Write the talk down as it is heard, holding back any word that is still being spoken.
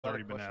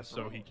already been asked,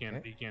 so he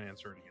can't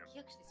answer it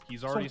again.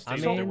 He's already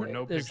stated I mean, there were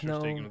no there's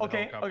pictures taken of the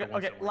helicopter.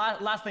 Okay.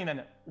 Last thing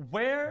then.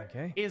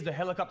 Where is the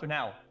helicopter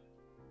now?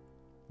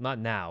 Not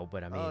now,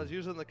 but I mean. I was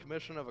using the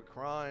commission of a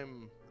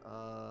crime.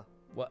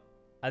 What?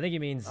 I think he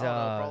means.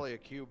 Probably a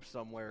cube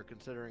somewhere,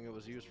 considering it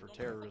was used for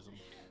terrorism.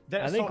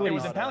 I think it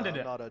was impounded.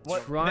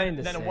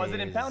 Then it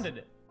wasn't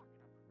impounded.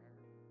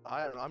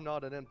 I'm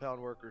not an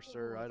impound worker,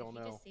 sir. I don't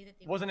know.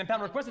 Was an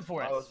impound requested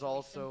for it? I was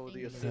also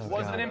the assistant.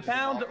 Was an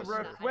impound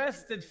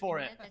requested for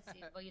it?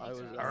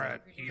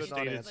 Alright, he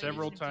stated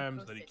several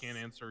times that he can't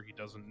answer, he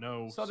doesn't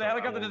know. So the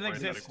helicopter doesn't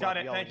exist. Got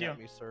it, thank you.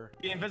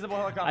 The invisible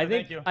helicopter,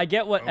 thank you. I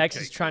get what X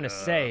is trying to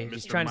say.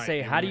 He's trying to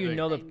say, how do you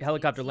know the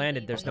helicopter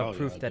landed? There's no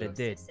proof that it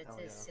did.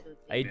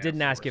 He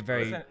didn't ask it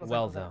very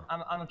well, though.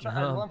 What I'm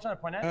trying to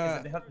point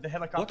out is that the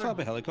helicopter... What type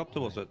of helicopter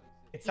was it?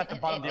 It's at the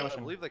bottom of the ocean.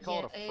 I believe they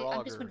call it a frogger.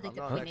 I'm just wondering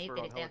I'm not an if expert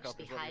on they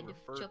actually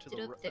helicopters. had chopped it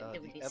up, that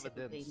would be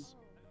evidence.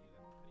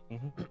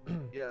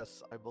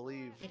 Yes, I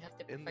believe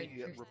in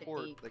the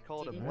report they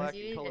call it a didn't black do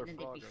it, color and then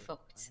they'd be frogger,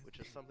 fucked. which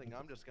is something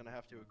I'm just going to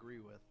have to agree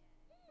with.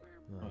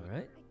 All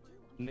right.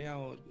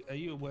 Now, are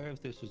you aware if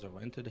this was a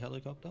rented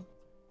helicopter?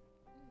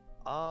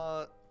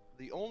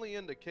 The only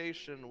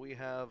indication we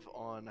have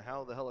on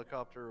how the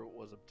helicopter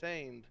was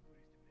obtained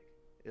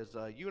is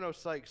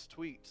Sykes'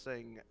 tweet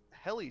saying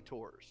heli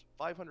tours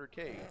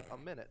 500K a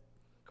minute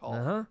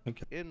call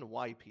in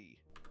YP.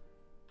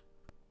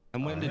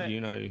 And when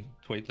did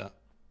tweet that?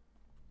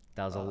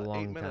 That was a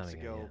long 8 minutes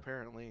time ago, yeah.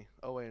 apparently.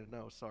 Oh wait,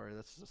 no, sorry,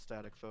 this is a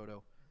static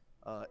photo.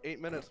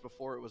 8 minutes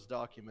before it was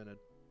documented.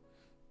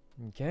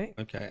 Okay.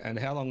 Okay, and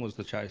how long was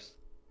the chase?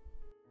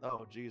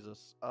 Oh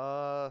Jesus.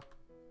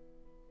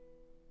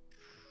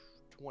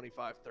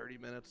 25, 30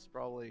 minutes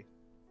probably.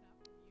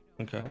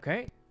 Okay.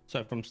 Okay.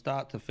 So from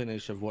start to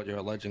finish of what you're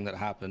alleging that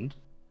happened.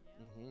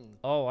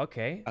 Oh,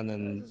 okay. And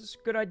then that's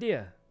a good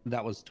idea.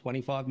 That was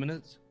 25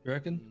 minutes, you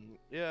reckon?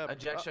 Yeah.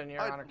 Objection,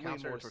 Your Honor.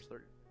 Counselor's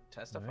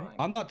testifying. Right.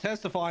 I'm not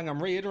testifying.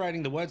 I'm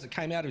reiterating the words that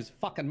came out of his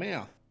fucking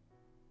mouth.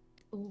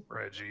 Ooh.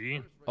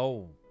 Reggie.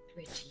 Oh.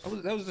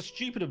 That was a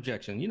stupid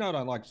objection. You know I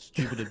don't like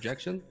stupid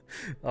objection.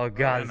 Oh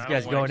God, this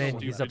guy's going in.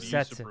 He's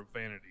upset. Oh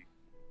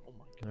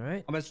All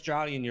right. I'm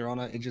Australian, Your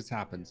Honor. It just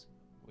happens.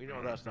 We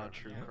know that's not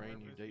true, Crane.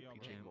 You date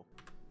P-Jingle.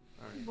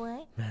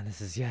 What? Man, this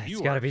is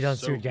it's got to be done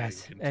soon,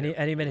 guys.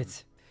 Any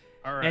minute.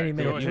 All right. Any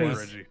minute, please.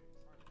 Reggie.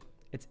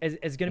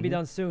 It's gonna be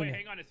done soon. Wait,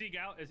 hang on. Is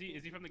he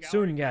from the gallery?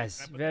 Soon,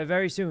 guys.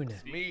 Very soon.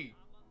 It's me,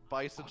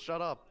 Bison.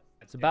 Shut up.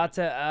 It's about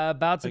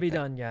to be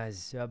done,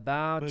 guys.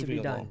 About to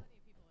be done.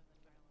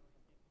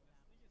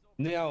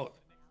 Now,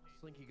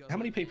 how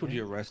many people do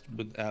you arrest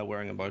with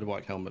wearing a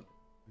motorbike helmet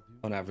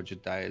on average a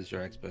day as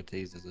your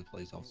expertise as a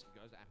police officer?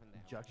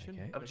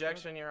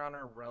 Objection, Your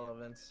Honor.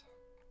 Relevance.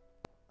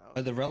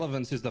 The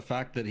relevance is the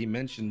fact that he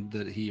mentioned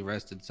that he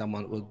arrested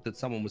someone, that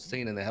someone was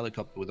seen in the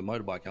helicopter with a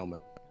motorbike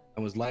helmet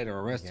and was later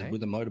arrested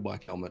with a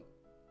motorbike helmet.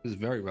 This is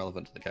very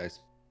relevant to the case.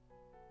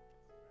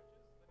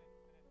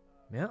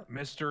 Yeah.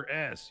 Mr.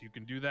 S, you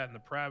can do that in the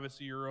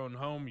privacy of your own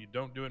home. You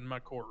don't do it in my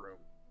courtroom.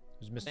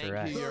 Who's Mr. Thank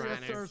S? you, Your Yes,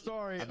 Honor. sir,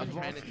 sorry. I've been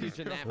trying to teach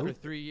in that for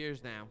 3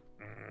 years now.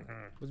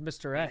 Who's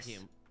Mr. S? Thank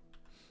you.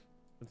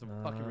 Put some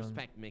fucking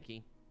respect,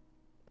 Mickey.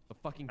 A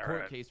fucking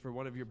court case for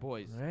one of your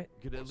boys. All right.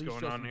 You could at What's least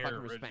going show on some here,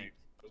 fucking Reggie? respect.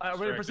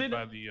 We're proceeding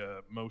By the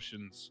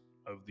motions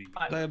of the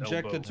They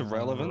objected to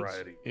relevance,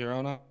 variety. Your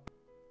Honor,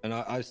 and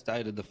I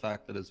stated the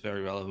fact that it's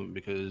very relevant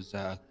because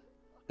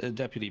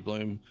Deputy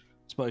Bloom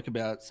spoke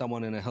about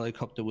someone in a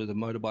helicopter with a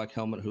motorbike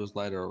helmet who was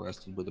later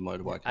arrested with a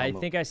motorbike helmet. I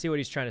think I see what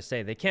he's trying to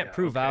say. They can't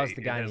prove I was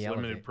the guy in the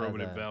elevator. Limited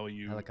probative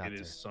value. It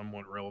is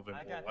somewhat relevant.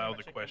 We'll allow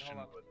the question,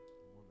 but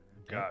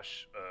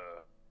gosh,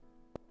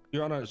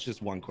 Your Honor, it's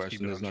just one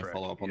question. There's no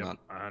follow-up on that.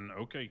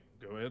 Okay,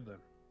 go ahead then.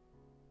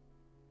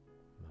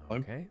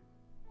 Okay.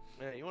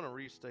 Yeah, you want to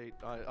restate?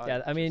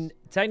 I mean,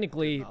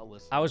 technically,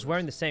 I was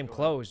wearing the same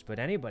clothes, but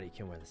anybody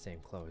can wear the same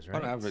clothes,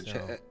 right? On average,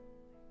 So,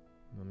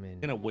 I mean,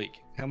 in a week,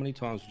 how many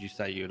times would you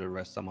say you'd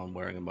arrest someone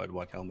wearing a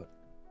motorbike helmet?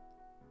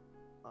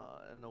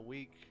 In a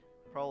week,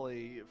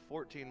 probably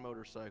 14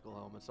 motorcycle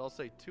helmets. I'll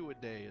say 2 a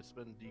day. It's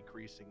been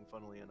decreasing,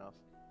 funnily enough.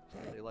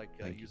 They like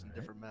using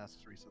different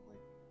masks recently.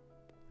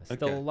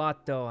 still a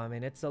lot, though. I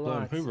mean, it's a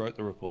lot. Who wrote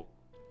the report?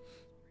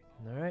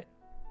 All right.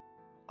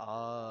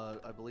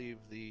 I believe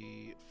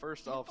the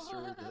first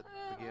officer that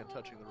began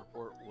touching the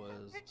report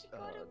was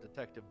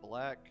Detective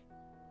Black,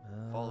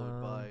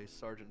 followed by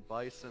Sergeant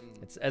Bison.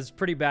 It's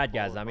pretty bad,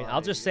 guys. I mean,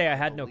 I'll just say I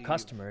had no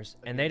customers,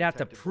 and they'd have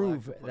to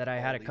prove that I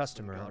had a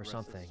customer or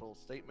something.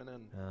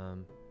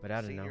 But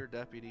I don't know. Senior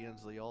Deputy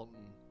Inslee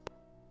Alton,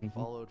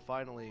 followed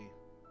finally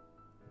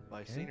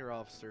by Senior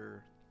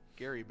Officer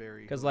Gary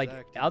Berry. Because, like,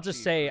 I'll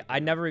just say I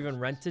never even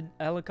rented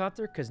a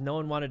helicopter because no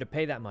one wanted to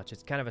pay that much.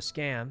 It's kind of a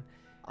scam.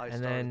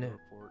 And then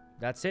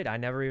that's it. I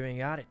never even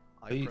got it.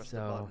 I pressed the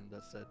button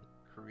that said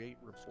create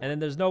report. And then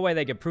there's no way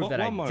they could prove that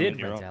I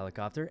did rent a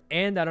helicopter,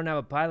 and I don't have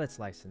a pilot's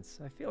license.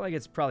 I feel like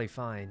it's probably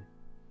fine.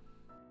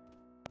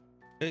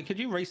 Could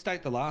you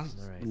restate the last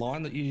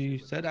line that you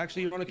said?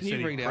 Actually, Your Honor, can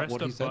you read out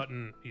what he said?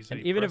 And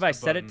even if I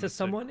said it to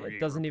someone, it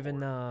doesn't even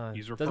matter.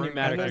 He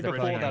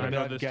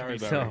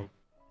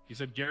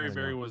said Gary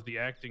Berry was the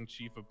acting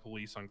chief of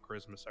police on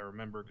Christmas. I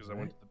remember because I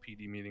went to the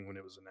PD meeting when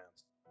it was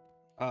announced.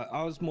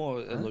 I was more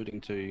alluding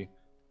to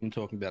him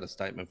talking about a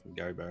statement from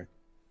Gary Berry.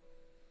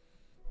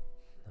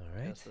 All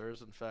right. Yes, there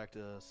is in fact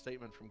a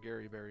statement from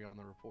Gary Berry on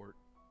the report.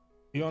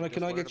 Your Honor,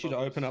 can I get you to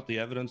open up the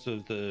evidence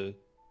of the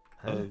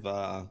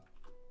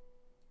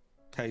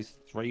case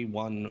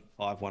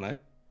 31518?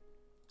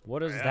 What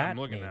does that I'm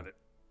looking mean? at it.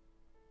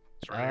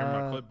 It's right here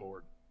on my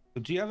clipboard.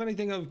 Do you have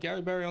anything of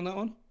Gary Berry on that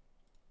one?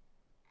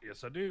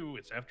 Yes, I do.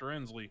 It's after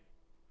Ensley.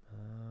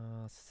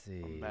 Let's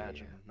see.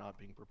 Imagine not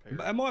being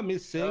prepared. Am I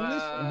missing this?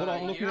 What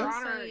I'm looking Your at?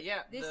 Honor,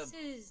 yeah. This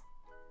is.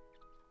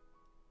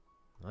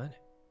 What?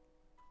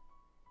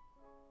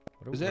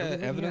 Is there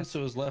evidence that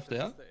was left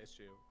out?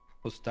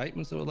 Or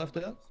statements that were left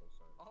out?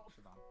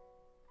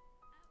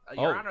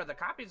 Your Honor, the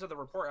copies of the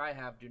report I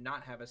have do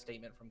not have a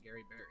statement from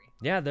Gary Berry.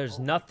 Yeah, there's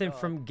nothing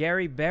from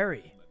Gary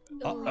Berry.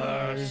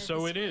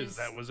 So it is.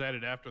 That was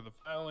added after the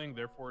filing.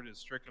 Therefore, it is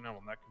stricken. I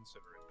will not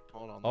consider it.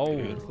 Hold on.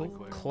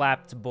 Oh,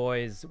 clapped,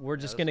 boys. We're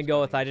just gonna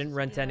go with I didn't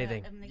rent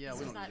anything.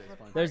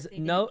 There's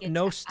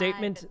no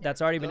statement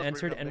that's already been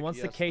entered, and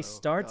once the case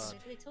starts,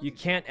 you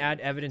can't add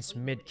evidence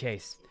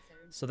mid-case.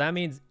 So that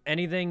means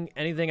anything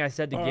I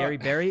said to Gary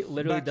Berry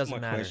literally doesn't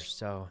matter.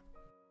 So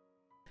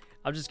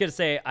I'm just gonna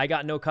say I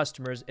got no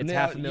customers. It's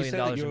Now,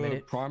 $500,000 a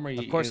minute.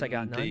 Of course I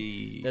got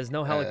none. There's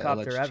no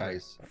helicopter ever.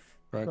 Chase,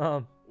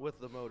 right? With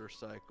the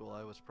motorcycle,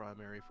 I was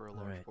primary for a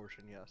large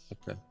portion, yes.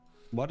 Okay.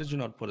 Why did you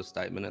not put a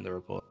statement in the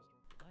report?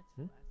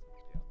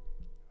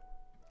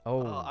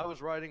 I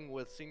was riding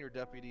with Senior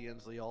Deputy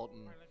Ensley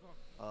Alton.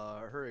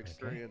 Her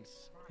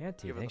experience,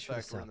 given the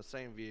fact we're in the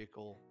same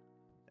vehicle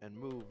and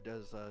moved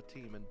as a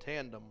team in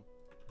tandem,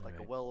 like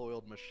a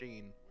well-oiled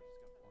machine.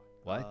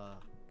 What?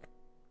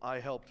 I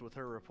helped with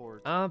her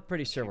report. I'm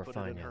pretty sure we're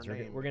fine, guys.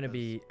 We're gonna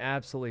be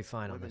absolutely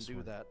fine on this one.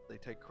 Women do that. They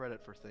take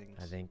credit for things.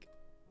 I think.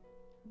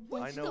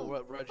 I know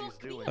what Reggie's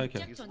doing.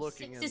 Okay. He's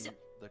looking in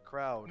the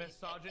crowd.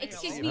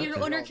 Excuse me, Your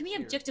Honor. Can we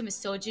object to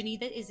misogyny?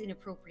 That is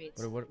inappropriate.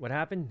 What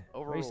happened?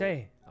 What do you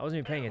say? I wasn't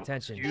even paying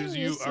attention. Excuse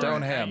you.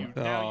 Stoneham.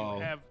 Now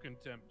you have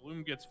contempt.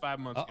 Bloom gets 5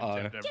 months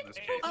contempt after this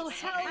case. Oh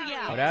hell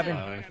yeah! What happened?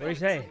 What do you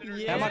say?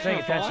 How much paying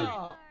attention?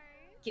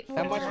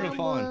 How much of a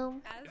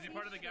fine? Is he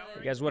part of the gallery?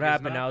 You guys, what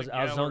happened? I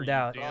was zoned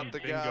out.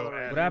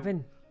 What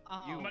happened?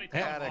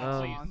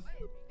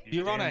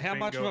 Your Honor, how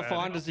much of a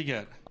fine does he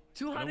get?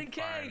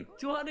 200K!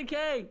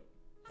 200K!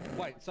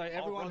 Wait, so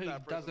everyone who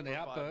does an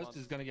outburst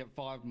is going to get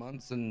 5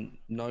 months and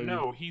no...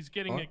 No, he's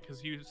getting it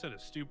because he said a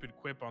stupid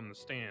quip on the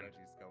stand.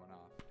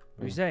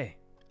 What do you say?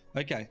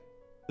 Okay.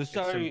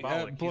 So, He's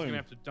Bloom. gonna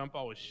have to dump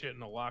all his shit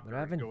in a locker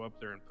and go up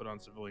there and put on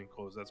civilian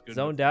clothes. That's good.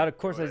 Zoned out? Of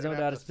course I zoned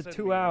out. It's been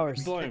 2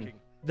 hours. Bloom.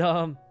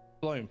 Dumb.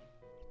 Bloom.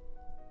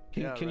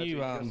 Can you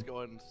just go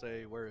ahead and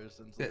say where is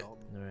Ensley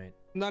Alton? All right.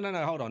 No,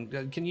 hold on.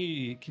 Can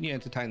you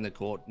entertain the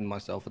court and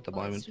myself at the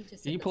moment?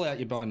 Can you pull out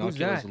your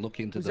binoculars and look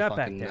into the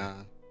fucking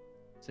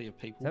sea of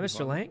people? Is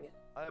that Mr. Lang?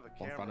 I have a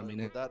camera. In front of me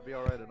now. Would that be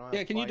all right?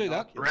 Yeah, can you do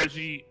that?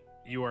 Reggie,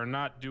 you are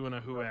not doing a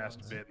who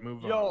asked bit.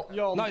 Move on.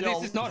 No,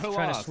 this is not who asked.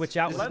 Trying to switch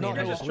out with me.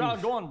 Let's try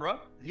going, bro.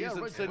 Yeah,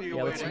 let's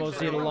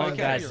mosey it along,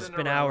 guys. It's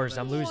been hours.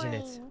 I'm losing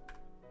it.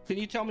 Can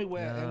you tell me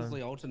where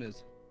Ensley Alton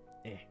is?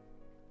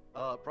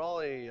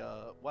 Probably,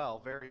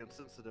 wow, very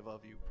insensitive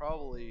of you.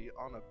 Probably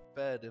on a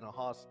bed in a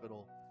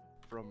hospital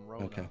from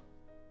Rona. Okay.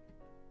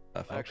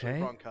 Actually,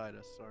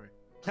 bronchitis, sorry.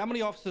 How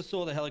many officers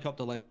saw the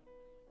helicopter land?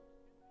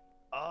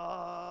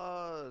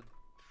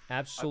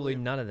 Absolutely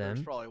none of them.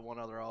 There's probably one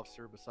other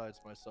officer besides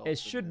myself. It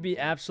should be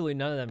absolutely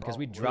none of them because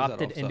we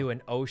dropped it into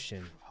an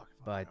ocean.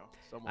 But,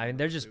 I mean,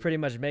 they're just pretty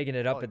much making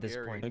it up at this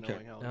point. Okay.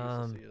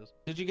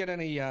 Did you get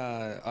any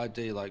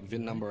ID, like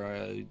VIN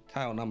number,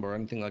 tail number, or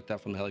anything like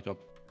that from the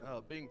helicopter?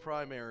 Being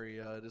primary,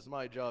 it is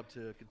my job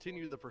to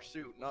continue the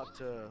pursuit, not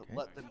to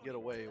let them get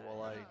away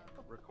while I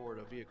record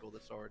a vehicle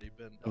that's already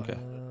been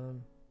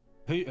documented.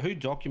 Who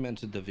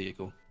documented the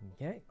vehicle?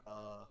 Okay.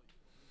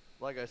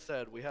 Like I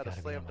said, we had a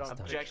slam dunk.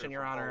 Objection,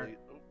 Your Honor.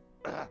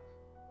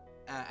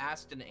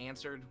 Asked and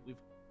answered. We've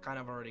kind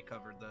of already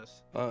covered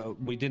this.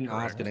 We didn't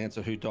ask and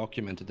answer who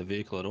documented the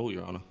vehicle at all,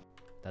 Your Honor.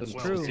 That's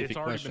true. It's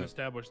already been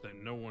established that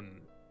no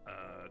one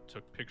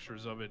took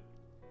pictures of it.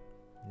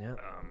 Yeah.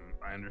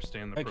 I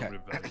understand the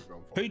probative value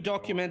going forward. Who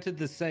documented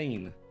the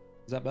scene?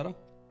 Is that better?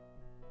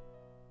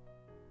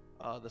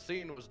 The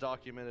scene was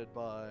documented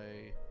by,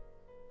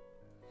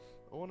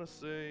 I want to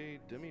say,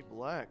 Demi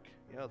Black.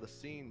 Yeah, the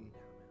scene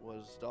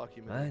was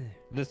documented.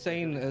 The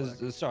scene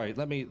is sorry.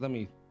 Let me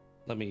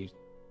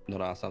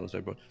not ask something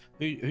so broad.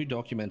 Who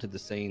documented the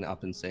scene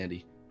up in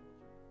Sandy?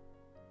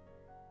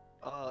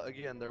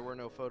 Again, there were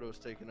no photos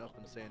taken up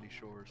in Sandy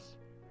Shores.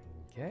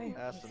 Okay.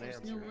 Asked and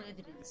answered. No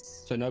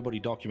evidence. So nobody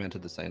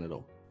documented the scene at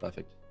all.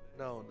 Perfect.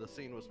 No, the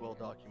scene was well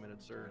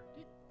documented, sir.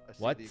 I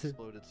see What? the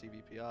exploded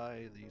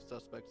CVPI, the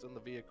suspects in the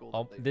vehicle.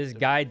 Oh, that they this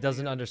guy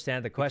doesn't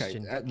understand the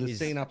question. Okay, the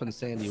scene up in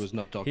Sandy was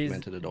not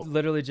documented at all.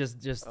 Literally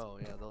just. Oh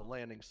yeah, the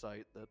landing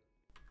site. That.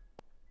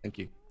 Thank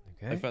you.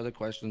 Okay. No further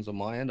questions on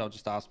my end. I'll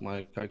just ask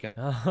my cocaine.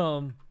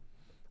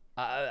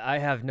 I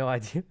have no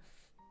idea.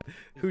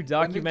 Who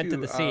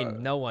documented the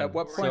scene? No one. At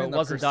what point so in it the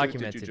wasn't pursuit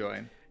documented. did you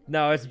join?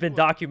 No, it's been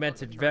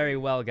documented very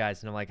well,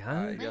 guys. And I'm like,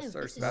 huh? Yes,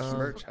 sir. Sebastian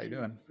Birch, how you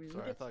doing?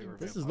 Sorry, I thought you were.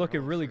 This is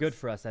looking really good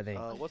for us, I think.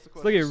 What's the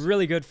It's question? looking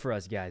really good for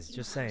us, guys.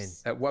 Just saying.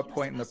 At what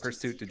point in the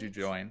pursuit did you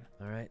join?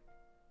 All right.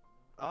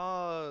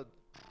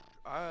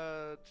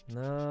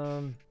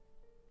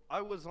 I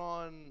was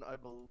on, I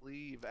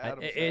believe,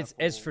 Adam's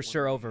It's for Apple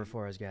sure when over the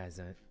for us, guys.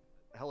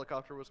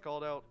 Helicopter was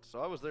called out,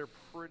 so I was there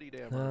pretty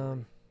damn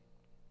early.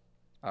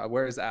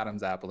 Where is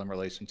Adam's Apple in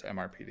relation to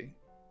MRPD?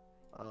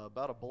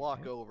 About a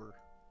block over.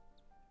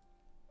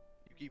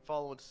 You keep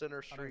following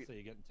Center Street. I don't see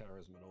you getting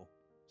terrorism at all.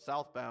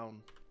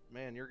 Southbound.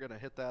 Man, you're gonna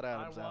hit that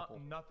Adam's I want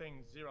Apple.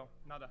 Nothing. Zero.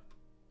 Nada.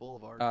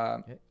 Boulevard.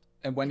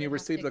 And when you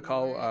received the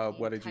call,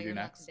 what did you do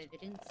next?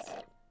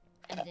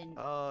 And then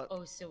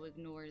also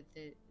ignore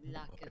the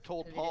lack of. I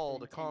told Paul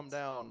to calm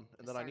down,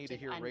 and then I need to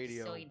hear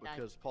radio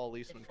because Paul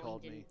Leeseman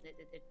called me.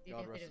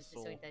 God rest his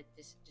soul. I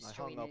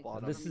hung up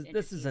on him.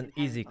 This is an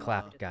easy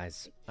clap,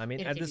 guys. I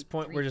mean, at this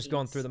point, we're just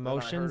going through the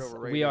motions.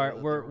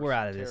 We're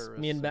out of this.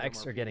 Me and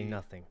Bex are getting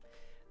nothing.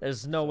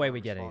 There's no way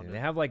we get anything. They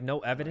have like no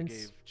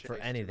evidence for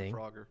anything.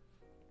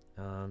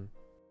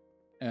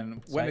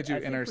 And when did you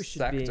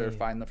intersect or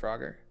find the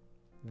Frogger?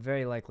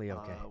 Very likely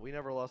okay. We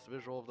never lost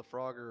visual of the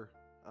Frogger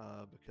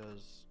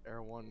because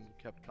Air 1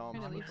 kept comms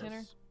with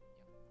us.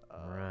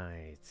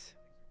 Right.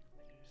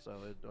 So,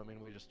 I mean,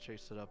 we just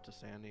chased it up to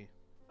Sandy.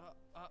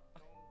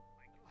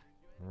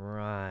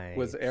 Right.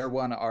 Was Air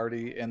 1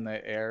 already in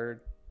the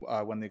air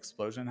when the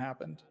explosion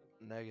happened?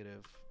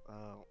 Negative.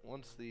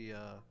 Once the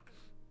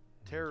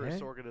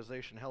terrorist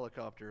organization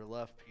helicopter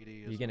left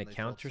PD. You gonna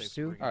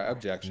countersue? All right,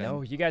 objection.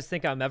 No, you guys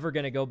think I'm ever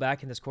gonna go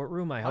back in this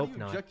courtroom? I hope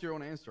not. Object your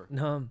own answer.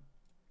 No.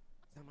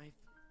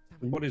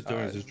 What he's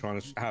doing is just trying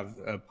to have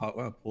a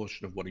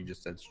portion of what he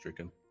just said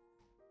stricken.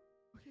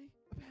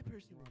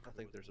 I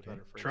think there's a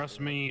better phrase. Trust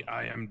me,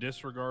 I am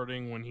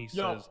disregarding when he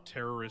says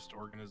terrorist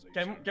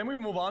organization. Can we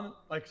move on?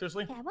 Like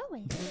seriously? Yeah, what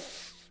way?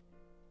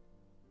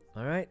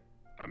 All right.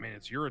 I mean,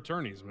 it's your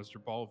attorneys,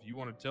 Mr. Paul. If you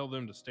want to tell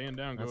them to stand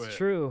down, go ahead. That's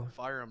true.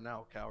 Fire him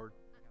now, coward.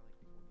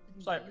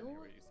 Sorry.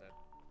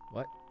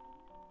 What?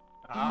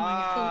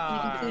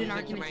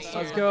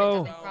 Let's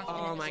go.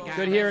 Oh my God.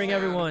 Good hearing,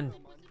 everyone.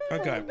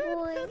 Okay.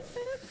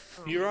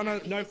 Your Honor,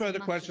 no further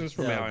questions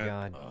from our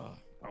end.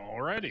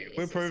 Alrighty.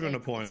 We're proving a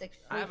point.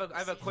 I have a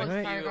quick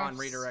view on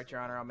redirect, Your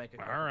Honor. I'll make it.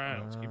 All right,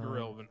 let's keep it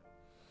relevant.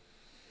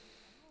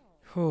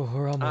 Whew,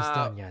 we're almost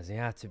done, guys. You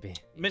have to be.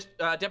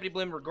 Deputy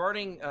Bloom,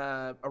 regarding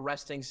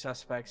arresting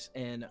suspects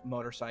in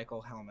motorcycle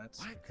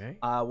helmets. Okay.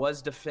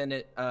 Was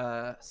defendant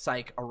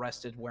Syke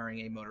arrested wearing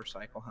a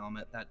motorcycle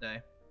helmet that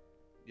day?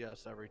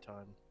 Yes, every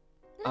time.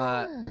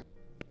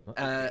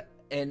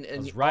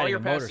 And all your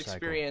past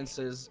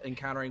experiences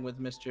encountering with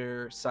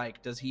Mr.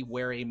 Syke, does he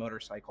wear a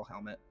motorcycle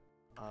helmet?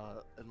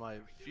 In my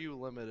few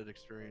limited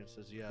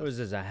experiences, yes. What is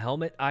this, a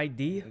helmet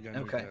ID?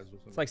 Okay.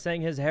 It's like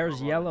saying his hair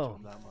is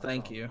yellow.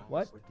 Thank you.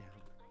 What?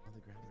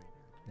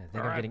 I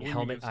think I'm getting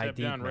helmet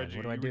ID, man. Reggie.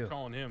 What do I do?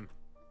 Calling him.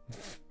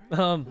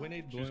 We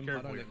need Choose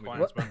carefully if What?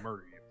 clients might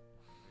murder you.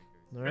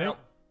 All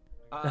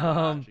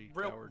right.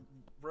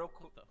 Real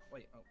quick.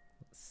 Wait. Oh.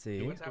 Let's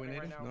see. What's happening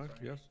right now? No,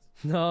 yes.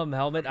 No,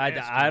 helmet.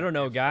 I don't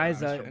know,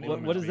 guys.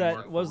 What is that?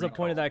 What was the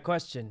point of that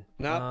question?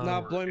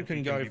 No, Bloom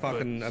can go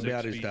fucking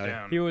about his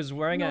day. He was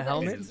wearing a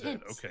helmet. Okay.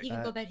 He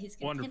can go about his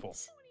Wonderful.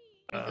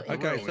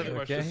 Okay,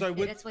 so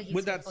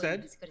with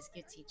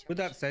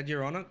that said,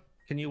 Your Honor,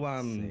 can you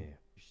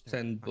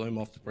send Bloom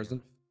off to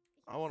prison?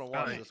 I want to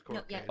watch this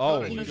court case. Oh,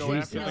 Go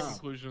after the Jesus.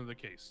 conclusion of the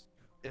case.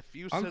 If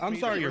you sent I'm me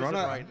sorry, to Your prison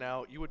Honor. right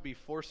now, you would be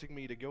forcing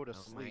me to go to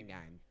sleep.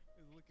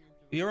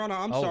 Your Honor,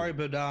 I'm sorry,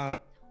 but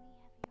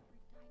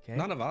Okay.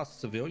 none of us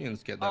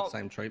civilians get that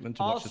same treatment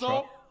to watch the Also,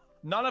 trial.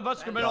 none of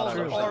us criminals God,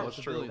 I wish that are. was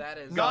true. That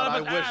is. God, I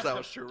None of us wish asked. that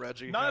was true,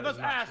 Reggie. None of That us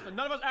is not asked. true.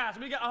 None of us asked.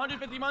 We get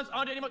 150 months,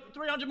 180 months,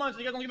 300 months,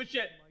 and you guys don't give a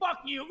shit. Fuck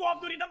you. Go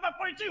off duty. That's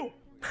 42.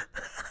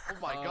 Oh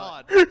my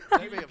God. You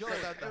may have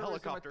said that in the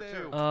helicopter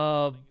too.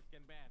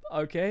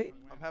 Okay.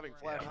 I'm having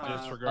I'm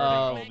flashbacks.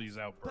 disregarding all these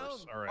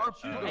outbursts. All right.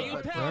 Hey,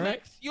 you tell him,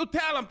 X. You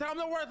tell him. Tell him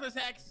the worthless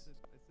X.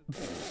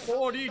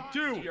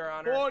 42. Your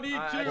Honor. 42.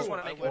 I just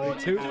want to make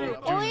 42. Do Oi,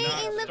 not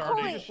in the start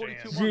a court.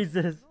 chant.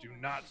 Jesus. Do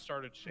not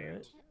start a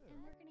chant.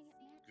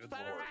 Good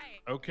Lord.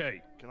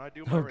 Okay. Can I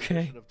do my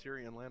rendition of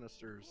Tyrion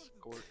Lannister's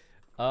court?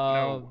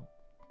 No.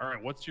 All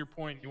right. What's your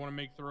point? You want to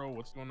make thorough?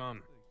 What's going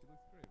on?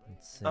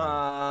 Let's see.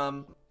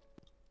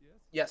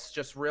 Yes,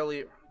 just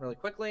really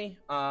quickly.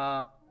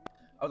 I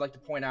would like to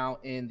point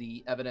out in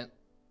the evidence,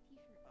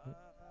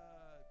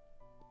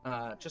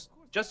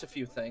 just a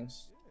few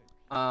things.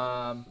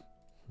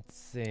 Let's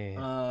see.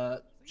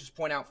 Just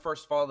point out,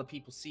 first of all, the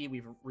people see,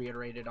 we've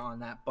reiterated on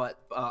that,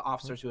 but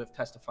officers who have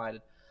testified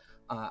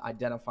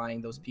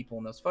identifying those people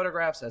in those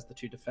photographs as the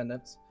two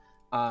defendants.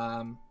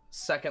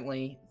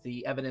 Secondly,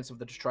 the evidence of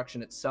the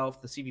destruction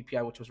itself, the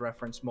CVPI, which was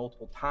referenced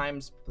multiple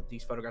times, but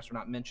these photographs were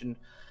not mentioned.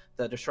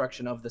 The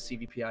destruction of the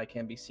CVPI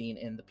can be seen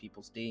in the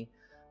People's D.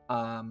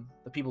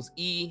 The People's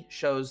E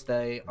shows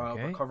they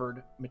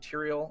recovered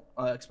material,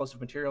 explosive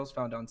materials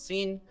found on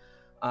scene.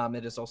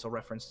 It is also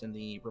referenced in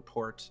the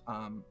report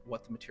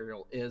what the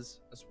material is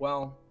as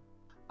well.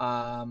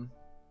 And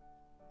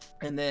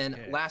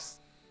then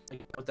last,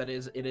 that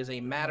is, it is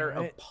a matter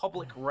of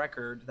public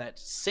record that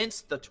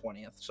since the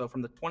 20th, so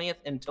from the 20th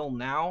until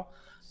now,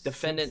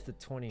 defendant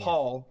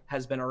Paul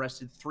has been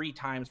arrested 3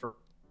 times for.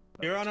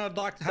 Your Honor, I'd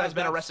like to has have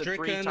been that arrested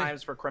stricken. 3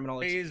 times for criminal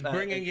He's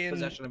bringing in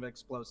possession of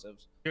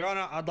explosives. Your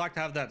Honor, I'd like to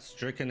have that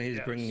stricken. He's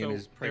bringing in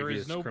his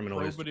previous criminal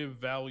history. There is no probative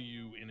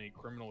value in a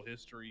criminal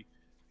history.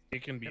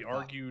 It can be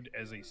argued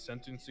as a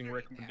sentencing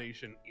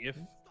recommendation if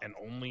and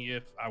only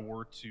if I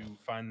were to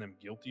find them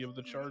guilty of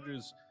the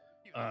charges.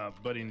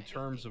 But in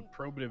terms of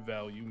probative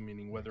value,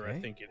 meaning whether I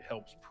think it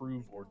helps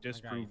prove or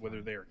disprove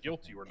whether they are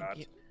guilty or not,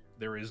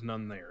 there is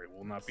none there. It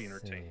will not be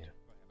entertained.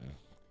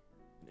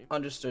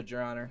 Understood,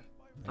 Your Honor.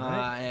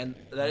 And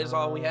that is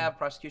all we have.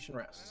 Prosecution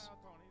rests.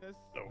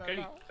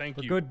 Okay, thank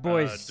you. Good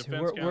boys.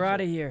 We're out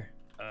of here.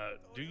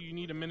 Do you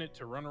need a minute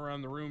to run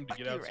around the room to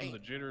get out some of the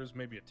jitters?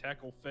 Maybe a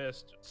tackle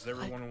fest? Does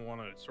everyone want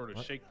to sort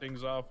of shake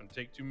things off and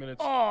take 2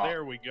 minutes?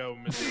 There we go,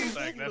 Mr.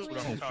 Sack. That's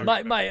what I'm talking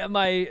about.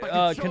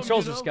 My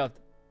controls are scuffed.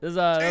 There's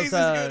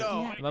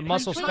a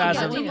muscle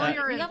spasm. We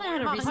haven't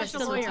had a recess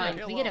this whole time.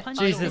 We get a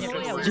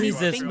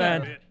Jesus,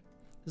 man.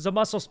 There's a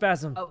muscle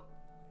spasm.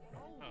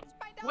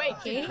 Wait,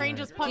 can Crane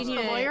just punch the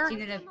lawyer? Do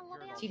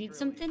you need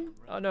something?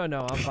 Oh, no,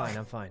 I'm fine.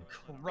 I'm fine.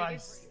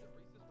 Christ.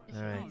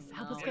 All right.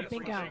 Help us get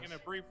bingo. Taking a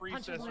brief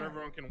recess so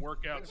everyone can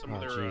work out some of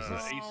their AC.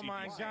 Oh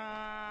my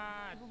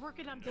God. We're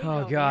working on bingo.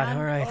 Oh God!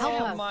 All right.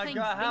 Oh my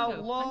God! How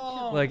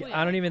long? Look,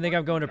 I don't even think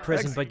I'm going to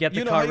prison, but get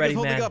the car ready,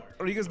 man.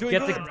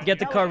 Get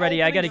the car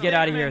ready. I gotta get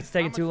out of here. It's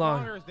taking too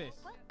long.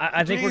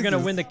 I think we're gonna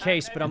win the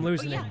case, but I'm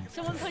losing it.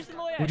 Someone punch the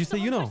lawyer. Would you say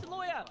you know?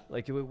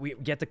 Like, we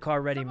get the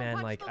car ready,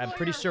 man. Like, I'm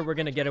pretty sure we're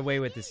gonna get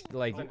away with this.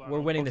 Like, we're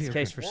winning this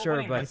case for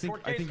sure. But I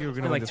think you're gonna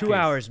in win like this 2 case.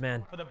 hours,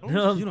 man. You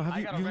know, you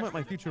met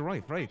my future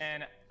wife, right?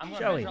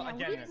 Shelly.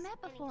 We've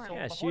met before.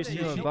 Yeah, she used to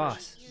be my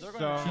boss.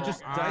 She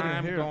just dyed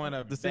her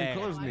hair the same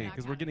color as me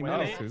because we're getting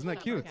married soon. Isn't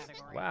that cute?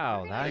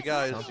 Wow, that's Hey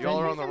guys, something. y'all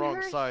are on the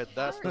wrong side.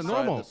 That's the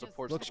side that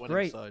supports Looks the winning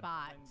great. side.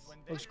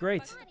 Looks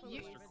great.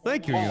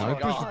 Thank you, I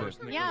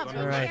appreciate it. Yeah.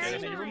 All right.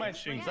 Is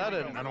that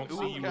a I don't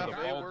see you with a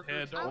bald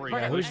head or a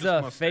Yeah, who's delicious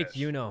the mustache.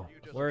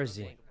 fake Where is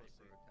he?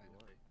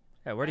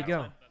 Yeah, where'd he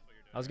go?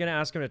 I was gonna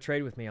ask him to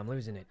trade with me. I'm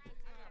losing it.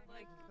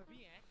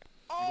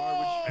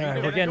 All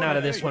right, we're getting out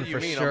of this one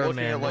for sure,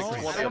 man. Like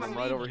 20 of them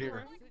right over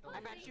here.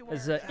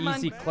 This is an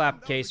easy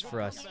clap case for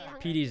us.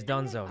 PD's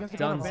Dunzo.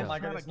 Oh my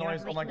God! It's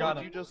noise. Oh my God!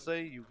 What did you just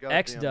say? You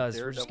X goddamn does.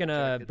 We're just gonna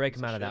daredevil break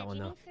him jacket out of piece that one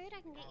though.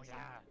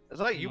 Is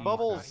that you,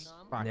 Bubbles?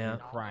 Yeah.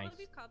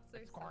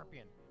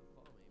 Scorpion.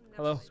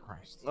 Hello.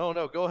 No,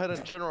 no. Go ahead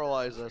and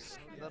generalize us.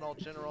 Then I'll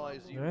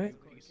generalize you. All right.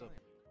 Piece of...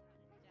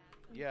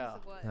 Yeah.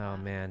 Oh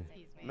man.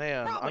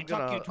 Man, I'm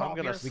gonna.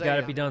 We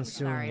gotta be done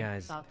soon,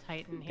 guys.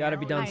 Gotta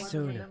be done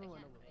soon.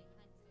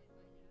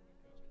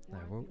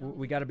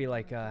 We gotta be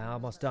like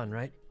almost done,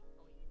 right?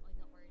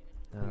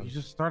 You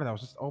just started. I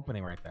was just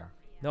opening right there.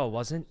 No, it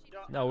wasn't.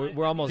 No,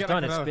 we're almost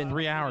done. It's been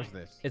 3 hours.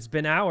 It's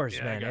been hours,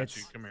 Yeah, man. I got It's.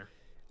 you. Come here.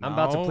 I'm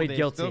about to No, plead they're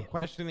guilty. still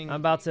questioning- I'm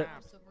about to.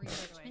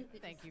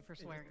 Thank you for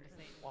swearing to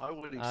say. Why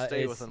would he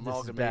stay with an this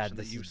is bad. amalgamation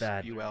This that you is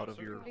bad. spew out of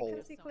your hole?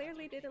 Because he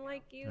clearly didn't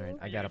like you. All right,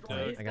 I gotta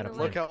play. I gotta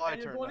play. Look how I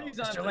turned out.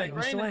 Mr. Lang,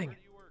 Mr. Lang,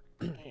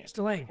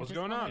 Mr. Lang. What's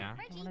going on?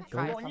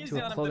 Go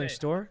to a clothing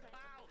store,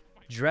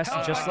 dressed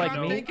just like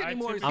me.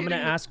 I'm gonna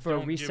ask for a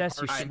recess.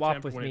 You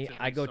swap with me.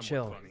 I go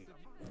chill.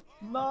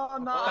 No.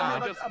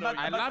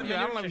 I love you. I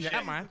don't love you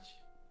that much.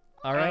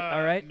 All right,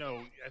 all right.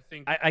 No, I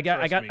think. I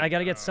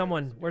gotta get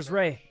someone. Where's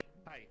Ray?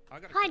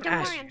 Hi, don't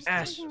worry. I'm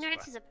Ash. just taking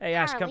notes as a Hey,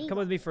 Ash, come paralegal.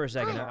 with me for a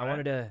second. I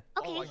wanted to.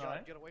 Okay. All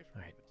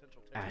right,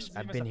 Ash,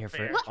 I've been here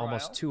for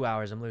almost 2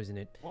 hours. I'm losing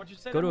it. What'd you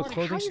say? Go to a How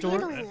clothing you store.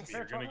 handling this?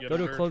 Go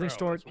to a clothing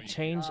store,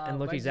 change, and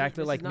look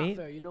exactly like me.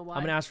 I'm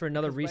gonna ask for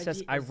another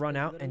recess. I run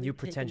out, and you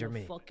pretend you're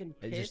me.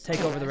 Just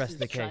take over the rest of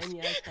the case.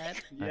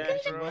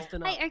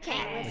 Hey,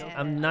 okay.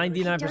 I'm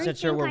 99%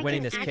 sure we're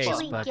winning this case,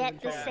 actually but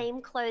get the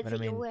same clothes but I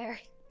that you mean, wear.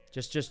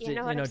 just You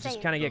know what I'm just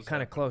saying? kind of get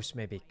kind of close,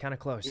 maybe, kind of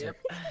close.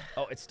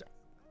 Oh, it's.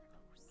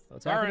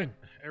 What's All right, happening?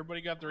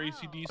 everybody got their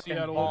ACDC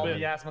out a little bit.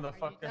 Ass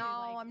motherfucker.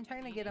 No, I'm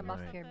trying to get him up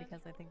here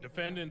because I think.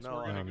 Defendants,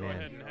 we're gonna go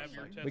ahead and have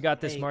your testimony. We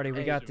got this, Marty.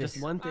 We got this.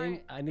 Just one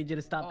thing, I need you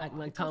to stop acting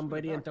like Tom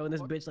Brady and throwing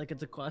this bitch like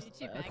it's across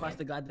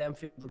the goddamn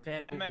field.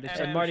 Okay?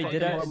 And Marty,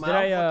 did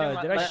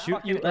I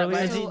shoot you Let earlier?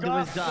 Reggie do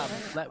his job.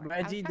 Let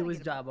Reggie do his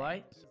job,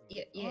 alright?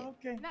 Yeah, yeah.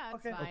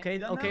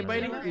 Okay. Okay,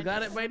 Brady. You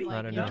got it, Brady.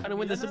 I don't You know. trying to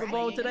win the Super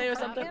Bowl today or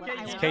something?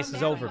 This case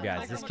is over,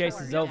 guys. This case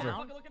is over.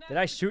 Did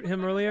I shoot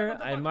him earlier?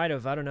 I might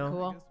have. I don't know.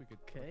 Cool.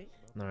 Okay.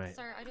 All right.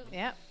 Sorry, I don't.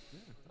 Yep.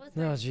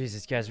 Oh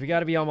Jesus, guys, we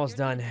gotta be almost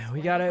done.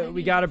 We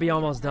gotta be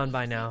almost done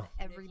by now.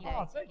 Every day.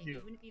 Oh, thank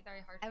you.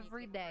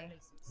 Every day.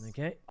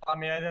 Okay. I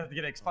mean, I have to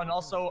get expunged.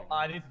 Also,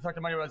 I need to talk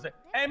to Marty. What I say?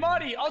 Hey,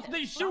 Marty, also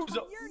these shoes.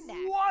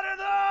 What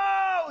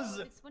are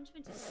those?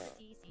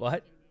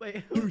 What?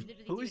 Wait,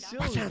 who's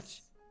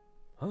shoes?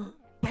 Huh?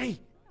 Hey.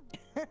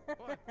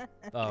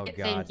 Oh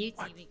God.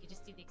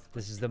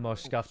 This is the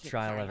most scuffed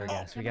trial ever,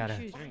 guys. We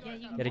gotta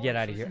get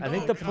out of here. I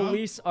think the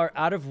police are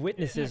out of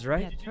witnesses,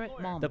 right?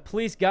 The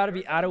police gotta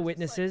be out of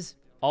witnesses.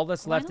 All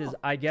that's left is,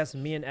 I guess,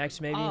 me and X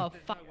maybe,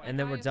 and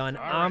then we're done.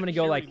 I'm gonna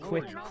go like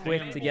quick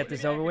to get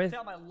this over with,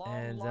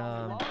 and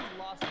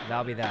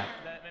that'll be that.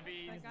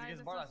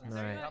 All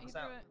right.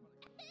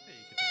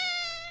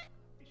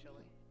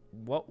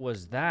 What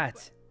was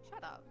that?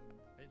 Shut up.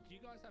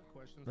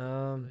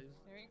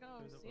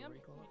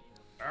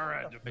 All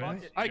right,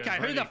 defense. Okay,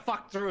 who the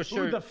fuck threw a shoe?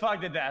 Who the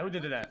fuck did that? Who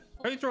did that?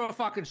 Who threw a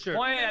fucking shoe?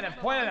 Point at him.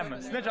 Point at him.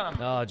 Snitch on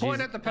him. Oh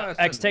Point jeez. at the person.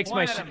 X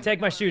take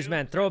my shoes,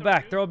 man. Throw it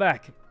back. Throw it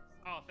back.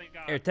 Oh, thank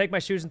God. Here, take my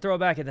shoes and throw it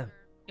back at them.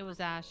 It was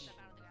Ash.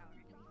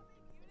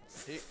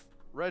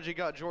 Reggie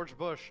got George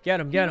Bush. Get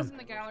him. He Get was him. in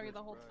the gallery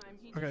the whole time.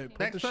 He Okay, just put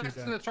the Next shoe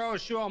person down. to throw a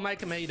shoe, I'll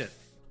make him eat it.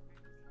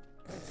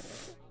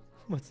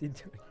 What's he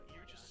doing?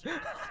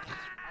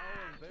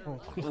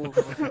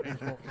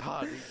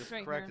 God, he just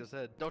Right cracked here. his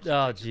head. Don't you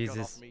Oh take your gun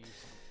Jesus. off me.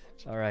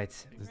 All right.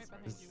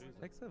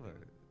 X have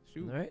a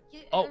shoe. All right. Yeah,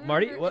 Oh,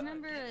 Marty, what?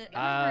 Remember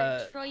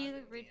Troy,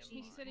 Richie,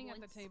 He's sitting at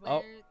the table.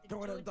 Oh.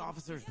 Throw it at the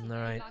officers. All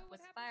right.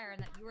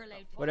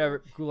 Whatever.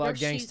 Whatever. Gulag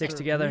gang sticks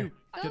together.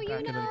 Get back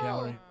into the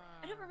gallery.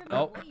 I don't remember.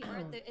 Oh. what year,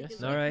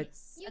 the All right.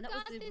 and that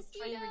was the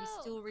trial where you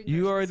still ring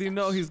You the already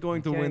know statue. he's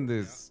going to Okay. win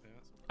this.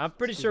 I'm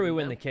pretty sure we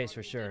win the case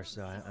for sure.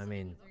 So I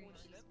mean.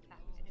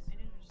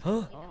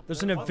 Huh?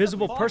 There's an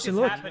invisible What person. is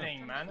Look.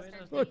 happening, man?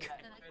 Look.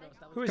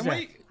 Who is Can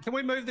that?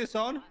 we move this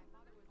on?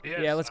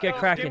 Yeah, let's get Oh,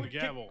 cracking.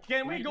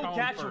 Can we go call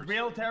catch first.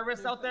 real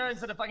terrorists out there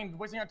instead of fucking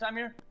wasting our time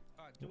here?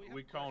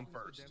 We call him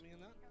first.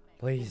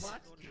 Please.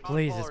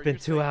 Please. It's been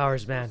 2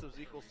 hours, man.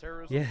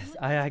 Yes.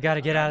 I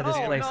gotta get out of this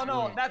No, place.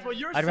 no, that's what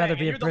you're I'd saying. rather and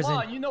be in you're the law,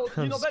 prison. You know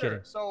I'm just better.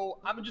 kidding. So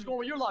I'm just going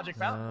with your logic,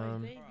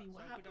 pal.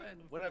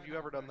 When have you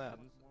ever done that?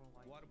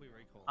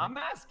 I'm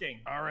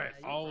asking. All right,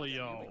 all of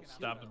y'all,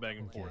 stop the back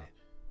and forth.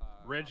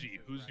 Reggie,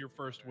 who's your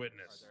first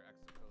witness?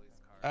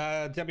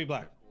 Debbie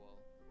Black.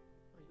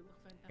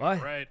 What?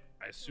 All right,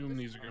 I assume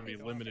these are going to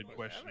be limited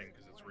questioning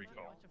because it's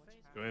recall.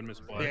 Go ahead, Miss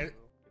Black.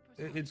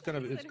 Yeah, it's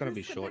gonna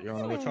be short, Your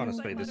Honor. We're trying to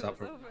speed this up.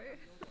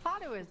 I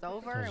thought it was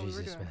over and we were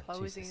Jesus, doing man,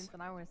 closings Jesus.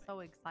 and I was so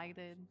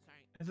excited.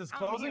 This is I'm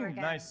here closing?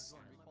 again. Nice.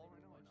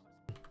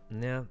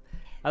 Yeah.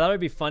 I thought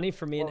it'd be funny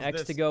for me and Close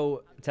X to this.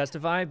 go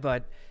testify,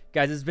 but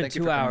guys, it's been Thank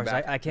you 2 for coming hours.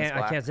 back, I Ms. can't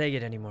Black. take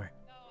it anymore.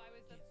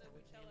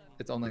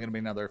 It's only going to be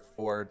another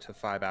 4 to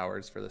 5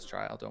 hours for this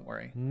trial. Don't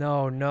worry.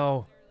 No.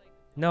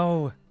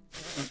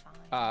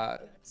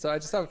 So I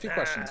just have a few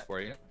questions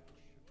for you.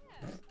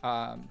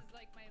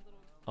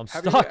 I'm Have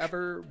stuck. you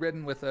ever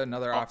ridden with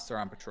another officer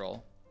on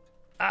patrol?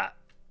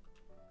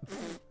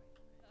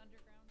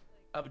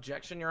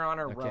 Objection, Your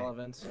Honor. Okay.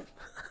 Relevance.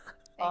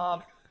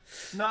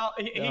 No,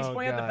 he's Oh,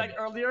 pointing out the God. fact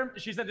earlier.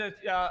 She said that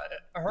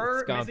her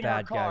It's gone missing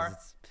bad, her car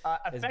guys.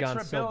 It's affects gone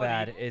her so ability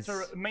bad. to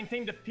It's-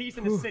 maintain the peace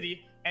in the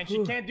city, and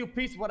she can't do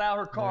peace without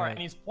her car. Alright. And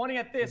he's pointing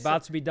at We're this.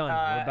 about to be done.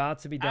 We're about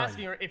to be done.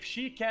 Asking her if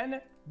she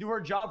can do her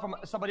job from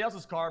somebody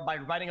else's car by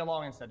riding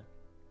along instead.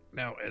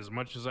 Now, as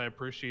much as I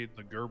appreciate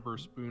the Gerber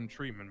spoon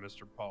treatment,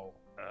 Mr. Paul,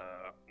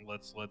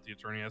 let's let the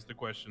attorney ask the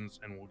questions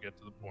and we'll get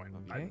to the point.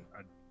 Okay.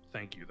 I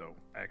thank you, though,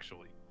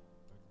 actually.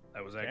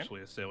 That was Okay.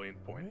 actually a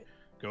salient point.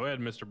 Go ahead,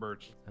 Mr.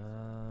 Birch.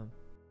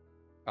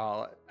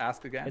 I'll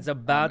ask again. It's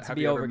about to Have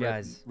be you ever over,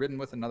 guys. Ridden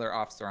with another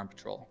officer on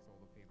patrol?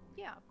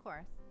 Yeah, of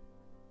course.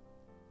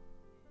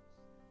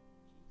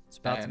 It's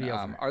about to be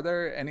over. Are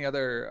there any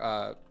other?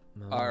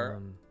 Are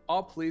Um,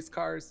 all police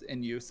cars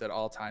in use at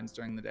all times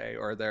during the day,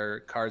 or are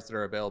there cars that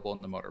are available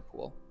in the motor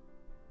pool?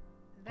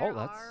 There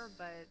that's are,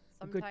 but a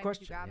sometimes good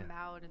question, you grab yeah. them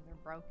out and they're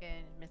broken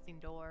and missing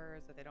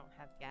doors or they don't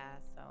have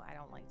gas, so I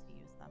don't like to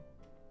use them.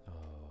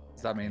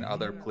 Does that mean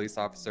other police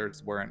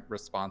officers weren't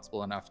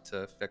responsible enough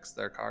to fix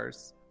their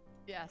cars?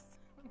 Yes.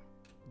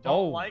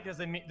 Don't like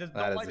doesn't mean That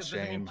don't is like a doesn't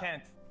mean shame.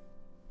 can't.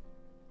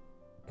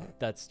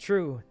 That's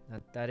true.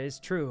 That is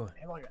true.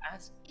 Hey, well, you're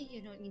asking.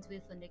 You know, it means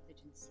willful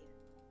negligence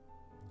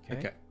here.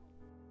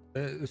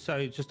 Okay.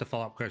 So just a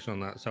follow-up question on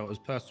that. So it was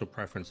personal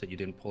preference that you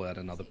didn't pull out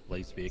another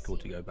police vehicle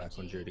to go back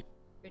on duty.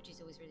 Reggie's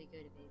always really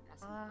good at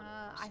asking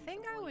I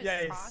think I was.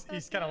 Yeah,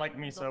 he's kind of like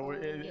me, so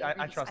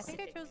I trust I him.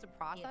 think I chose to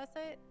process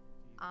it,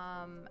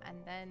 and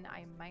then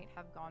I might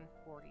have gone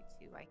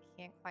 42. I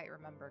can't quite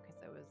remember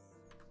because it was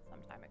some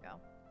time ago.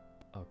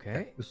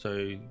 Okay.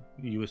 So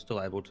you were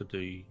still able to do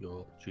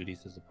your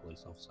duties as a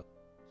police officer.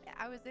 Yeah,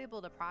 I was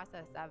able to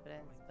process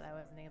evidence, but I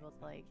wasn't able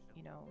to, like,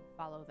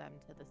 follow them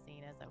to the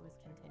scene as I was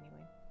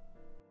continuing.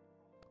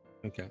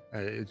 Okay.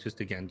 It's just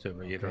again to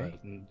reiterate,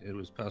 it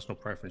was personal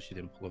preference. She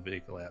didn't pull a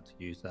vehicle out to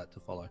use that to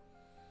follow.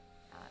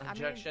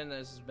 Objection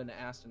has been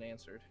asked and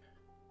answered.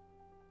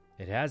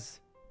 It has.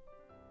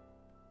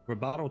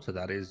 Rebuttal to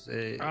that is.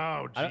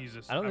 Oh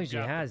Jesus! I don't think she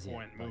got the has yet.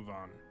 point. Move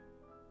on.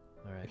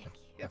 All right.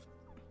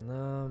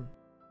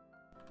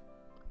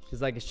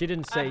 She's like she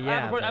didn't say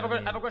yeah. I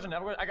have a question.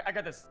 I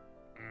got this.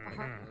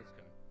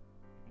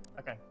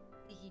 Okay.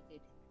 He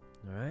did.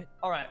 All right.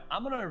 All right.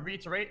 I'm gonna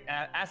reiterate,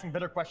 asking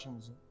better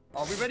questions.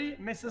 Are we ready,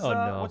 Mrs. Oh,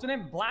 no. What's her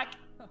name? Black.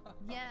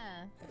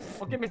 Yeah.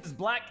 Okay, Mrs.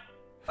 Black.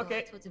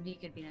 Okay. So to me,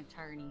 could be an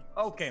attorney.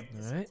 Okay.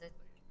 All right.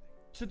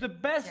 To the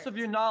best of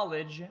your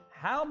knowledge,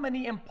 how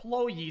many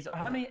employees, or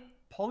how many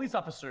police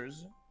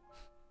officers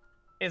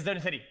is there in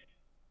the city?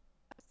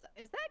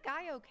 Is that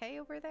guy okay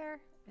over there?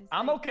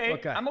 I'm okay.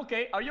 I'm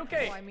okay. Are you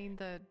okay? Oh, I mean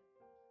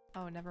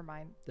Oh, never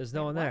mind. There's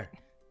no one there.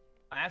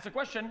 I asked a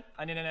question.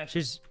 I need an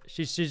answer.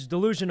 She's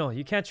delusional.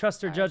 You can't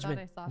trust her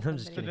judgment. I'm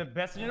just To kidding. the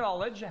best of your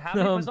knowledge, how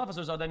many police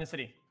officers are there in the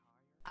city?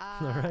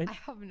 right. I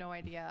have no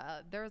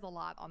idea. There's a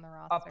lot on the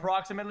roster.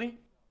 Approximately?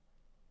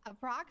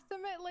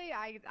 Approximately?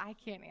 I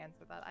can't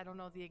answer that. I don't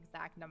know the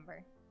exact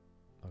number.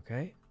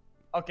 Okay.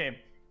 Okay.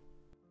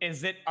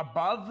 Is it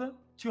above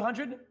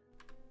 200?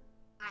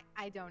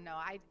 I don't know.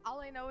 All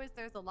I know is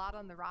there's a lot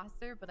on the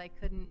roster, but I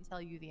couldn't tell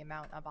you the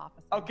amount of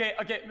officers. Okay.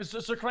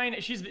 Mr. Crane,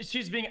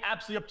 she's being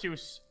absolutely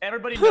obtuse.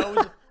 Everybody knows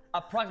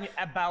approximately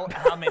about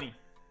how many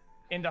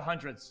in the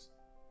hundreds.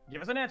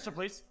 Give us an answer,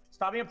 please.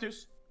 Stop being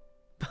obtuse.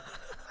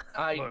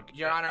 Look,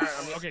 Your Honor.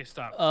 Okay,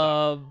 stop.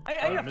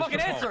 I need a fucking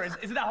answer. Is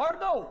it that hard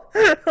though?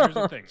 Here's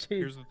the thing.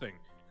 Here's the thing.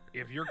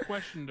 If your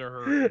question to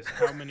her is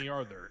how many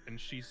are there, and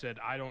she said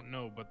I don't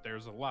know, but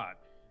there's a lot,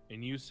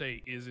 and you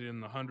say is it in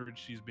the hundreds?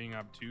 She's being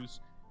obtuse.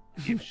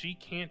 If she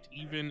can't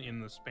even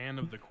in the span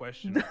of the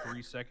question of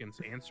 3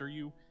 seconds answer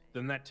you,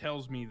 then that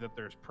tells me that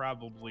there's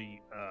probably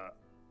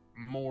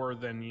more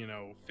than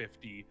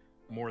 50,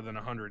 more than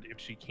 100. If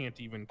she can't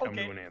even come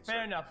to an answer.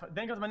 Fair enough.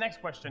 Then goes my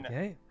next question.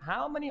 Okay.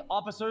 How many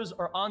officers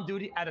are on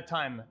duty at a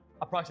time,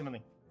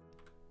 approximately,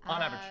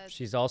 on average?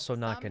 She's also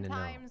not gonna know.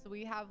 Sometimes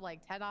we have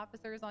like 10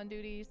 officers on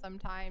duty.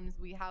 Sometimes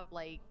we have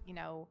like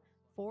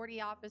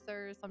 40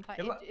 officers.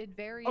 Sometimes it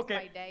varies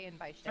by day and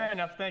by shift. Fair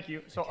enough. Thank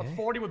you. So a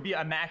 40 would be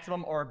a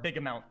maximum or a big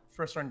amount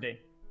for a certain day.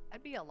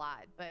 That'd be a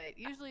lot, but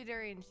usually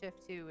during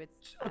shift 2,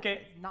 it's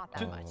not that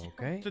to, much.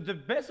 Okay. To the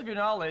best of your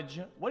knowledge,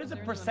 what is the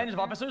percentage of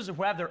officers who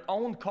have their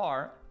own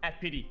car at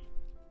PD?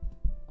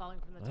 Falling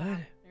from the What? top.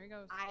 There he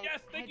goes. Yes,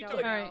 thank you. All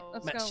right,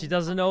 let's Man, go. she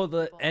doesn't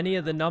know any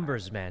of the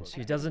numbers, man.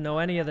 She doesn't know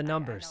any of the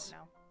numbers.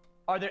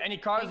 Are there any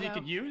cars that you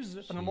could use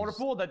from the motor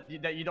pool that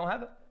you don't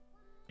have?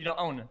 You don't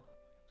own?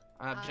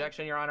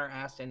 Objection, Your Honor.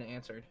 Asked and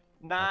answered.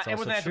 Nah, That's it wasn't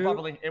also answered true.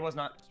 properly. It was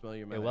not.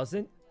 It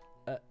wasn't?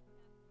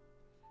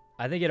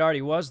 I think it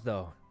already was,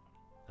 though.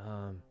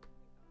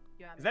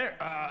 Is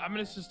there? I'm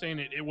going to sustain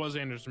it. It was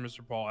Anderson, Mr.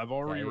 Paul. I've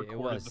already Yeah, it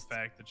recorded was. the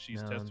fact that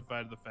she's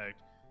testified to the fact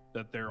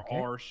that there Okay.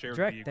 are shared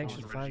Direct, thanks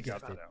vehicles for when she the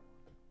got five that out.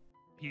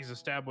 He's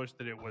established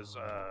that it was,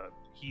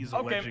 he's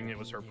Okay. alleging it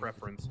was her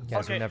preference. You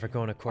guys are never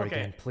going to court Okay.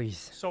 again, please.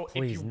 So if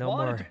Please, you no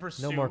wanted more, to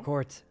pursue no more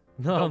courts.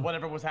 the No.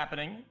 whatever was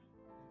happening,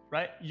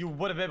 right? You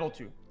would have been able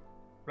to,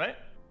 right?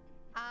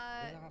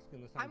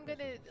 I'm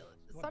gonna.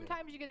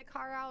 Sometimes you get a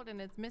car out and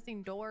it's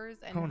missing doors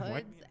and Come on, what?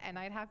 hoods, and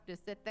I'd have to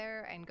sit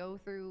there and go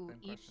through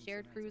each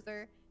shared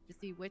cruiser to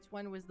see which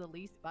one was the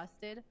least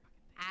busted,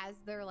 as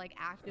they're like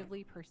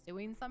actively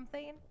pursuing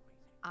something.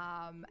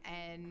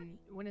 And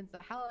when it's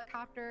a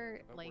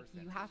helicopter, like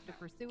you have to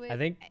pursue it. I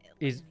think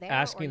he's there, or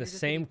asking you're the just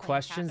same gonna be playing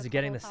questions, catch-up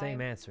getting the the whole same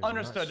time. answers. I'm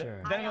not Understood.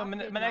 sure. Then I my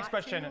opted next not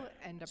question. to,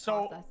 and to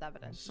So, process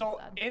evidence so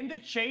instead. in the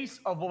chase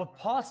of what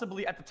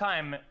possibly at the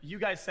time you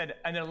guys said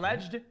an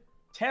alleged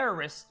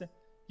terrorist,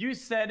 you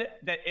said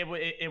that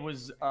it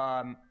was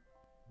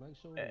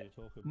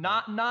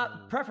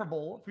not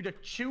preferable for you to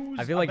choose.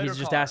 I feel like a he's better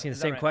just car. asking the Is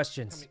that same right?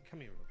 questions.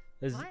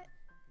 This- What?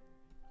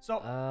 So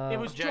it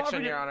was too Objection,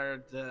 obvious- Your Honor.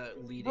 The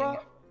leading. Bro,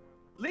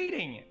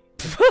 leading.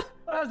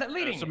 How is that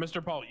leading? So,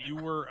 Mr. Paul, you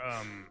were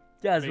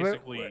Guys, we're-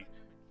 basically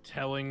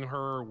telling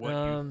her what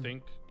you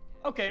think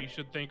she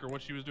should think or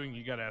what she was doing.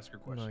 You got to ask her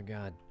Oh questions. my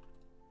god.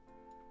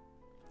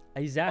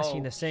 He's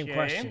asking the same Okay.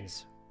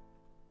 questions.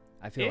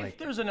 I feel if like.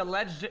 there's an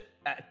alleged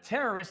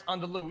terrorist on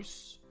the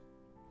loose,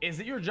 is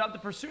it your job to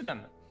pursue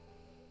them?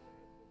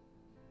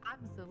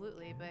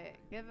 Absolutely, but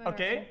given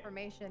Okay. our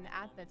information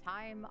at the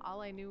time,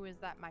 all I knew is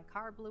that my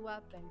car blew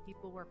up and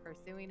people were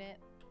pursuing it.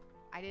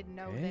 I didn't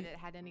know Okay. that it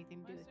had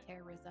anything to do with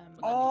terrorism.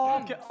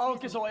 Oh, okay,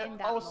 Excuse so me, in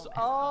that moment.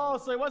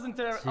 so it wasn't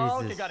terror. Oh,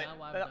 okay, Jesus. got it.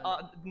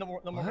 No more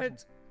What?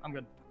 questions. I'm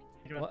good.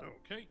 What?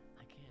 Okay.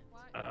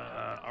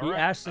 He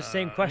asked the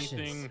same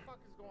questions. anything-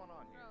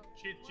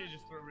 She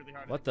just threw really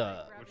hard. What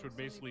the? Which would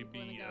basically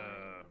be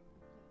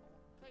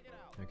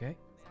Okay.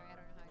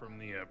 from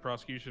the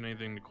prosecution.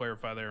 Anything to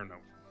clarify there or no?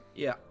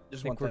 Yeah, I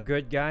just think one we're thing.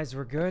 good, guys.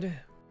 We're good.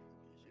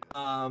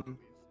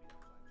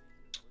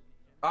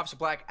 Officer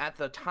Black, at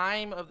the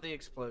time of the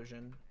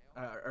explosion,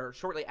 or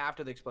shortly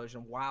after the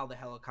explosion, while the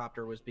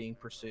helicopter was being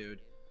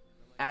pursued,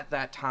 at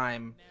that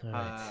time,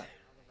 Alright.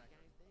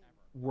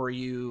 were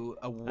you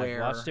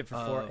aware? I've watched it for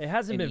 4. Of It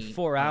hasn't been any,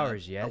 4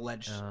 hours yet.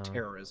 Alleged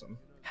terrorism.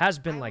 Has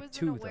been like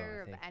 2 though.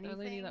 I think.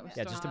 Anything,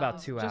 Yeah, just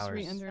about 2 just hours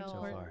re-entered so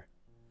court. far.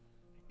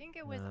 I think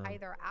it was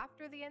either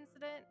after the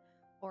incident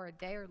or a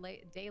day or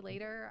day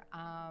later.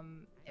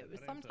 It was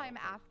sometime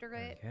after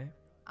it. Okay.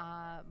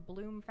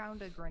 Bloom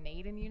found a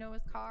grenade in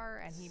Yuno's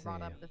car, and he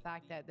brought up the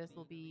fact that this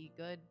will be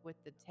good with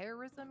the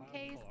terrorism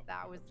case.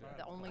 That was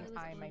the only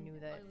time I knew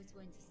that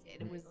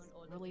it was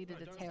related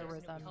to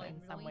terrorism in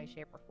some way,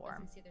 shape, or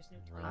form.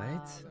 Right.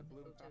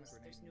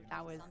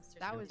 That was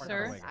Sir? the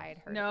first I had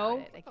heard No.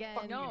 about it.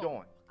 Again,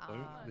 No.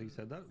 He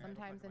said that.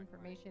 Sometimes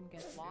information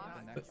gets lost.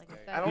 Like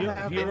I said, I don't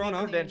have Your any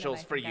Honor.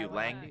 credentials for you,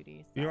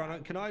 Lang. Your Honor,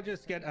 can I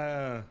just get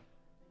a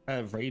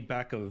read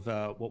back of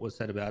what was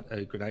said about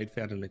a grenade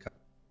found in the car?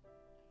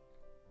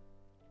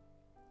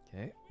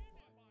 Okay.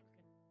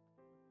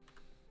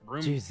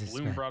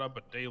 Bloom brought up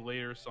a day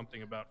later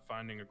something about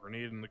finding a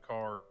grenade in the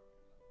car.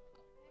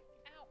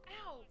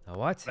 A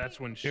what?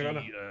 That's when she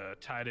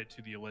tied it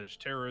to the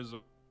alleged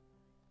terrorism.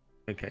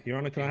 Okay, Your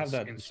Honor, can I have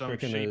that in some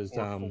stricken shape as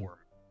or form.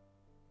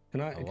 Can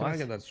I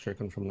get that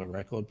stricken from the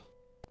record?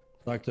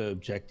 I'd like to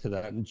object to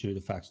that due to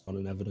facts not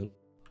in evidence.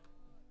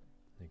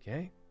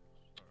 Okay.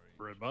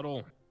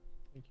 Rebuttal.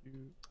 Thank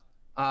you.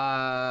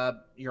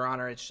 Your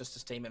Honor, it's just a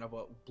statement of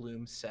what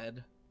Bloom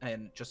said,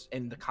 and just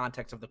in the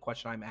context of the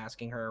question I'm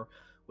asking her,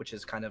 which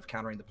is kind of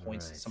countering the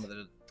points that some of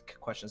the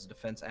questions the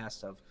defense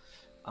asked of,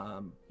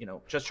 you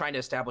know, just trying to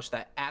establish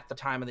that at the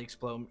time of the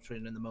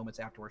explosion and the moments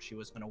afterwards, she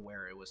was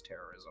unaware it was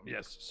terrorism.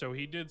 Yes, so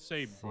he did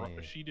say,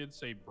 she did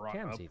say brought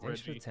up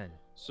Reggie.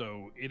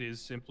 So it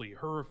is simply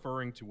her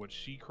referring to what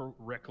she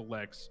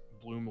recollects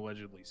Bloom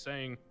allegedly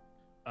saying.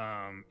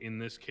 In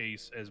this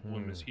case, as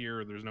Bloom is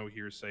here, there's no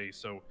hearsay,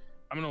 so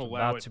I'm going to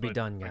allow it. To be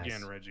done, guys.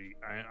 Again, Reggie,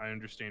 I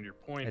understand your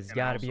point. It's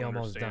got to be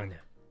almost done.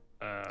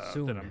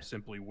 Soon. That I'm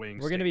simply weighing.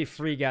 We're gonna be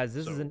free, guys.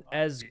 This is an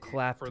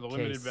clap for the case.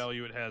 limited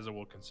value it has. I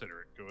will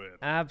consider it. Go ahead.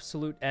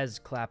 Absolute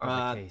clap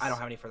of the case. I don't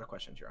have any further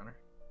questions, Your Honor.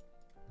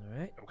 All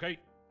right. Okay.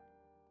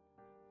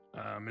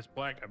 Miss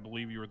Black, I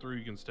believe you were through.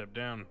 You can step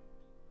down.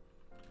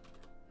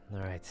 All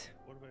right.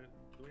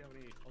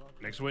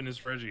 Next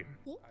witness, Reggie.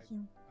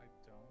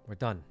 We're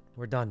done.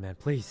 We're done, man.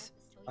 Please.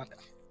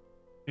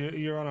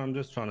 Your Honor, I'm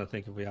just trying to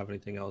think if we have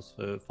anything else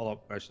for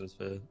follow-up questions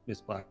for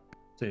Miss Black,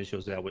 since she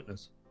was our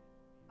witness.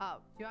 Oh,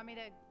 do you want me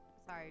to?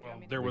 Sorry. Do you want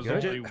me to There was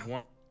only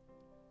one.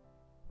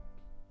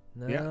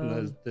 No. Yeah,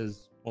 and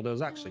there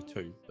was actually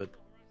 2, but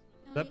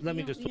let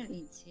me just. We don't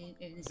need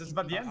to. This is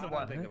about the end of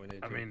what?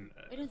 I mean,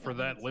 for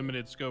that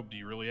limited scope, do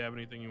you really have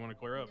anything you want to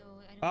clear up?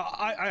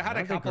 I had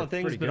a couple of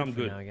things, but I'm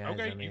good. Okay,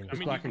 I mean,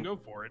 you can go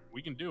for it.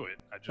 We can do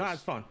it. No,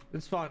 it's fine.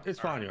 It's fine. It's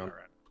fine, Your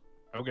Honor.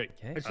 Okay.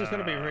 It's just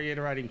going to be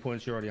reiterating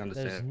points you already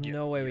understand. There's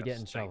no way we get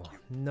in trouble.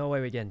 No way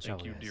we get in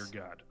trouble. Thank you, dear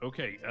God.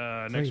 Okay,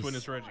 next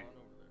witness, Reggie.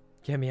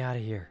 Get me out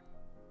of here.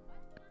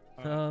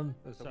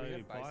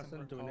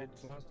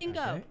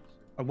 Bingo.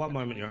 One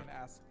moment, Your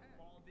Honor.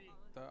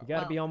 You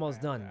gotta be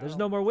almost done. There's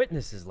no more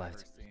witnesses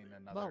left.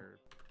 Another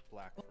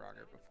black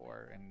frogger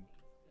before, and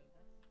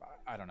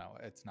I don't know.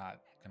 It's not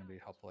going to be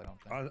helpful. I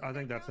don't think. I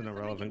think that's an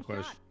irrelevant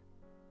question.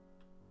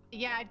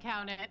 Yeah, I'd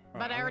count it,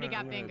 but I already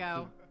got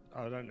bingo.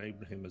 I don't need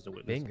him as a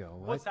witness.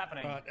 Bingo. What's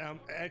happening?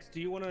 X,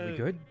 do you want to? We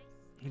good?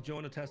 Do you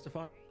want to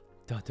testify?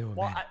 Don't do it,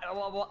 Well, man.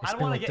 I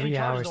don't want to get any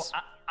charges though.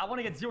 I want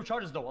to get 0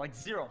 charges though, like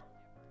 0.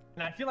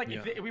 And I feel like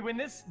if we win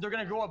this, they're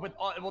gonna go up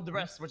with the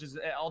rest, which is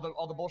all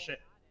the bullshit.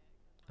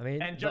 I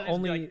mean, and the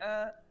only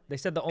they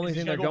said the only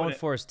thing they're going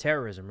for is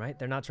terrorism, right?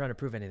 They're not trying to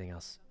prove anything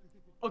else.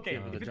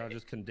 Okay. The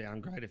judges can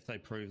downgrade if they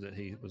prove that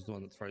he was the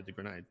one that threw the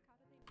grenade.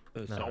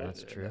 No,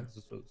 that's true.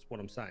 That's what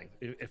I'm saying.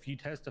 If you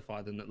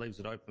testify, then it leaves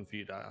it open for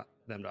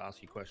them to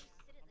ask you questions.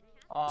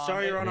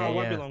 Sorry, Your Honor, I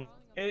won't be long.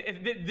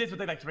 This would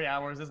take like 3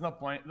 hours. There's no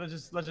point.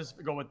 Let's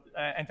just go with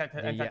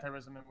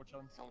anti-terrorism and which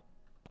one.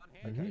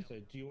 Okay, so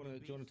do you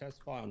want to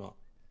testify or not?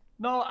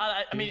 No,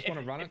 I mean, you just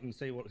want to run it and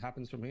see what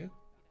happens from here.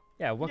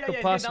 Yeah, what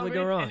could possibly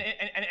go wrong?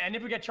 And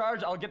if we get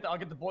charged, I'll get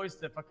the boys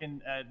to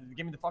fucking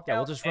give me the fuck out. Yeah,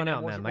 we'll just run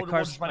out, man. My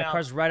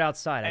car's right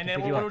outside. And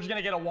then we're just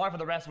gonna get a warrant for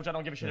the rest, which I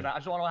don't give a shit about. I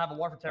just want to have a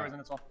warrant for terrorism.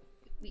 That's all.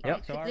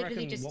 Yep. So I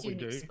literally just do an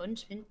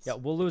expungement. Yeah,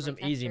 we'll lose him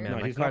easy,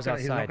 man. My car's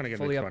outside,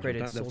 fully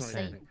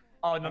upgraded.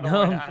 Oh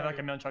no, I have like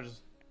a million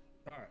charges.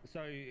 Alright,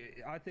 so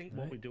I think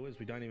what we do is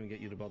we don't even get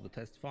you to bother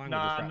testifying.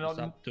 Nah, we'll just wrap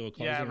this up to a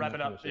closing. Yeah, wrap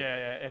it up.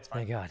 Yeah, it's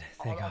fine.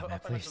 Thank God, man,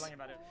 please.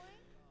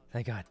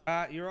 Thank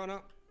God. Your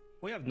Honor,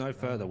 we have no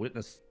further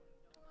witness.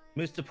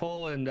 Mr.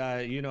 Paul and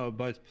you know are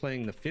both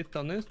pleading the 5th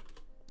on this.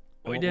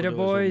 We did it,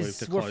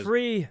 boys. We're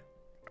free.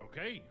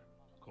 Okay.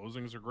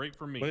 Closings are great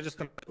for me.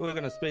 We're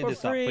gonna speed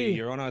this up for you,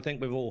 Your Honor. I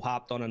think we've all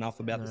harped on enough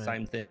about the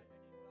same thing.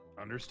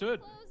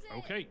 Understood.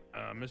 Okay,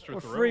 Mr. We're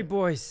Thoreau. free,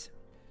 boys.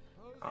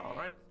 All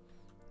right.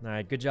 All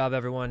right, good job,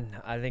 everyone.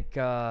 I think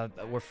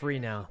we're free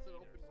now.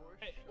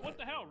 Hey, what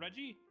the hell,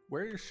 Reggie?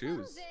 Where are your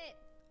shoes?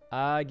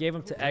 I gave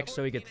them to X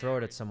so he could throw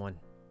it at someone.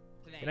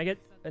 Can I get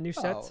a new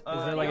set? Is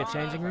there like a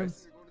changing room?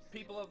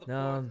 People of the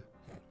court,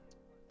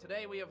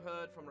 today we have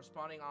heard from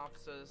responding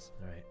officers.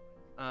 All right.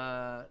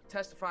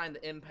 testifying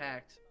the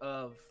impact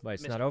of Wait,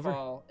 it's Mr. not over?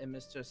 Paul and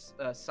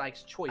Mr.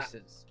 Sykes'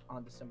 choices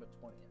on December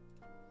 20th.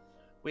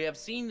 We have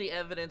seen the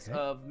evidence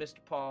of Mr.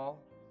 Paul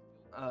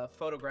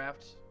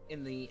photographed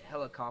in the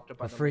helicopter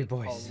by We're the free, late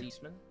Paul boys.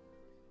 Leisman.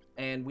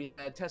 And we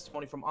had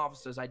testimony from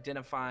officers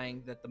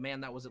identifying that the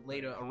man that was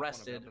later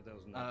arrested,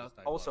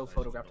 also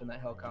photographed in that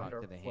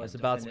helicopter, was It's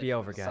about to be defendant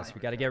over, guys. Sykes.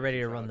 We got to get ready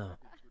to run though.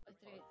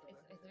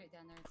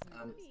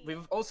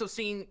 We've also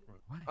seen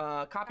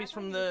copies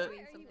from the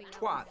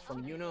twat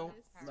from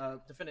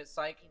defendant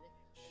Syke,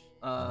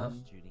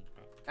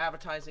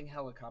 advertising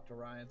helicopter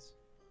rides.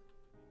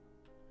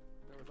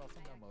 There was also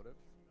no motive.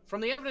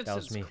 From the evidence, That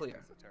was it's me.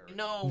 clear.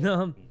 No,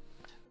 No.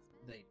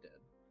 they did.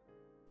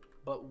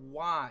 But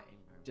why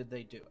did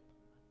they do it?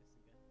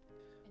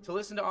 To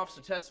listen to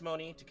officer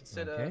testimony, to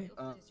consider.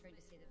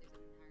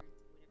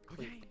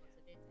 Okay.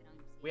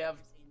 We have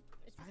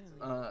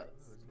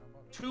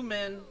two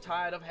men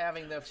tired of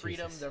having their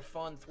freedom, their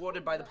fun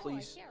thwarted by the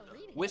police,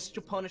 wish to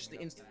punish the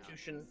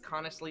institution,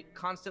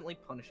 constantly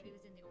punishing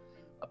it.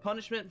 A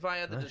punishment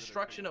via the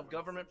destruction of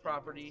government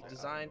property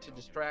designed to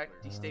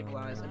distract,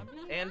 destabilize,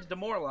 and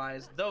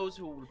demoralize those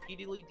who will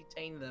repeatedly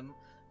detain them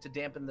to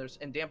dampen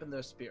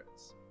their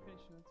spirits.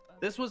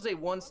 This was a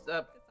one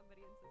step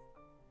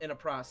in a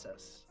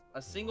process,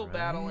 a single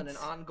battle in an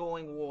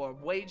ongoing war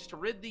waged to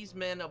rid these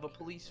men of a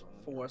police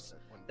force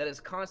that is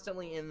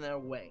constantly in their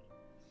way.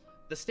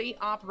 The state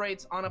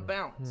operates on a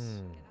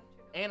balance.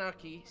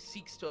 Anarchy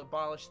seeks to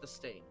abolish the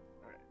state,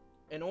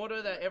 in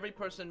order that every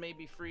person may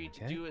be free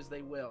to do as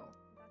they will.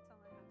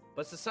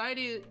 But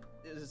society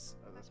is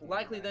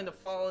likely then to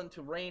fall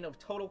into reign of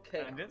total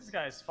chaos. And this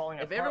guy's falling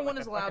If apart everyone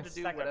like is a allowed fucking to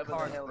do stack of whatever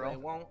cards, the hell bro. they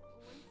want,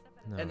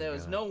 and there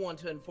is no one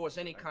to enforce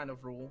any kind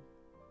of rule,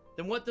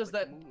 then what's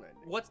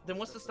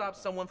to stop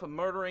someone from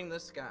murdering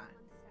this guy?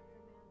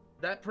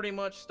 That pretty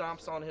much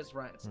stomps on his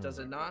rights, does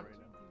it not?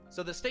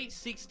 So the state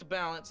seeks to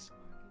balance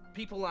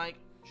people like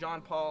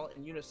Jean Paul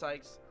and Eunice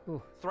Sykes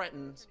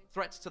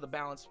threats to the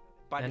balance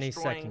by Any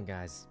destroying second,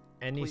 guys.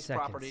 Any police second.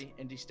 property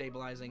and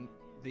destabilizing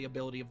the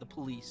ability of the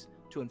police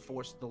to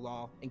enforce the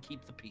law and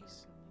keep the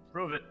peace.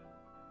 Prove it.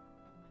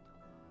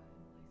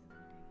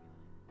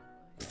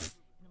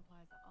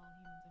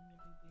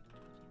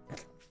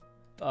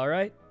 All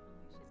right.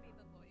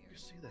 You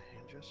see the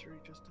hand gesture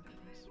he just did?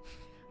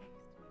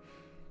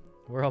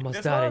 We're almost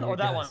This out one of or here,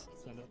 that guys.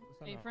 one?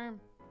 Stay firm.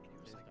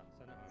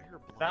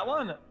 That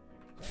one?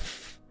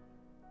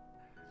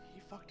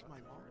 He fucked my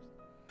mom.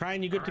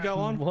 Crane, you good to go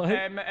on? What?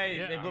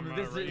 Hey,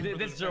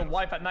 this is your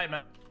wife at night,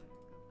 man.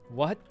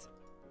 What?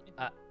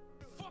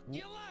 Fuck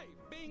your life,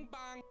 bing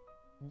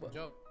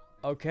bang.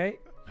 Okay.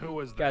 Who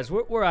was that? Guys,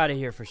 we're out of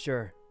here for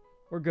sure.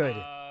 We're good.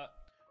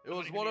 It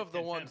was one of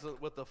the ones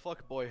with the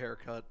fuckboy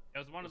haircut. It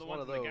was one of the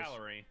ones in the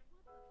gallery.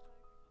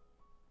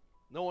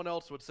 No one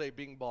else would say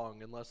bing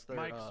bong unless they're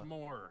Mike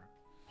S'more.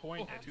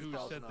 Point at who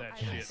said that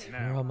Guys, shit we're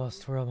now.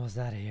 almost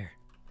out of here.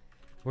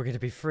 We're gonna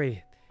be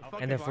free.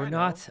 Fucking And if we're fine,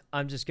 not,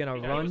 I'm just gonna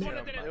run It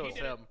was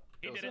him.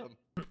 He did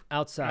it.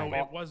 outside. No,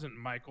 it wasn't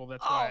Michael.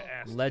 That's why I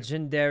asked.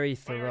 Legendary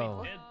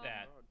Thoreau. Did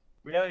that.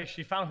 Yeah,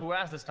 she found who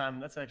asked this time.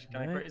 That's actually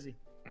kind of Right. crazy.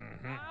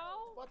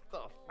 What the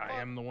fuck? I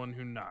am the one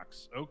who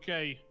knocks.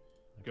 Okay.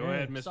 Go Okay.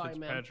 ahead, Miss Sorry,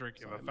 man. Fitzpatrick.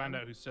 If Sorry, I find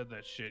man. out who said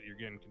that shit, you're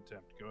getting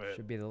contempt. Go ahead.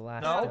 Should be the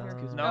last. No,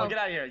 no. get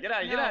out of here. Get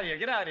out of here. Get out of here.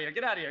 Get out of here.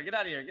 Get out of here. Get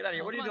out of here. Get out of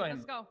here. What are you Come on, doing?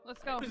 Let's go.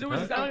 Let's go. Who is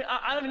this guy?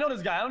 I don't even know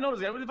this guy. I don't know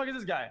this guy. Who the fuck is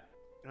this guy?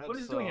 What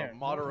is he doing here?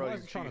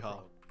 Madara Uchiha.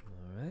 All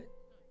right.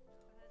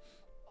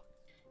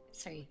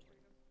 Sorry.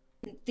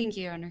 Thank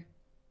you, Your Honor.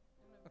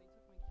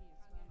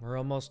 We're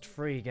almost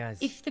free, guys.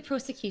 If the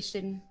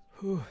prosecution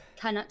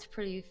cannot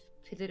prove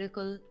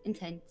political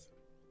intent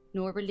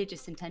nor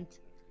religious intent,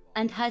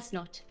 and has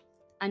not,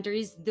 and there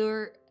is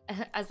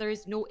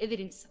no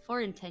evidence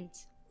for intent,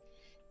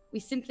 we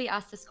simply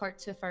ask this court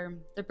to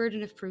affirm the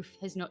burden of proof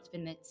has not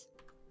been met.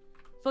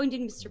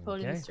 Finding Mr. Paul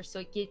and Okay. Mr.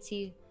 Syke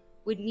guilty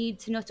would need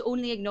to not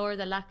only ignore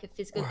the lack of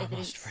physical We're almost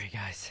evidence, free,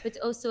 guys. but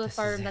also This is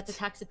affirm that it. the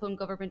tax upon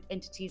government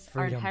entities are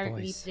Freedom,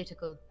 inherently boys.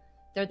 political.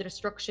 They're the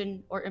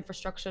destruction or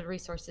infrastructural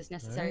resources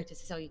necessary Right. to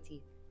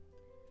society.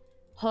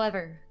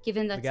 However,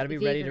 given that We gotta be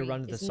ready to vagary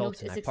run to the is not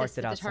Sultan. a I parked it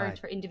successful deterrent outside.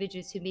 for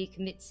individuals who may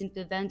commit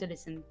simple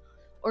vandalism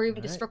or even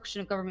Right.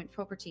 destruction of government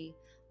property,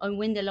 and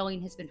when the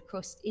line has been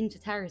crossed into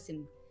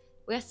terrorism,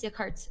 we ask the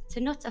court to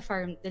not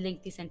affirm the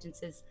lengthy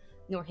sentences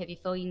nor heavy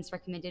fines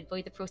recommended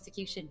by the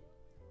prosecution.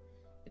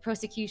 The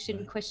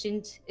prosecution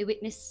questioned a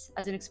witness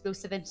as an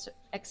explosive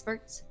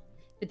expert,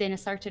 but then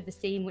asserted the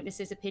same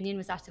witness's opinion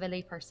was that of a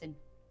layperson.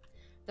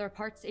 The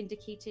reports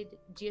indicated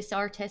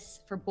GSR tests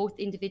for both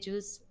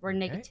individuals were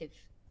negative.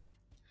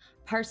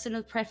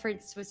 Personal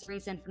preference was the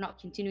reason for not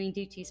continuing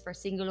duties for a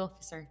single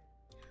officer.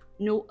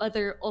 No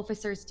other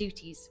officer's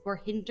duties were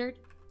hindered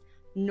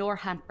nor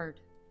hampered.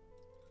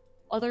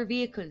 Other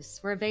vehicles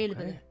were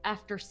available Okay.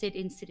 after said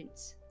incident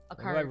Where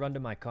do I occurred. run to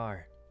my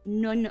car?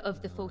 None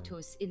of the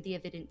photos in the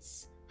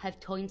evidence have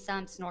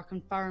timestamps nor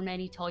confirm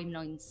any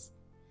timelines.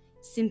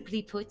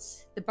 Simply put,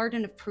 the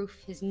burden of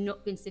proof has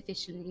not been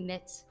sufficiently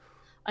met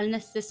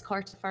unless this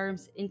court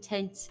affirms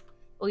intent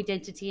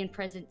identity, and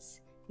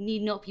presence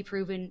need not be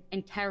proven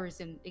in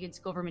terrorism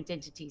against government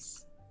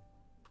entities.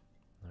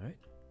 All right.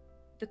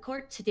 The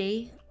court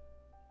today,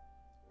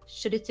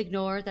 should it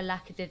ignore the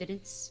lack of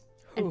evidence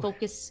and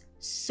focus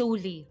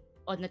solely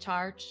on the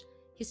charge,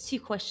 has two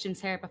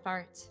questions here before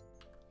it.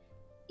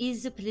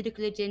 Is the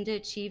political agenda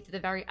achieved through the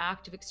very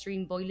act of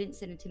extreme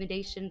violence and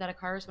intimidation that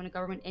occurs when a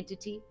government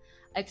entity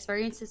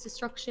experiences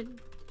disruption,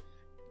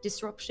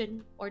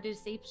 or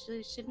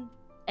disabling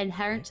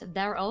inherent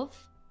thereof?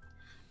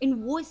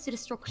 And was the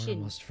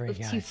destruction of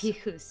two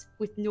vehicles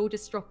with no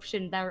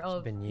disruption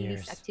thereof in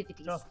these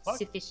activities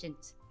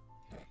sufficient?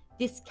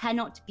 This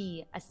cannot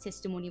be as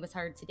testimony was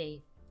heard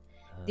today.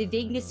 The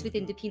vagueness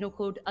within the Penal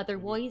Code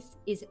otherwise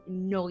is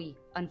nigh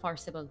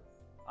unenforceable.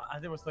 I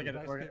think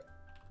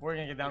we're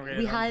gonna get downgraded.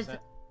 We have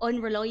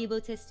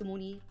unreliable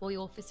testimony by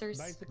officers.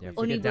 Yeah, if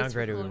we get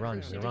downgraded, we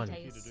run.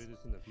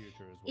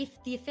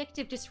 If the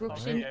effective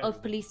disruption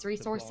of police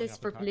resources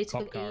for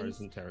political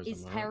aims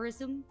is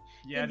terrorism,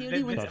 then the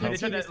only ones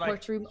guilty in this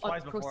courtroom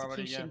are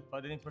prosecution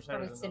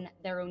for it's in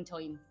their own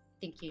time.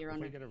 Thank you, Your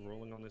Honor. If we get a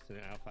ruling on this in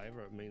our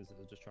favor, it means that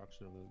the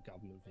destruction of a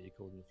government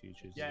vehicle in the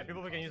future is... Yeah,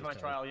 people can use my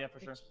trial, yeah, for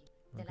sure.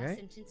 The last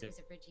sentence was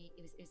a Reggie,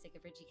 it was like a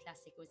Reggie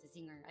classic, it was a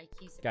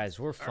zinger. Guys,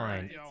 we're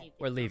fine.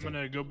 We're leaving. I'm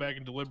gonna go back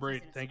and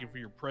deliberate. Thank you for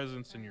your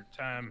presence and your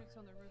time.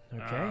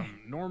 Okay.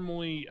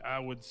 Normally, I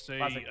would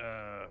say,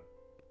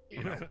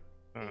 you know,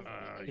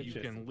 you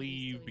can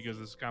leave because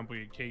it's a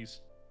complicated case.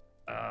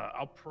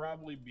 I'll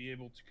probably be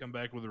able to come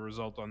back with a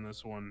result on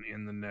this one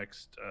in the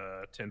next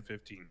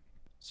 10-15.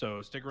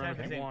 So stick around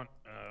if you want.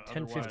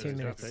 10-15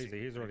 minutes.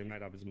 He's already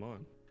made up his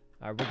mind.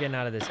 All right, we're getting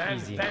out of this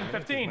easy.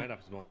 10-15.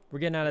 We're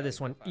getting out of this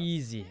one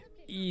easy.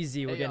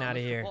 Easy, we're getting out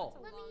of here.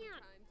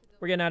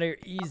 We're getting out of here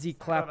easy,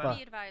 clapper.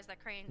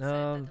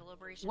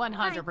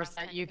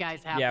 100% you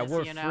guys have yeah, this,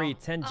 we're you know? free,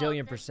 10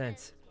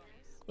 jillion%.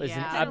 Listen,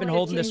 Yeah. I've been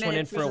holding this one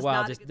in for a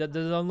while. Just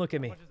don't look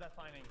at me. All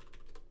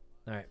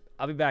right,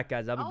 I'll be back,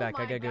 guys. I'll be back.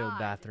 I gotta go to the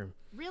bathroom.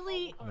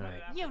 Really? All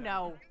right. You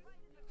know.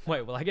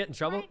 Wait, will I get in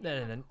trouble?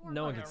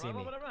 No one can see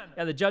me.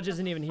 Yeah, the judge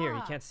isn't even here. He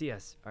can't see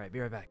us. All right,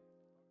 be right back.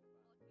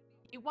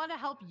 You want to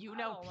help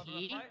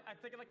P?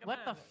 What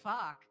the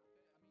fuck?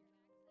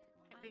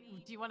 Do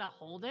you want to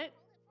hold it?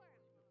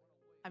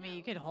 I mean,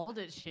 you could hold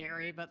it,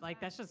 Sherry, but like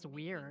that's just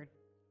weird.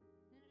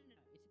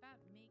 It's about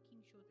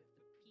making sure that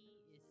the pee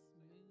is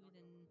smooth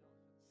and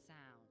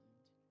sound.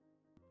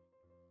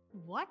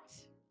 What?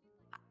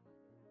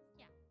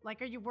 Yeah. Like,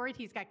 are you worried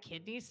he's got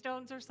kidney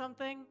stones or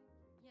something?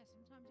 Yeah,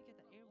 sometimes you get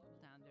the air bubble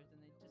down there,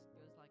 then it just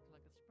goes like a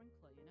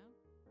sprinkler, you know?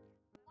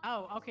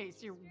 Oh, okay.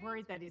 So you're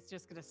worried that he's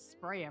just gonna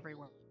spray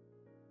everywhere. What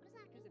is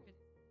that? Because if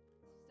it's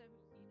so,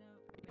 you know.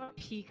 Are you a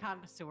pee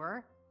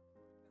connoisseur?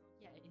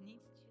 Yeah, it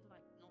needs to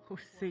like not Oh, float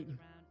Satan.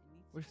 around. It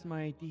needs to Where's go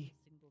my in ID? one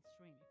single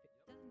stream. If it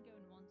doesn't go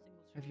in one single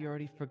stream, Have you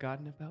already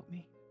forgotten about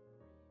me?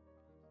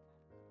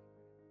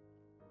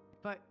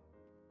 But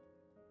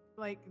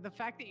like the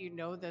fact that you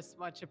know this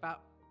much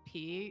about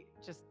pee,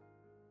 just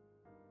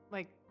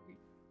like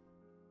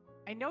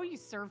I know you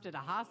served at a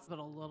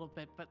hospital a little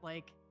bit, but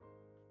like,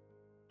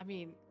 I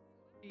mean,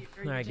 are you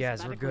All right, just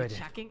guys, we're medically good.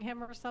 checking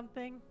him or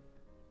something?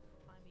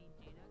 I mean,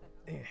 do you know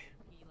that's Eh.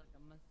 pee like a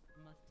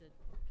mustard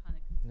kind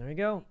of. There we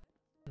go.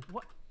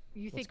 What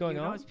you What's think going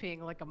Yuno on? is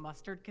peeing like a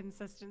mustard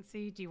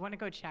consistency? Do you want to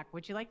go check?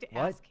 Would you like to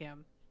What? ask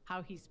him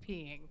how he's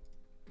peeing?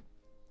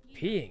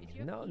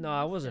 Peeing? No,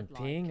 I wasn't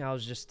peeing. I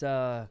was just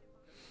my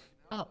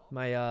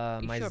my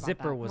sure about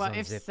zipper that? was Well,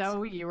 unzipped. if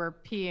so, you were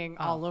peeing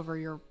all over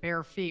your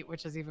bare feet,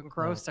 which is even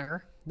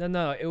grosser.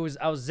 No, it was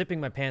I was zipping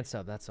my pants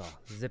up. That's all.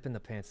 Zipping the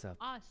pants up.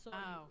 I saw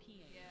you peeing.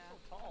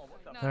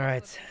 All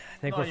right, I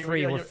think we're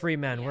free. We're free,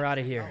 man. We're out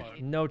of here.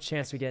 No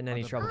chance we get in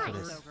any trouble for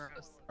this.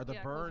 Are the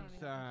birds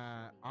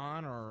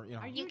on or you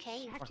know? Are you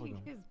fuck with checking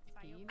them? his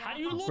How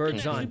you looking?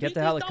 Birds on. Get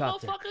the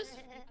helicopter.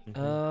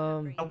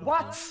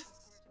 What?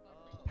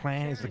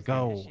 Plan is to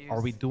go.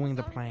 Are we doing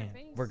the plan?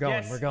 We're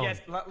going. Yes, We're going.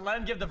 Yes, let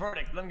him give the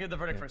verdict. Let him give the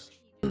verdict first.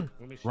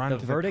 Run The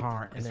to verdict, the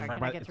car. and It's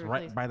then-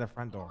 right by the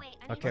front door.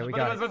 Okay, we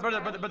got it.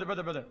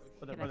 Brother.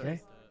 Okay.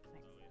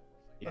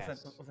 Listen.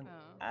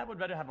 I would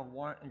rather have a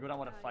warrant and go down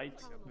with a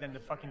fight than to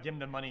fucking give him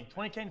the money.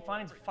 20K in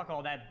fines? Fuck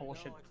all that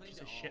bullshit,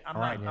 piece of shit. I'm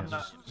All right, not.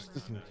 just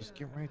listen. Just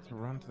get ready to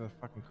run to the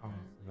fucking car.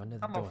 Run to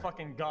the I'm door. a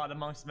fucking god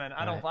amongst men.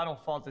 I Alright.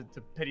 don't fall to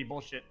pity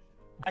bullshit.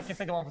 I can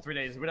think of one for 3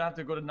 days. We don't have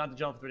to go to not to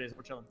jail for 3 days.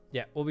 We're chilling.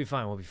 Yeah, we'll be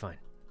fine. We'll be fine.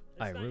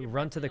 All right, we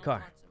run to the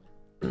car.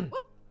 All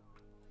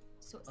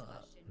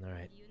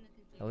right.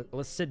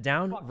 Let's sit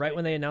down. Right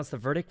when they announce the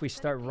verdict, we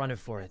start running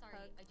for it.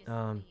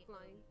 All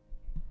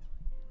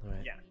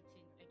right. Yeah.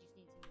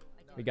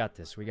 We got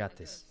this. We got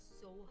this.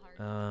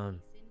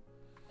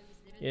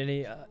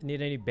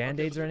 Need any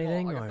band-aids or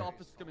anything? I got the Or?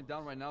 officer coming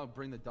down right now and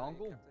bring the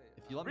dongle.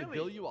 If you let me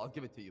bill you, I'll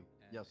give it to you.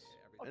 Yes.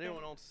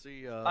 Anyone else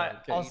see I'll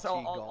KT accept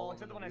Gollum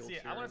it in when I see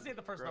it. I wheelchair want to see it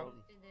the first time. crowd?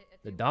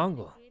 The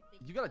dongle.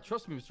 You gotta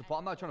trust me, Mr. Paul.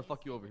 I'm not trying to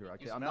fuck you over here.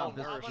 Okay, I'm not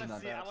this I person. want to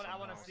see it. That. I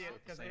want to see it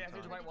because they have to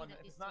do the right one.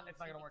 If it's not, it's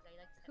not gonna work.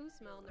 Who's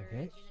malnourished?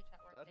 Okay.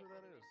 That's who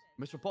that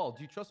is. Mr. Paul,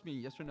 do you trust me?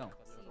 Yes or no?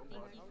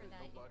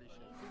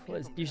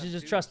 Well, you should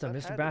just trust him.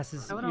 Mr. Bass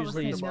is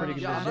usually he's pretty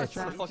good Yeah, I'm at not shit.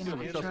 trying to fuck you up.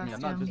 Trust me,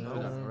 I'm not just doing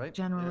that, all right?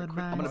 General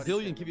advice. I'm gonna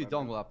bill you and give you a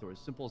dongle afterwards.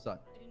 Simple as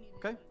that.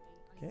 Okay?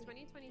 Okay.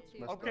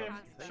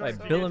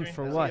 Wait, bill him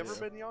for what? Has he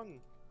ever been young?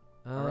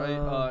 All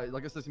right.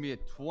 Like I said, it's gonna be a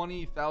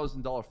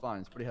 $20,000 fine.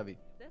 It's pretty heavy.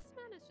 This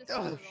man is just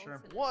Oh,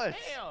 sure. what?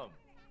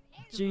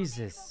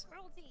 Jesus.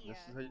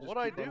 What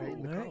I do?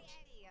 Alright.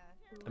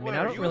 I mean, Wait, I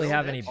are don't you really a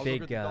have any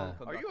snitch? big. Are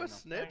you a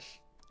snitch?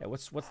 Yeah,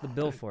 what's the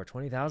bill for?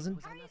 20,000?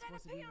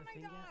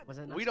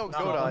 No, We don't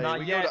go to not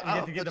we yet. go You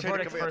have to to get the chain of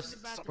verdict command.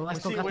 first. Well, let's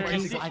go See get the where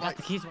keys. he- I got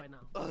the keys right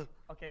now.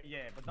 Okay, yeah,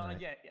 but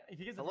not yet. If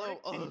he gets the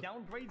verdict and he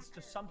downgrades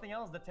to something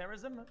else, the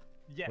terrorism,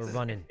 yes. We're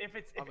running. If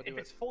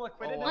it's full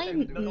acquitted,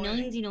 I'm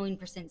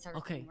 99%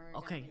 certain.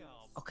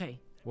 Okay.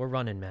 We're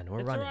running, man. We're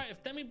It's running. alright.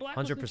 If Demi Black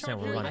was in 100%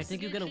 charge, we're running. I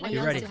think you're gonna win. You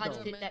this ready?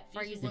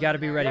 though. You gotta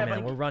be ready, Yeah,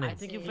 man. but We're running. I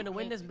think you're finna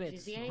win this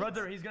bitch.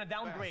 Brother, he's gonna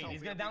downgrade.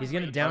 He's gonna downgrade. He's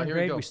gonna Here we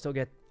downgrade. go. We still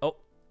get. Oh.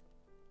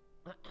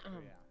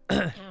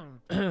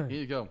 Here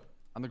you go.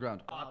 On the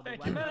ground.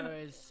 Thank you,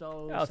 man.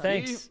 Oh,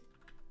 thanks.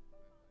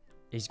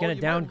 He's gonna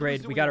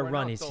downgrade. We gotta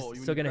run. He's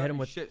still gonna hit him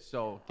with. Shit,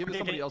 so give it to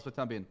somebody else for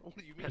time being.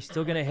 He's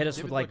still gonna hit us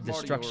Give with it like like Marty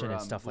destruction or,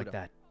 and stuff like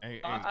Buddha. that. Hey,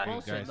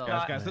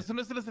 guys,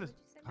 listen.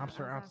 Cops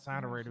are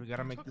outside already. We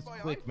gotta make this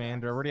quick,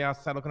 man. They're already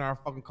outside looking at our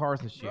fucking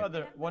cars and shit.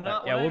 Brother, we're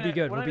not. Yeah, we're we'll not be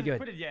good, we're we'll not be good.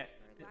 acquitted yet.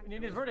 We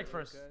need the verdict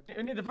first.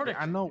 We need the verdict.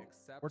 I know.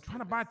 We're trying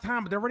to buy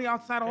time, but they're already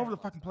outside all over the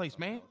fucking place,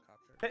 man.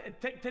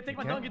 Take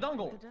my Okay.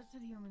 dongle.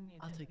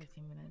 I'll take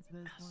 15 minutes.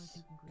 There's one or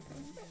two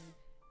conclusions.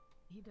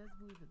 He does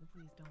believe that the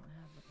police don't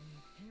have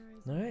any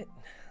terrorism. All right,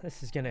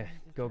 this is gonna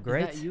go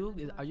great. Is that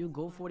you? Are you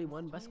Go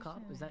 41 best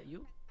cop? Is that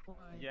you?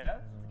 Yeah.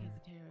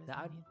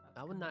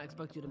 I would not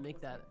expect you to make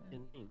that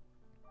in.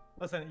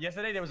 Listen,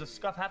 yesterday there was a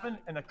scuff happened,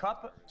 and the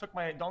cop took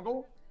my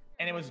dongle,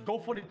 and it was Go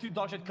 42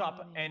 dogshit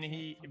cop, and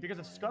he, because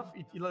of scuff,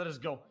 he let us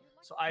go.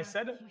 So I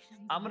said,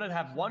 I'm gonna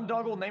have one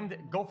dongle named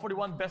Go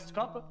 41 best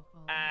cop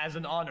as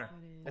an honor.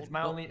 It's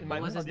my only,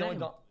 What was his the only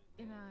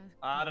name?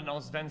 I don't know,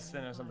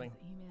 Svensson or something.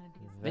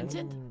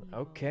 Vincent?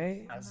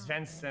 Okay.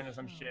 Svensson or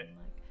some shit.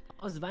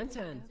 Oh, it's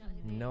Vincent.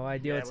 No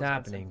idea Yeah, what's it was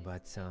happening,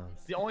 but It's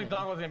the only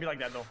dongle that's gonna be like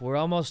that though. we're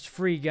almost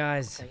free,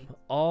 guys.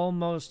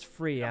 Almost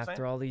free You know what I'm after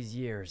saying? all these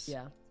years.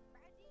 Yeah.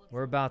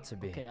 We're about to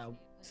be. Okay.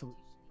 So,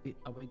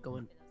 are we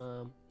going?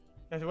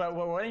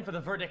 We're waiting for the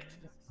verdict.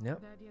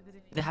 Yep.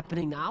 They're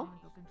happening now?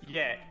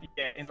 Yeah,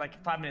 in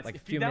like 5 minutes. Like a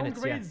if few he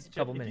minutes, yeah, downgrades,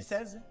 couple if minutes. he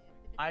says,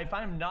 I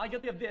find him not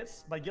guilty of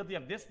this, but guilty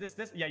of this,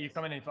 yeah, you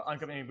come in and I'm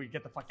coming in. We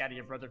get the fuck out of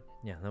here, brother.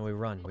 Yeah. Then we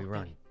run. We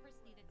run.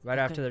 Right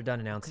after they're done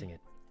announcing it.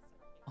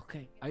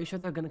 Okay. Are you sure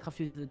they're gonna cuff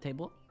you to the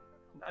table?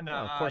 No,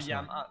 of course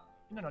yeah, not.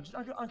 no, just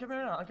I'm coming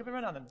right now. I'm coming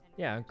right now then.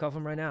 Yeah, uncuff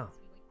him right now.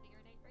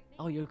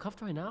 Oh, you're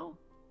cuffed right now?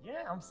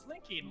 Yeah, I'm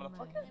slinky,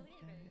 motherfucker.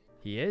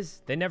 He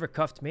is. They never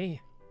cuffed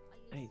me.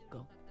 There you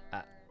go.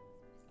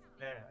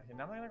 There. Okay,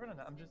 now I'm gonna run.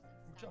 I'm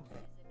jumping.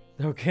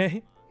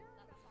 Okay.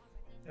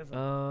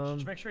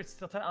 Just make sure it's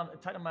still tight on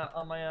my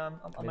I mean,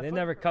 my they foot.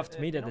 never cuffed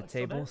me to You know, the it's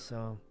still there. table,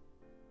 so.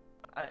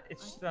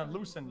 It's just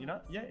loosened, you know?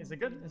 Yeah, is it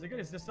good? Is it good?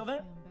 Is it still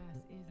there?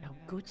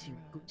 Gucci.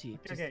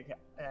 Just- Okay.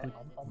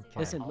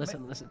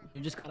 Listen.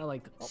 You just gotta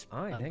like.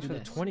 All right, thanks do for the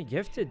this. 20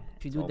 gifted.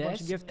 If you do Whole bunch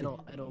this, of gifted.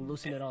 it'll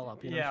loosen it all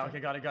up. You know Yeah. what I'm Okay.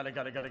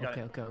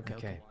 Got it.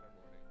 Okay.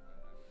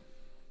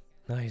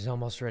 No, he's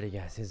almost ready,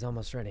 guys. He's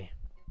almost ready.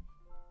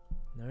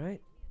 All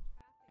right.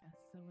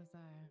 So was I.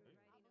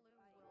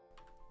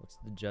 What's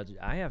the judge?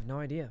 I have no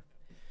idea.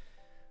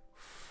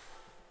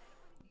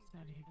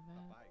 Sorry to hear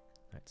that.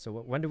 All right, so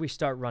when do we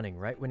start running?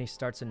 Right when he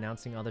starts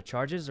announcing other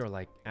charges, or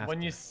like after?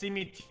 When you see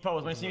me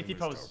T-pose,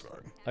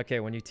 Okay,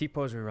 when you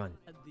T-pose, we run.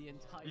 The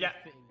entire Yeah.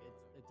 thing.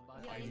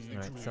 All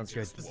right, sounds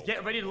good. Just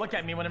get ready to look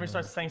at me whenever he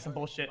starts saying some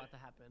bullshit.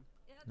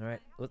 All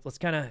right, let's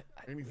kind of.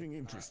 Anything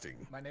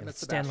interesting? My name is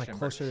Stand like Sebastian.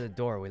 closer to the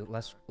door. We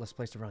less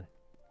place to run.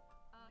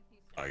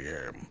 I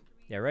am.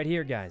 Yeah, right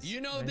here, guys.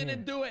 You know, right didn't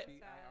here. do it.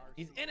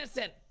 He's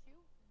innocent.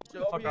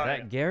 Is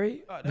that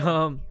Gary? I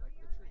don't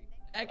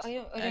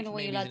know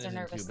why you lads are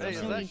nervous. Hey, There's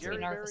is no that need to be Gary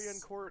Barry in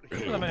nervous. court?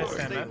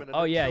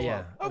 Oh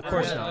yeah. Of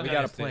course not. We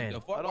got a plan.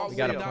 We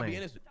got a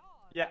plan.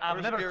 Yeah,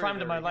 I've never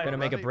crimed in my life. Gonna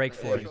make a break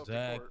for it.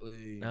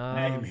 Exactly.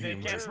 Hey, they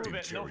can't prove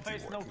it. No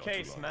face, no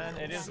case, man.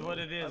 It is what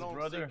it is,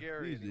 brother.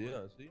 Okay.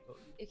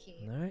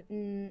 All right.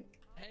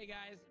 Hey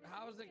guys,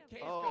 how's the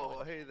case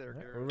Oh, hey there,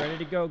 Gary. We're ready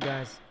to go,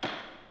 guys.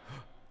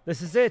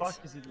 This is it.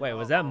 Wait,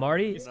 was that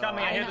Marty? He's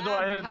coming. I hear the door.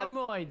 I hear the door.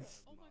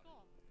 Hemorrhoids.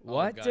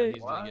 What? God, dude?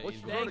 he's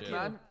gonna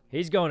get-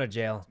 he's going to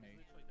jail.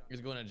 He's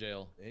going to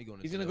jail. He's going to jail.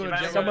 He's gonna go to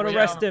jail. Someone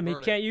arrest him. He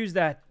can't use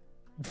that.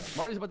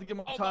 Marty's about to give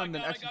him time,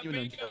 then execute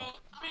him in jail.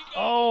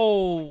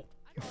 Oh.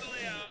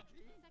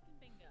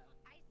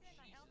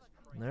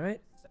 All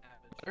right.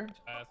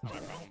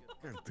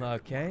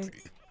 Okay.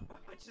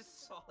 I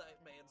just saw that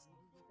man's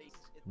face.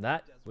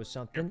 That was Your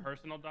something.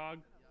 personal dog?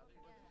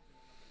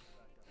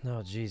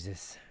 Oh,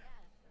 Jesus.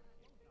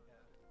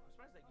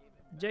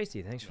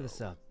 JC, thanks for the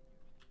sub.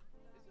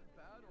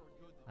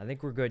 I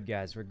think we're good,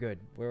 guys. We're good.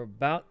 We're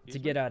about to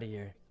get out of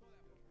here.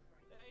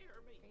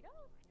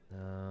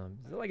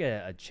 Is it like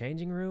a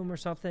changing room or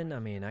something? I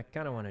mean, I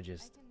kind of want to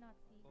just.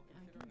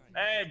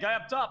 Hey, guy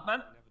up top,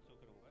 man.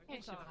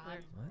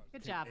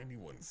 Good job.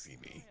 Anyone see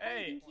me?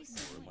 Hey. Or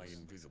am I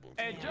invisible?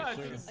 Hey, Judge.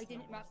 I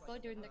didn't rap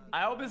God during the.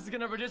 I hope this is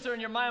gonna register in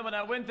your mind when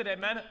I win today,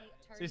 man.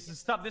 So you should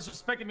stop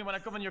disrespecting me when I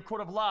come in your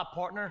court of law,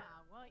 partner.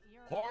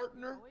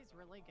 Partner?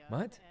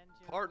 What?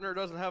 Partner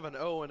doesn't have an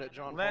O in it,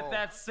 John Let Paul.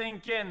 that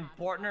sink in,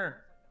 partner.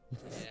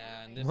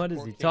 Yeah, and this What is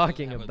court he case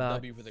talking doesn't have about? A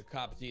W for the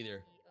cops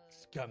either.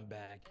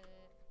 Scumbag.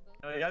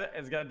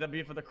 It's got a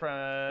W for the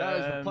crime.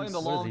 Guys, we're playing the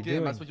What is long he game.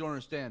 doing? That's what you don't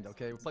understand,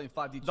 okay? We're playing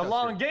 5D chess The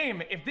long here.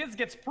 game. If this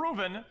gets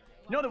proven, you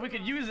know that we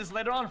could use this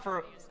later on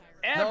for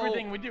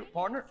everything we do,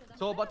 partner.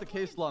 It's all about the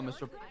case law,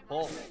 Mr.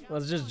 Paul.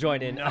 Let's just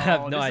join in. I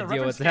have no this is a idea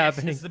reference what's case.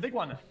 happening. This is the big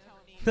one.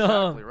 No.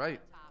 Exactly right.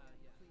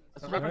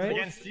 That's the All reference right.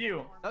 Against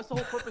you. That's the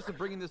whole purpose of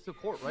bringing this to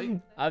court, right?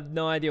 I have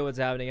no idea what's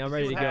happening. I'm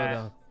ready to go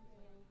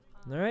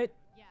though. All right.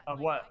 Of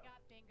what?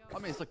 I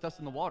mean, it's like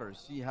testing the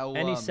waters. See how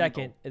Any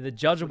second, the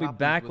judge will be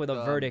back with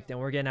a verdict, and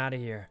we're getting out of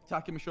here.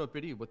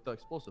 Takemishopiri with the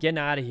explosive. Getting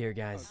out of here,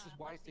 guys.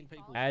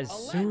 As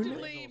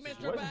soon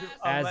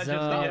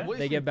as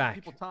they get back.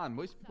 People time.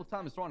 Wasting people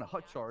time is throwing a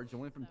hut charge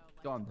and waiting for them to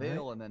go on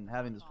bail and then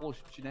having this whole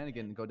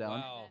shenanigan go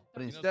down. Wow.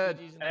 But instead,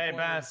 hey,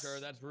 Bass. Sir,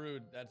 that's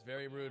rude. That's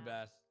very rude,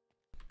 Bass.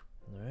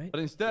 All right. But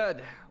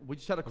instead, we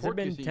just had a Has it court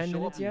been case and 10 you show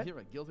minutes up and yet? you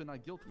hear it. Guilty or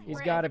not guilty.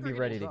 He's got to be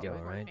ready to go,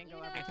 right?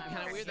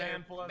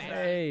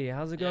 Hey,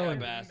 how's it going?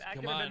 Bass,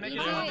 come on. Are you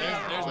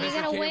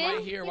gonna win? Right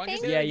here. Why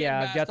can't you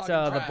Yeah, I've get got Bass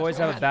talking the trash? boys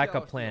have a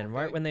backup plan.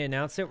 Right when they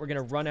announce it, we're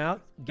gonna run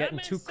out, get in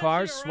 2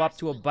 cars, swap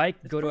to a bike,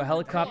 go to a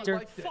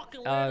helicopter.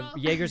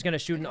 Jaeger's gonna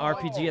shoot an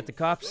RPG at the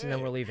cops, and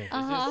then we're leaving.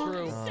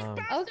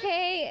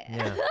 Okay.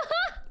 Yeah,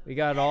 we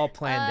got it all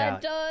planned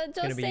out. It's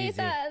Don't gonna be say easy.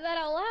 that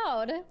out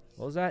loud.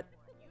 What was that?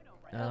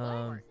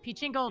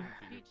 Peach and gold.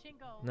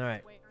 All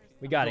right,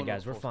 we got it,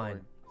 guys. We're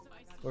fine.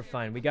 We're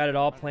fine. We got it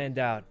all planned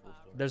out.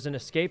 There's an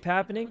escape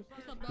happening.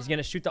 He's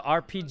gonna shoot the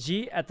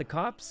RPG at the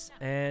cops,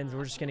 and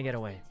we're just gonna get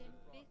away.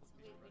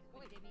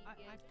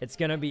 It's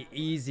gonna be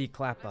easy,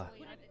 Klappa.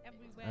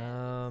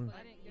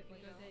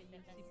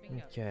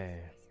 Okay.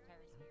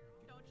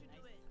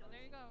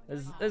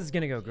 This is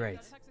gonna go great.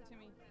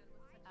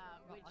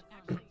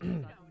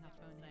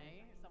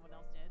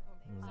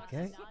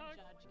 Okay.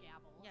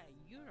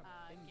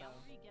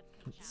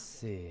 Let's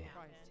see.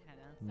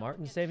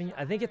 Martin saving?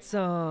 I think it's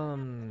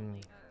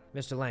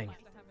Mr. Lang.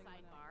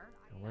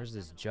 Where's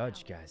this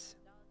judge, guys?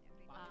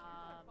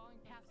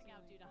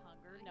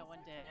 No one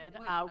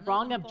did.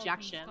 Wrong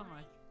objection.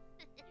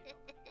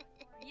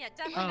 Yeah,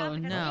 definitely not. Oh,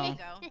 Because no. of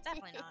ego.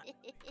 Definitely not.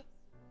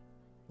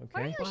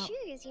 Where are Okay. your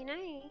shoes, you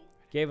know?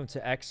 Gave him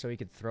to X so he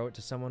could throw it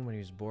to someone when he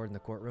was bored in the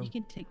courtroom. You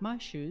can take my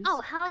shoes.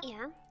 Oh, hell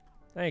yeah.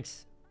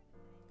 Thanks.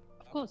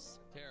 Of course.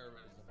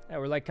 Yeah,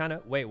 we're like kind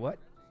of. Wait, what?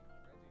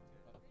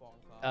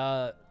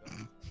 Yeah,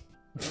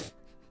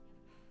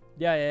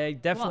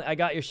 definitely. What? I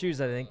got your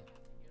shoes, I think.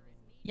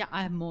 Yeah,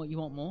 I have more. You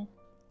want more?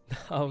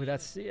 Oh,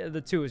 that's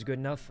the 2 is good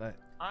enough.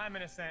 I'm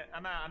innocent.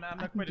 I'm I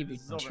can acquitted. give you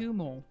This is over. 2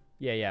 more.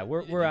 Yeah,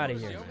 we're out of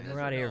here. We're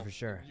out of here for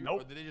sure. Or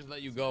did they just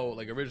let you go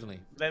like originally?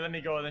 They let me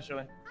go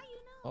initially.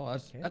 Oh,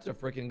 that's a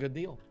freaking good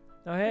deal.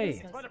 Oh,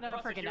 hey. But the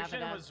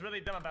prosecution was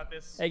really dumb about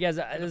this. Hey guys,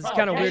 this is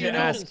kind of weird to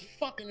ask.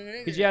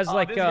 Could you guys Oh,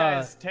 like this guy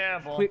is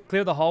terrible.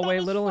 clear the hallway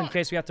a little in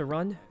case we have to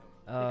run?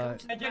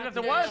 And you have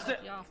to what?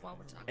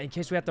 In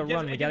case we have to You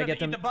run, we gotta have get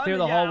to them eat the bun? clear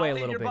the Yeah, hallway I'll a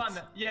eat little your bit. bun.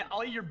 Yeah,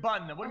 I'll eat your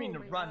bun. What do you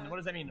mean run? What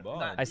does that mean?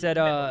 I said,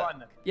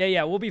 bun.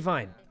 yeah, we'll be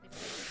fine.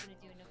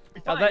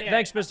 Fine, yeah.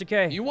 Thanks, Mr.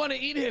 K. You want to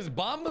eat his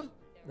bum?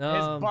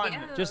 bun.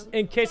 Just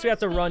in case we have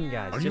to run,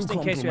 guys. Are Just you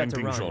in case we have to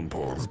complimenting run. Jean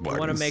Paul's We want to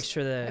buttons? make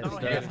sure that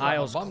the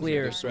aisle's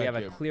clear, so we have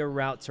a clear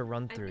route to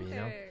run through. You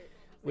know,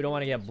 we don't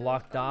want to get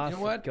blocked off. You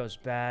know what? It goes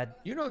bad.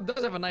 You know, it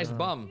does have a nice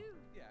bum.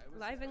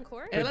 Live in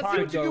court? Hey, let's see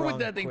what you go do with wrong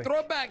that thing. quick. Throw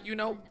it back, you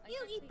know. You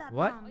eat that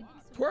What? bomb.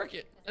 Twerk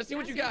it. Let's see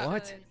what you got.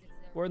 What?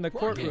 We're in the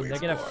courtroom. They're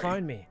gonna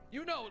find me.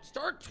 You know,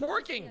 start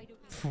twerking.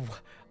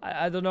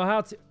 I don't know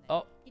how to.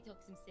 Oh,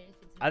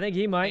 I think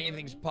he might.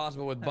 Anything's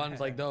possible with buns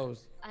like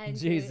those.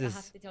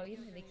 Jesus.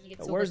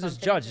 Where's this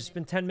judge? It's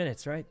been 10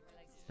 minutes, right?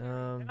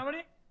 How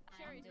many?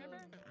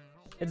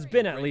 It's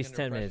been at least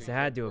 10 minutes. It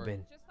had to have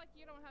been.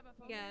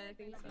 Yeah, I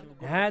think so.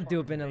 It had to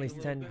have been at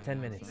least 10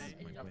 minutes.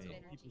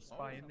 People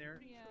spy in there.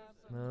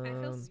 I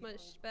feel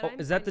smushed, but Oh, I'm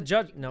is that fine the with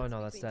judge? it. No,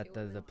 That's that's between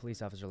that you. the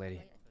police officer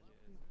lady.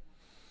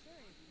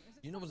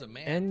 You know, it was a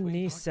man.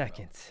 Any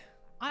second.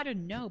 I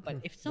don't know, but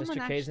if someone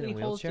Mr. K's in a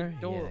actually holds the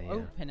wheelchair? door Yeah.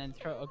 open and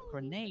throw a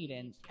grenade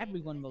in,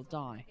 everyone will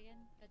die.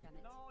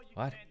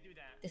 What?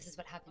 This is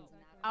what happens.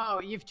 Oh,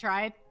 you've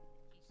tried?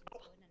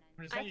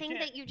 I think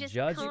that you just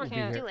Judge will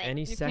can't be do here it.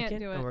 any You can't second,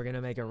 do and it. we're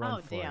gonna make a run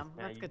Oh, for it. damn.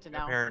 That's good to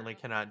know. Apparently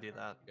cannot do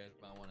that. You guys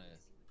might want to.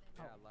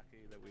 Yeah, lucky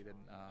that we didn't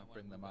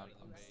bring them up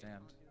on the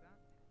stand.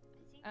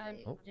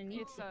 Oh.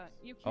 It's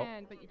you Oh.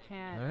 can, but you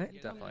can't. All right.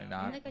 Definitely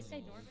not. Like I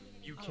said,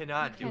 You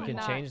cannot do You it. can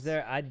change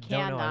there. I don't know.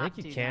 I Cannot think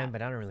you do can, that.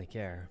 but I don't really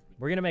care.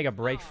 We're gonna make a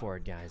break for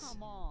it, guys.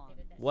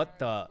 What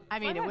the? I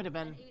mean, it would have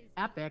been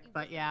epic,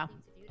 but yeah.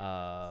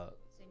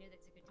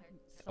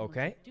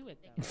 Okay.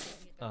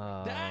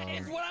 That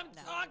is what I'm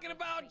talking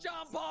about,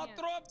 John Paul.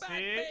 Throw it back,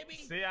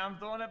 baby. See, I'm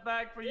throwing it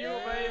back for you,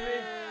 baby.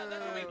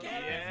 That's what we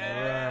came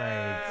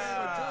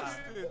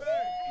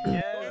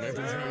That is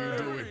how you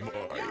do it, boy.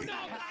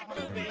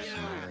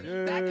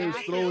 Yes,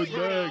 throw it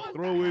back.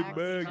 Throw it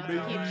back,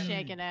 baby. Keep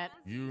shaking it.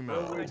 You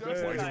know.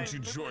 Why don't you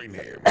join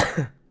him?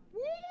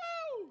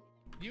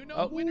 You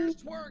know winners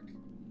twerk.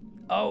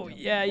 Oh,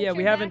 yeah,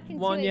 we haven't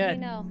won yet.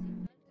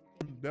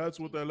 That's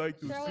what I like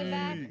to Throw see. it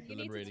back. You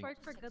need to twerk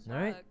for good luck.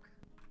 All right.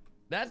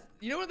 That's,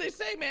 you know what they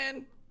say,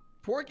 man.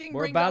 Twerking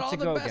We're brings out about all to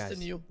the go, best guys.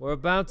 in you. We're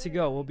about to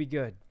go. We'll be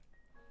good.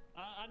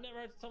 I never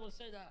heard someone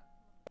say that.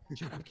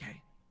 Shut up,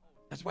 Kay.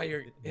 That's why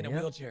you're in a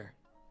wheelchair.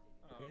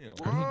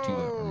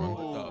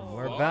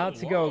 We're about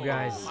to go,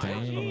 guys.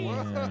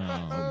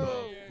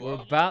 We're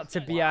about to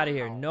be out of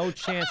here. No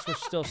chance we're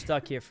still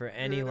stuck here for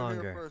any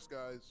longer.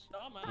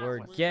 We're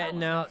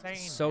getting out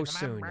so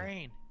soon.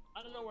 I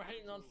don't know we're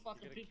hating on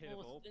fucking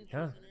people with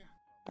Huh? injuries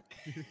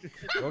in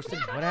here. Roasted?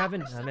 What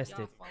happened? I missed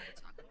it.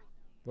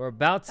 We're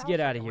about to get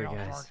out of here,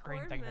 guys.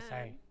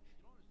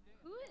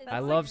 I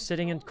love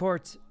sitting in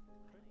court.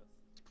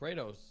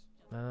 Kratos.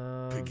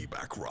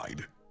 Piggyback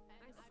ride.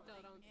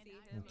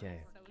 Okay.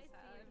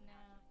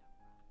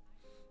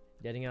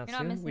 Getting out You're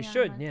not soon? We missing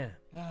should, out, yeah.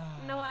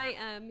 No, I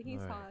am.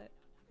 He's Alright. hot.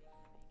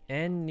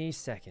 Any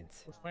second.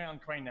 We're playing on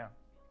Crane now.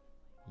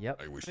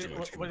 Yep. I wish to What,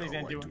 let what are you they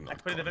know gonna I do? do Like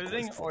not put it in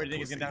everything, conquest or for do you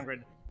think it's gonna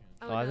downgrade?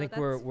 Oh, I think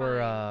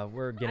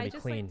we're getting I just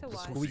clean. like to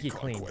watch. Squeaky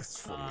clean. No,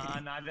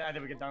 I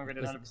think we get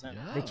downgraded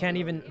 100%. They can't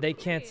even. They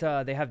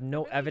can't. They have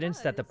no evidence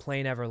that the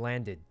plane ever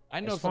landed. I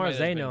know as far as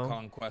they somebody that's know,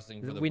 been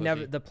conquesting for the we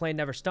never. pussy. The plane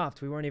never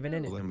stopped. We weren't even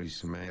in it. Let me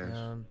smash.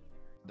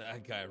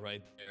 That guy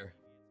right there.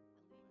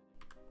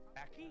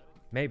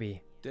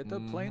 Maybe. Did the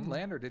plane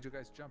land or did you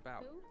guys jump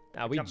out?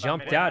 We Jumped out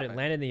jumped mid-air. out. It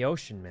landed in the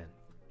ocean, man.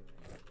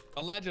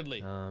 Allegedly.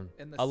 In the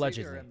sea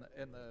Allegedly. or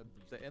in the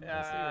sea or in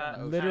the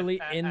ocean?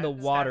 Literally in the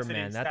water, City,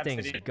 man. That Stab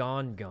thing's City.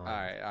 gone. All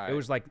right. It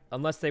was like,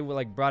 unless they were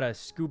like brought a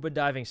scuba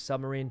diving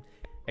submarine,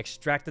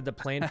 extracted the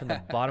plane from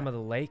the bottom of the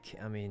lake.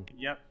 I mean,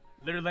 Yep.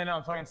 Literally laying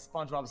on fucking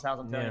SpongeBob's house,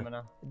 I'm telling you,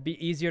 man. it'd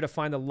be easier to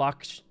find the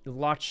Loch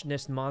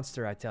Ness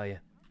monster, I tell you.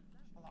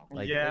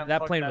 Like Yeah, that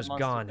fuck plane that was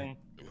monster gone. thing.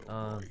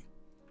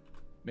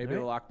 Maybe Right?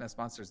 the Loch Ness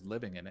monster's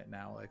living in it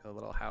now, like a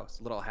little house,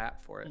 little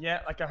hat for it.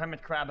 Yeah, like a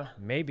hermit crab.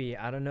 Maybe,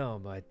 I don't know,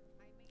 but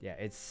yeah,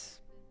 it's.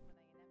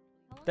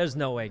 There's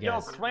no way, Yo,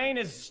 guys. Crane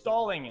is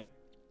stalling.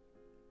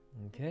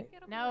 Okay.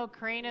 No,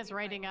 Crane is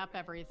writing up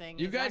everything.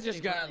 You He's guys just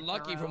actually got really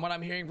lucky thorough. from what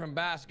I'm hearing from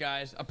Bass,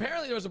 guys.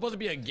 Apparently there was supposed to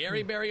be a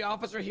Gary Berry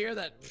officer here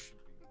that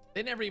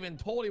they never even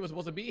told he was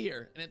supposed to be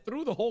here, and it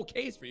threw the whole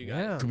case for you guys.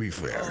 Yeah. To be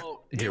fair,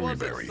 He Gary wasn't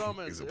Berry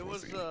summoned. is a It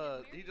was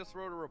pussy. he just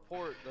wrote a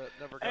report that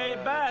never got Hey,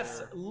 added Bass,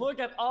 there. look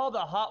at all the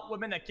hot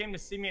women that came to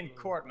see me in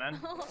court, man.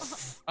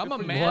 I'm a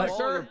Good for man, you.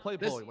 sir. You're a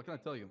playboy. This- What can I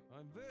tell you?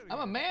 I'm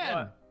a man.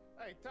 What?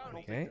 Hey, Tony,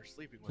 Okay. they're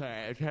sleeping with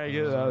I can't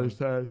get the other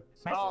side.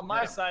 Oh, on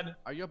my side.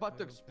 Are you about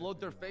to explode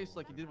their face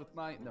like you did with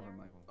Knight? Never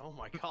mind. Oh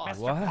my god.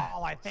 What?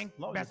 I think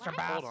Mr.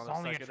 Bass Hold is on a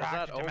only second, is attracted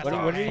that to Omar?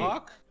 Mr. What did he?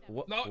 Fuck?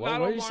 What, No, what,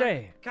 not what did you Omar.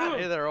 say?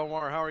 Hey there,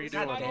 Omar. How are you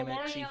doing? Damn it,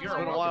 Chief. It's You're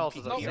been a a while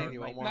since I've Not seen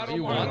you, Omar. Not Is he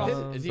Omar.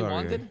 wanted? Is he Sorry.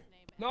 wanted?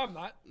 No, I'm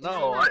not.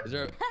 No, Is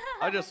there?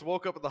 I just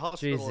woke up at the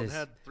hospital and Jesus.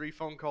 had 3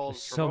 phone calls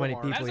There's from so many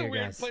Omar. people That's a here,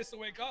 weird guys. place to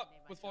wake up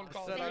with phone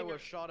calls. Said I was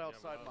shot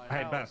outside my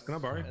Hey, house. Bass, can I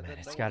borrow? and then Man,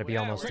 it's no gotta one be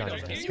went almost after done.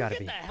 me. Can It's you gotta get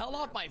be. the hell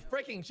off my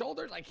freaking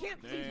shoulders? I can't.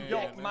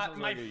 Yo, my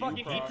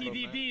fucking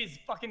ETDD is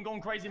fucking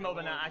going crazy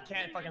mode now. I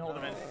can't fucking hold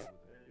him in.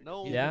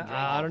 No. Yeah,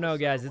 I don't know,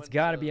 guys. It's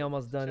gotta be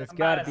almost done. It's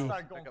gotta be.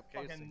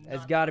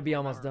 It's gotta be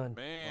almost done.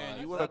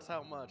 That's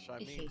how much I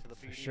mean to the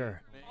PD. For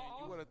sure.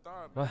 You would have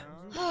thought. What?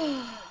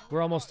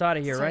 We're almost out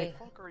of here, right?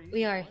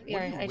 We are.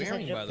 What are you I just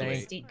wearing, had by to the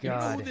way? Thank You know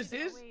God. who this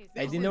is?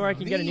 Hey, do you know where I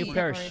can get a new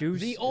pair of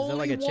shoes? The Is there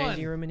like a only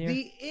changing one. room in here?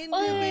 The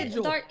Oh,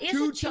 individual there is a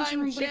two-time changing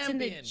room, but it's in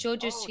the champion.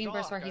 judge's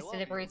chambers where he's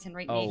deliberating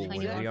right now. Oh, Kind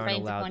we of aren't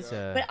framed allowed upon.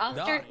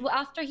 to. But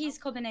after he's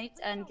coming out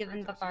and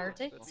given the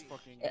verdict,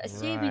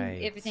 assuming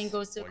Right. everything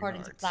goes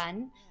according to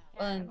plan,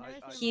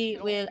 he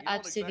will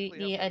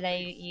absolutely allow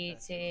you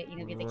to, be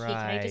the key. Can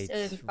I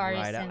just borrow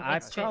right. some I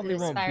extra probably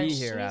won't be sparse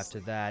here shoes? after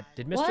that.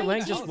 Did Mr. Why Lang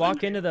do just you walk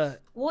think- into the?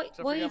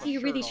 Why do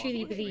you really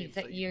truly believe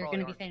that you're going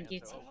to be found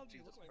guilty?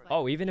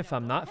 Oh, even if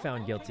I'm not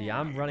found guilty,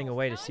 I'm running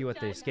away to see what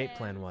the escape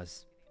plan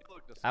was.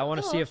 I want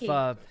to Oh, see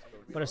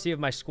okay. if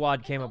my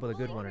squad came up with a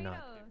good one or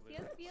not.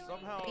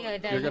 Yeah,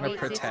 then You're gonna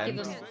let's give pretend?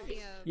 him-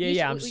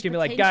 Yeah, I'm we just gonna be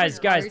like, pretend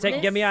guys,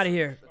 get me regardless- out of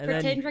here, and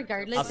pretend then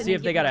regardless, I'll and see then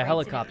if they give got him a rights at the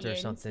helicopter or end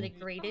to, something. like,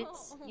 grade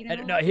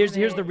it, No, here's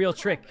the real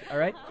trick. All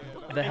right,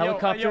 the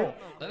helicopter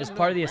yo. is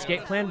part of the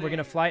escape plan. We're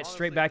gonna fly it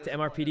straight back to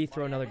MRPD,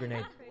 throw another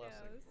grenade.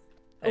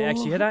 Hey,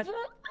 actually, hear that?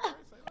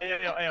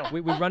 Yo.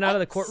 We run out of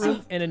the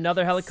courtroom in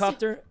another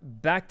helicopter,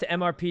 back to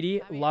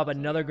MRPD, lob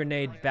another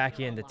grenade back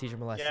in to teacher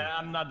molesting. Yeah,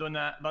 I'm not doing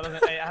that. But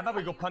listen, hey, how about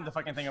we go punt the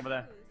fucking thing over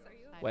there?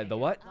 Wait, the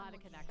what?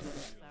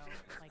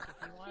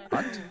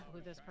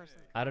 who this person.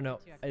 I don't know.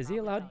 Is he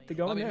allowed to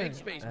go in there? Make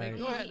space. Go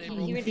ahead,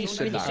 April. He really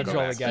should not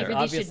Control the guy.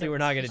 Obviously, we're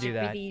not going to do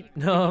that.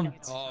 No.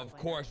 Oh, of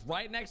course.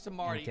 Right next to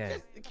Marty. Okay.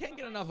 You can't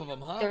get enough of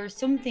them, huh? There are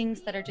some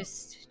things that are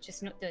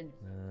just not done.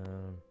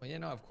 Well, yeah,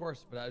 no, of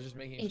course. But I was just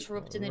making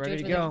Interrupting the Ready judge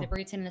to with go. a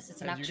deliberate unless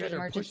it's an Guys, you actual guys are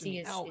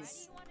emergency pushing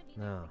is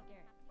No.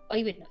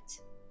 I would not.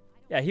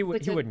 Yeah, he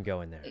But so- wouldn't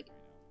go in there.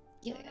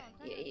 Yeah,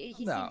 he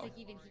seems No. like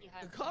even he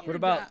has. What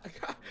about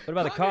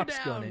the cops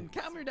going in?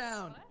 Calm her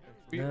down.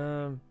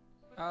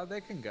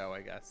 They can go,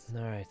 I guess.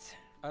 All right.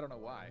 I don't know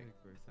why.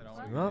 I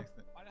don't Well,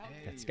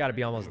 it's got to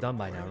be almost done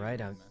by now, right?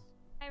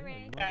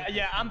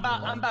 Yeah, I'm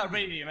about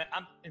ready, man.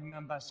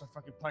 I'm about to start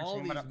fucking punching All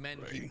him. these men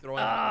keep throwing.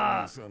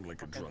 Ah! You sound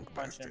like a drunk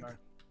bastard.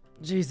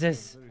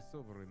 Jesus.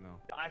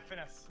 I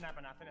finna snap.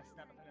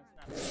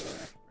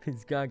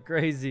 He's gone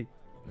crazy.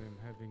 I'm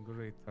having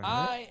great time.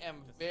 I am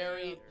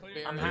very.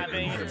 I'm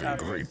having a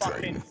great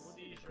time.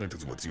 That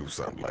is what you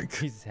sound like.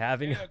 He's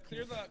having.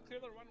 Clear the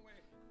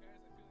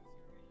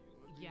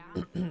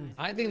runway.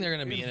 I think they're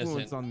gonna be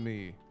Influence innocent. on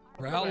me.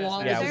 For how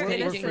long? Yeah, is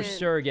we're this for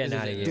sure getting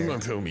out of Do here.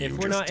 not tell me If you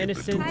we're just not did the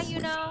innocent,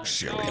 duel with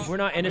Shelly. if we're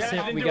not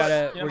innocent,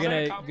 we're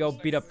gonna go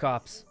beat up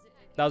cops.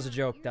 That was a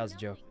joke. That was a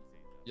joke.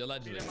 You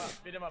allegedly.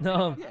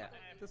 No. Yeah,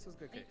 this was a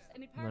good case.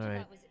 All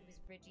right.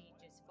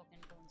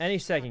 Any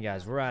second,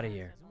 guys. We're out of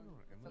here.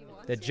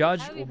 The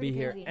judge will be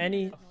here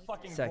any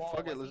second.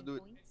 Fuck it, let's do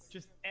it.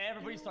 Just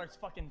everybody starts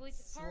fucking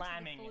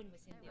slamming.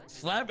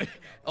 Slamming?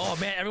 Oh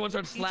man, everyone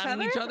starts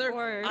slamming each other.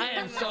 I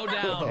am so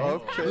down.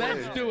 Okay.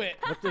 Let's do it.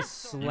 What does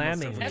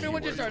slamming mean?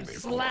 Everyone just starts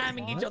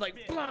slamming each other like.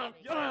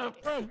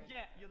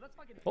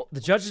 Oh, the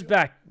judge is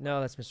back. No,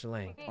 that's Mr.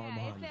 Lang.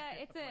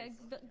 It's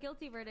a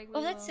guilty verdict.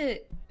 Oh, that's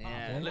it.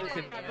 Yeah,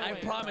 listen, I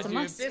promise It's a you,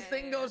 if must. this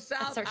thing goes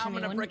south, That's I'm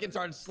gonna actually frickin'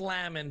 start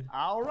slamming.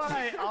 All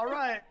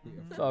right.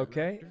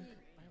 Okay.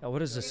 Now, what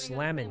does a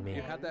slamming You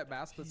mean? had that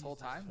mask this whole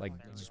time? Like,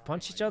 just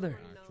punch each other?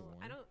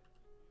 I don't.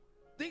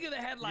 Think of the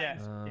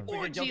headlines. If we get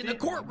Orgy in guilty, the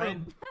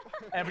courtroom.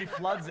 Everybody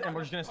floods, and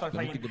we're just gonna start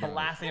fucking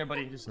blasting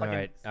everybody. Just All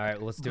fucking right,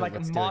 well, let's do it. like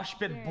Let's a do it. mosh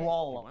pit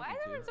brawl. Why is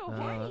everyone so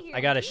horny here?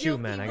 I got a shoe,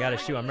 man. I got a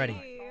shoe. I'm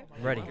ready.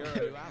 I'm ready.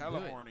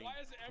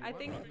 I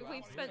think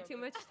we've spent too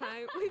much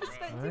time. We've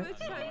spent too much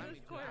time in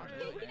this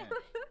courtroom.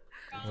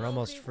 We're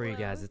almost free,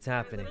 guys. It's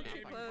happening.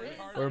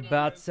 We're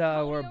about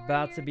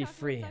to be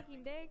free.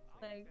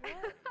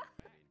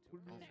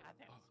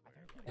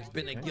 It's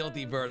been a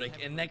guilty verdict,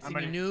 and next thing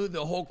you knew,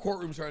 the whole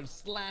courtroom started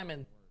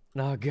slamming.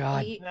 Oh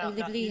God. I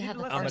literally have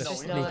a I'm gonna first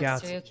sneak law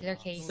out. serial killer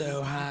case.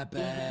 So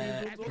happy.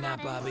 Come on,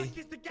 Bobby.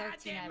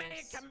 13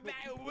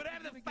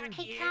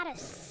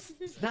 hours.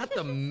 Not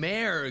the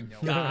mayor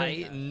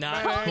guy,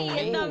 not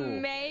Tony, the me.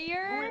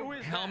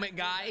 mayor? Helmet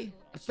guy.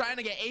 I'm trying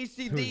to get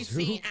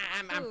ACDC.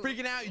 I'm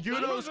freaking out.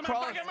 Yuno's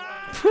crawling.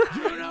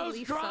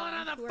 Yuno's crawling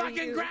on the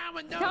fucking ground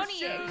with no Tony,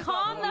 shoes.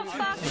 calm the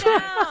fuck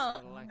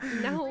down.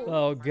 No.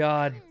 Oh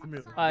God.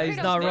 He's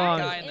not wrong.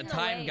 Guy and the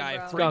time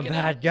guy It's gone freaking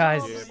bad, out.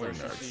 guys.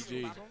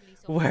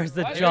 Where's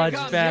the judge,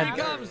 man?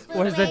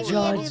 Where's the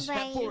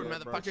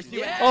judge?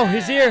 Yeah. Oh,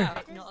 he's here.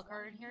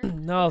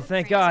 No,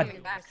 thank God.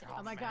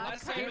 Oh my God.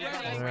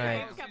 All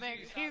right.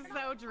 He's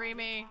so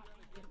dreamy.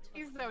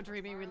 He's so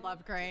dreamy. We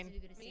love Crane.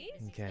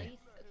 Okay.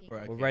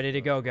 We're ready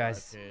to go,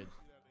 guys.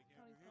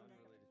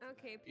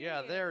 Okay.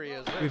 Yeah, there he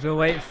is. We've been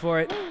waiting for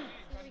it.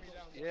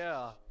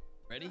 Yeah.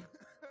 Ready?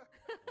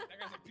 That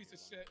guy's a piece of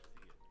shit.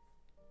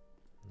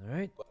 All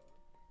right.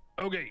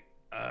 Okay,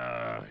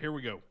 here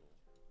we go.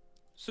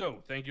 So,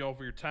 thank you all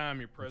for your time,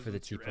 your for the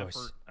presence, your T-post.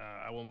 effort.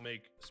 I will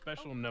make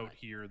special note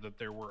here that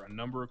there were a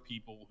number of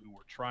people who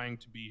were trying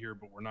to be here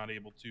but were not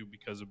able to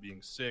because of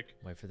being sick.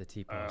 Wait for the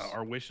T-post.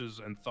 Our wishes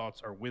and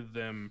thoughts are with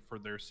them for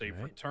their safe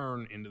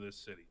return into this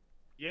city.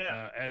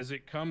 Yeah. As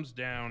it comes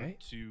down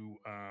to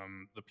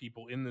the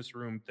people in this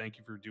room, thank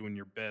you for doing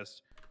your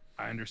best.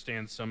 I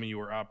understand some of you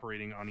are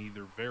operating on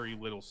either very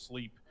little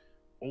sleep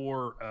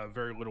or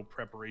very little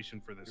preparation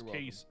for this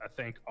case. I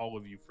thank all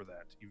of you for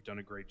that. You've done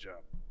a great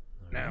job.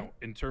 Now,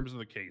 in terms of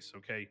the case,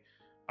 okay,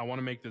 I want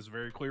to make this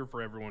very clear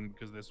for everyone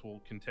because this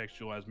will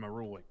contextualize my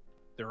ruling.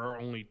 There are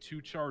only 2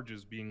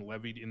 charges being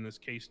levied in this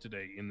case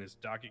today. In this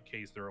docket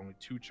case, there are only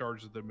 2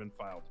 charges that have been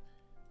filed.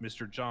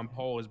 Mr. John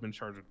Paul has been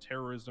charged with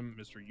terrorism.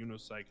 Mr.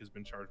 Unosyke has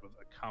been charged with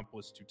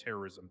accomplice to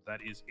terrorism.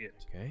 That is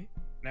it. Okay.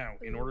 Now,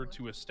 in order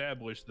to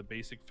establish the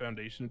basic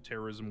foundation of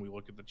terrorism, we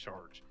look at the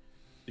charge.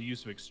 The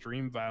use of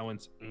extreme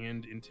violence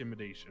and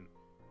intimidation.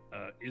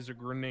 Is a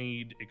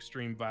grenade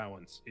extreme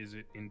violence? Is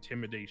it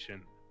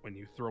intimidation when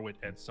you throw it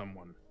at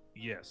someone?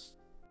 Yes.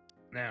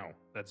 Now,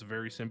 that's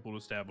very simple to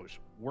establish.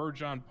 Were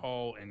John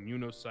Paul and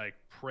Unosyke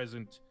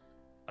present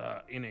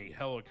in a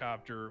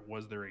helicopter?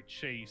 Was there a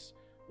chase?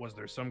 Was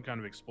there some kind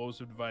of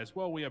explosive device?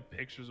 Well, we have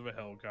pictures of a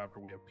helicopter.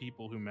 We have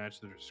people who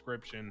match the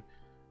description.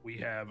 We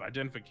have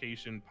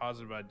identification,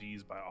 positive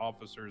IDs by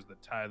officers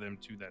that tie them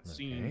to that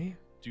scene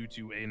due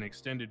to an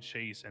extended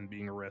chase and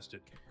being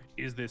arrested.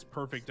 Is this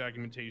perfect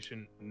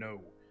documentation?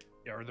 No.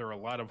 Are there a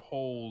lot of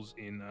holes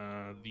in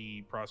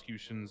the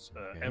prosecution's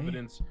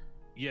evidence?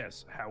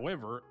 Yes,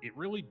 however, it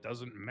really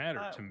doesn't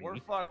matter to me we're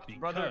fucked,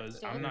 brother.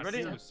 because I'm not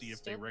here to see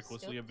if they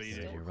recklessly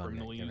evaded or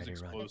criminally used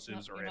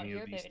explosives or any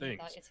of these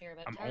things.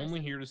 I'm only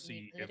here to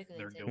see if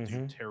they're guilty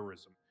of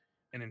terrorism.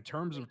 And in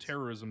terms of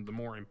terrorism, the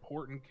more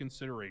important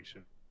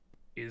consideration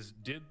is,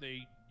 did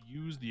they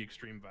use the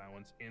extreme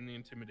violence and the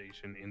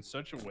intimidation in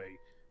such a way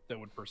that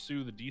would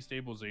pursue the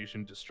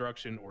destabilization,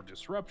 destruction, or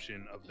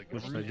disruption of the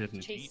government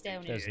entity,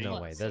 There's no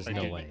way. There's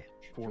no way.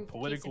 for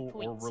political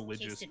or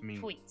religious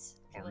means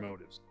or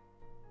motives.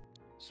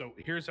 So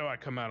here's how I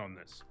come out on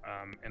this,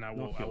 and I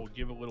will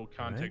give a little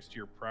context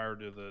here prior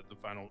to the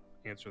final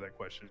answer to that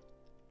question.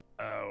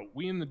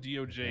 We in the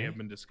DOJ have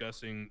been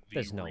discussing the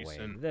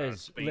recent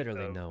spate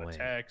of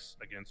attacks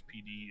against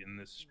PD in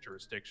this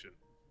jurisdiction.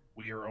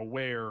 We are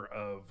aware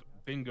of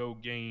bingo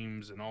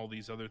games and all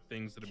these other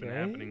things that have been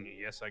happening.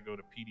 Yes, I go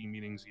to PD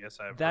meetings. Yes,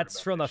 I've That's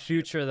from the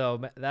future, though.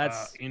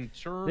 That's in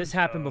terms this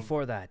happened of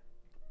before that.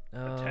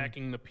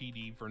 Attacking the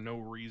PD for no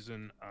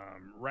reason.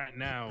 Right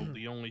now,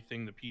 the only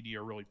thing the PD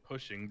are really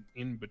pushing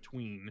in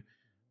between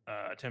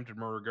attempted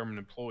murder, government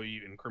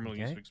employee, and criminal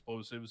use of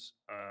explosives,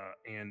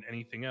 and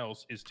anything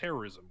else is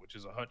terrorism, which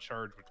is a hut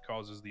charge which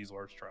causes these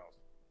large trials.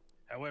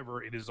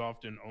 However, it is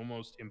often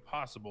almost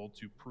impossible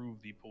to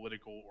prove the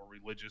political or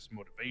religious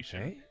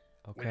motivation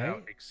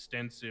without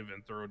extensive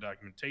and thorough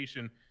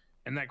documentation,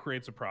 and that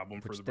creates a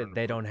problem for the burden.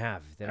 They don't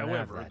have.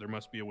 However, there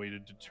must be a way to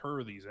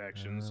deter these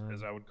actions,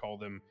 as I would call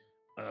them,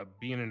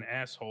 being an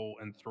asshole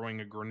and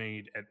throwing a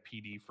grenade at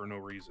PD for no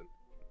reason,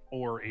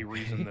 or a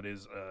reason that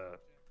is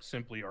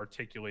simply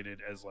articulated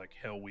as like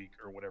Hell Week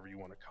or whatever you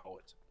want to call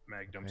it,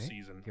 Magnum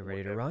season. Get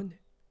ready to run.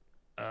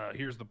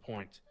 Here's the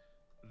point.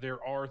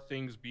 There are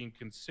things being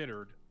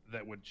considered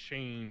that would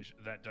change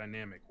that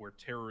dynamic, where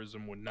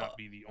terrorism would not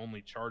be the only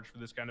charge for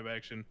this kind of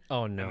action.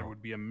 Oh, and no. there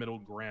would be a middle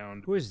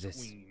ground. Who is this?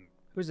 Between,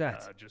 Who's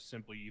that? just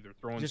simply either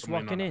throwing Just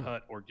someone walking on a in.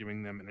 hut or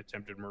giving them an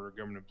attempted murder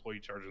government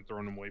employee charge and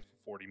throwing them away for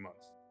 40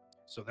 months.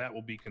 So that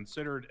will be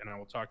considered, and I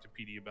will talk to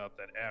PD about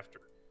that after.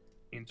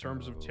 In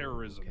terms of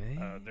terrorism,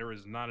 there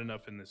is not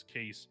enough in this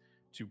case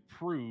to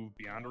prove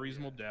beyond a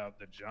reasonable doubt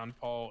that John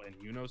Paul and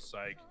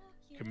Syke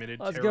committed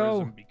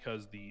terrorism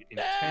because the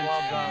intent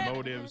and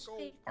motives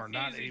are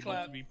not able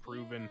to be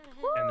proven,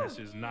 and this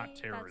is not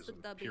terrorism,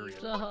 period.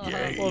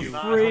 We're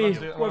free.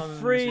 We're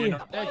free.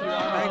 Thank you,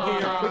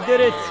 we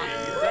did it.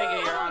 Thank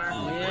you, Your Honor.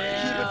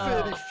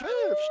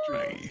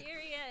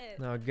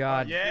 Oh,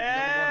 God.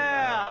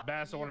 Yeah!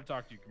 Bass, I want to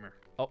talk to you. Come here.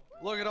 Oh.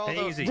 Look at all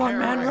those Run,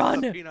 man, terrorists run!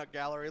 in the peanut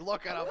gallery.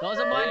 Look at them. Those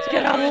are mine.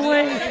 Get out of the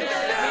way!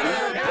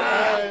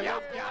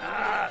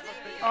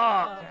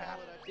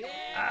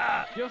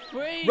 You're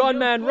free. Run, You're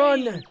man, free.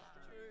 run!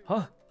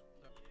 Huh?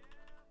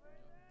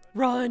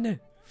 Run!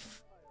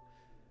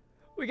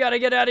 We gotta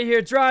get out of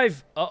here.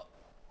 Drive! Oh.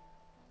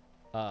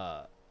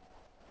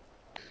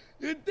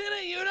 You did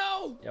it,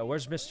 Yeah,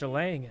 where's Mr.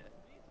 Lang?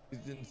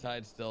 He's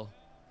inside still.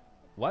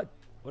 What?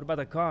 What about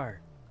the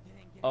car?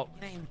 Oh.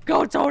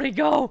 Go, Tony,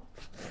 go!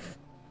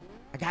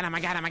 I got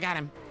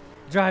him.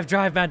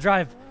 Drive, man,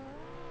 drive.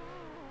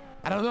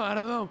 I don't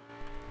know.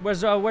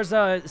 Where's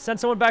send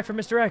someone back for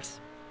Mr. X.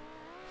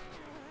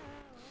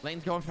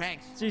 Lane's going for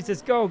X.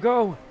 Jesus,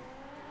 go.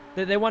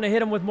 They want to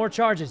hit him with more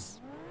charges.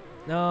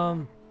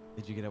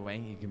 Did you get away?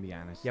 You can be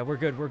honest. Yeah, we're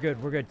good.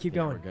 Keep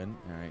going. We're good.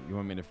 All right. You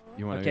want me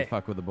to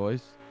fuck with the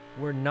boys?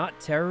 We're not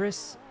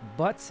terrorists,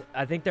 but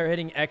I think they're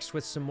hitting X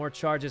with some more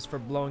charges for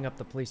blowing up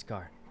the police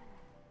car.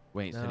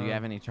 Wait, so do you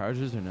have any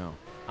charges or no?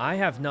 I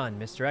have none.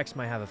 Mr. X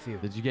might have a few.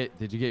 Did you get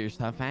your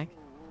stuff back?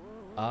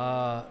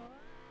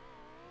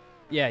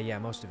 Yeah,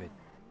 most of it.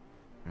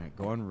 All right,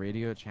 go on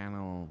radio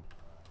channel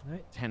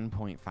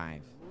 10.5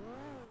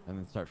 and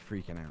then start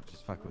freaking out.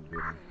 Just fuck with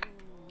Buddha.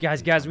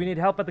 Guys, we need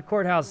help at the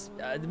courthouse.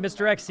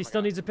 Mr. X, he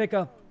still needs a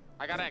pickup.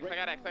 I got X. I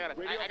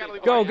gotta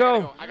leave. Go.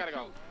 I gotta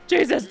go.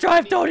 Jesus,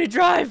 drive, Tony,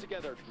 drive!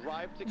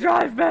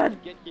 Drive, man!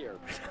 Get here.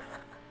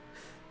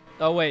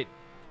 Oh, wait.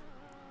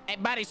 Hey,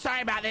 buddy,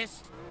 sorry about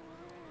this.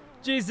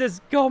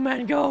 Jesus, go,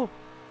 man, go!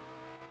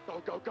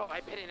 Go. I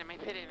pitted him.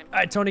 All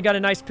right, Tony got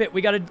a nice pit.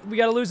 We gotta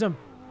lose him.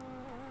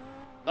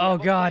 Oh,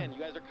 God. You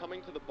guys are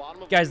coming to the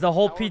bottom of Guys, the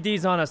whole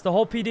PD's on us. The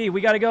whole PD.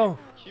 We gotta go.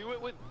 Cue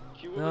it with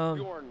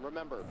Bjorn,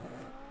 remember.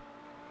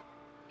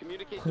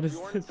 Communicate to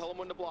Bjorn and tell him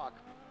when to block.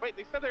 Wait,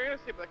 they said they're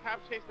innocent, but the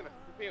cops chasing us.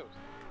 Confused.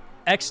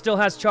 X still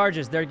has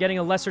charges. They're getting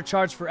a lesser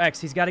charge for X.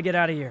 He's got to get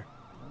out of here.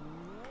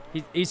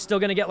 He's still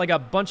going to get like a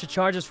bunch of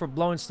charges for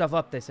blowing stuff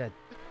up, they said.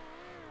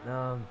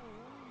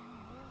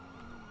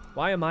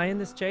 Why am I in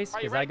this chase?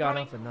 Because I got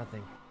off with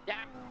nothing. Yeah.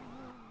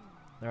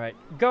 All right.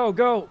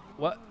 Go.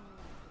 What?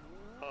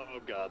 Oh,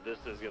 God. This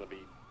is going to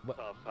be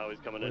tough. How he's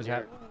coming in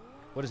here.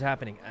 What is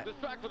happening?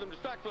 Distract for them.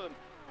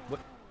 What?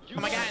 Oh,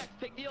 my God.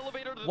 Take the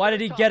elevator to the Why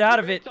did he get out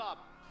of it?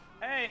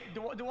 Hey,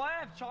 do I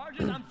have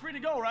charges? I'm free to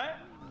go, right?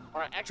 All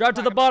right, Drive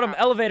to the bottom.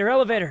 Elevator.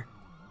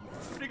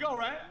 Free to go,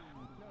 right?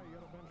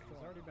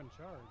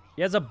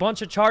 He has a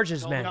bunch of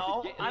charges, man.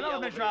 No, I know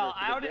the trial.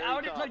 I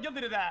already pled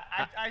guilty to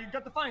that. I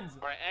got the fines.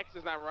 All right, X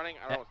is not running.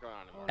 I don't know what's going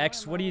on anymore.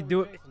 X, what are you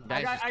doing?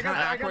 I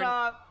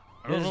got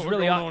This is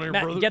really odd.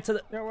 Matt, get to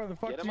the... Yeah, where the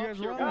fuck Get do him you up guys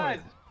here, run? Guys,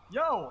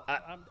 Yo,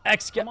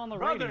 I'm on the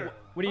radio.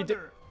 What do you do?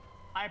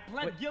 I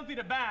pled guilty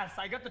to Bass.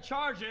 I got the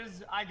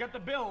charges. I got the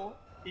bill.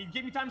 He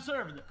gave me time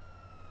served.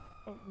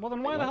 Well,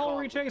 then why the hell are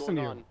we chasing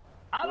you?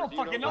 I don't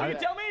fucking know. You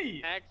tell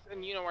me. X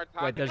and you know are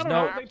talking. Wait, there's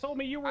no. They told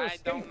me you were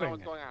escaping. I don't know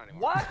what's going on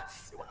anymore. What?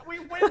 We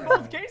win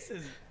both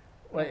cases.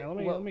 Wait,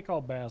 let me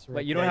call Bass.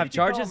 Wait, you don't have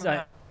charges?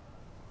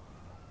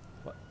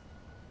 What?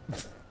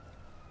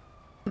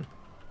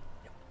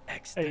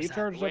 X. Hey, you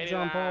charged up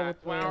John Paul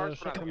with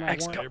shit from that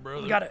X,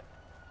 warrant? you got it.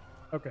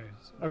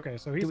 Okay,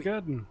 so he's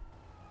good.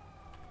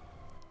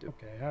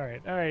 Okay,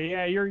 all right,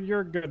 yeah,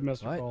 you're good,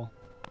 Mr. Paul.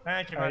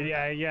 Thank you, All right,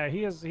 man. yeah,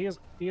 he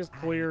is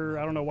clear.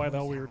 I don't know why the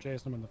hell we were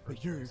chasing him in the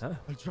first place. You're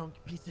a drunk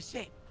piece of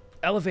shit.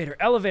 Elevator,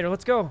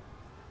 let's go.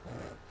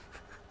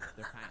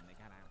 They're fine. They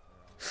got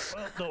out.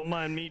 Well, don't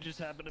mind me. Just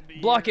happen to be.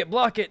 Block it.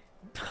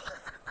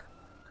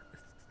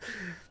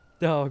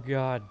 Oh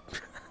God.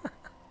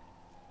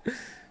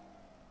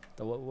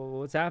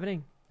 What's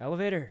happening?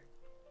 Elevator.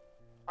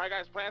 All right,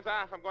 guys, plans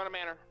off. I'm going to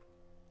Manor.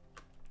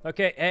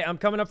 Okay, hey, I'm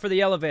coming up for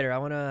the elevator.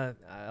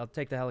 I'll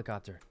take the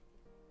helicopter.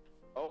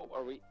 Oh,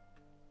 are we?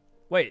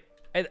 Wait,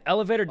 hey, the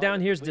elevator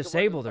down here is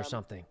disabled or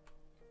something.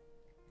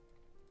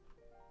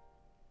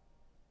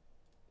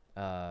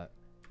 I'm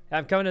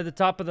coming to the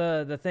top of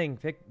the thing.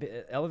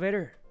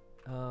 Elevator.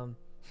 That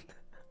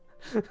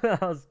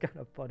was kind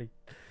of funny.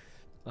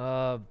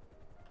 All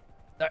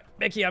right,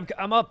 Mickey, I'm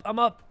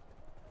up.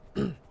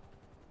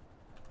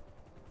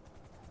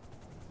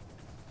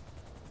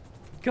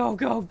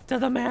 Go to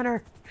the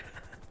manor.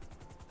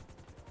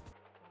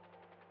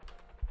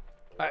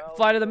 All right,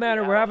 fly to the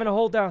manor. We're having a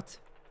holdout.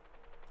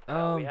 We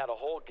had a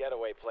whole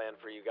getaway plan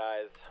for you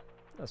guys.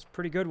 That's a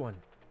pretty good one.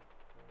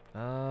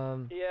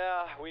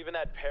 Yeah, we even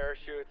had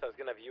parachutes. I was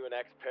gonna have you and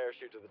X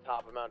parachute to the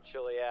top of Mount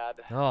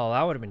Chiliad. Oh,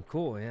 that would have been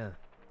cool, yeah.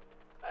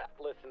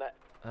 Listen,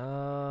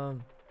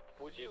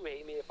 would you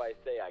hate me if I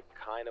say I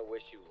kind of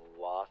wish you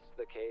lost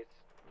the case?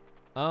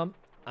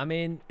 I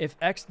mean, if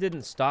X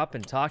didn't stop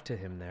and talk to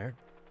him there,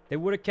 they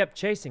would have kept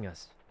chasing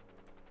us.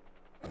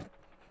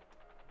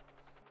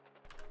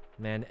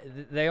 Man,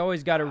 they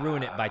always got to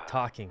ruin it by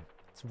talking.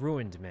 It's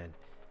ruined, man.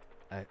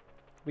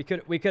 We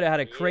could have had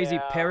a crazy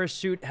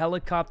parachute,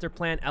 helicopter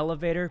plan,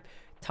 elevator,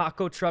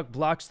 taco truck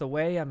blocks the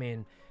way. I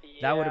mean,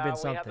 that would have been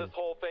something. We had this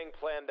whole thing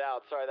planned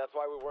out. Sorry, that's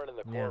why we weren't in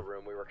the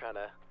courtroom. We were kind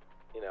of,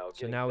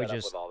 So now we set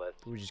up with all this.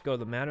 just go to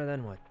the manor,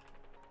 then what?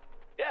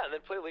 Yeah, and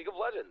then play League of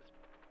Legends.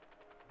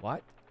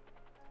 What?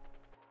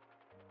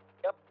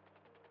 Yep.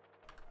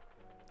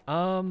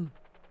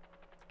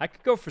 I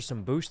could go for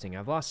some boosting.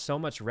 I've lost so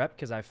much rep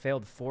because I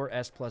failed 4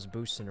 S+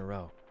 boosts in a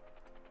row.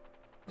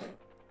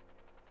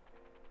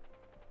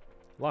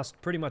 Lost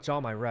pretty much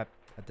all my rep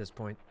at this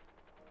point.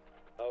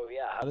 Oh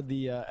yeah. How did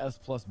the S+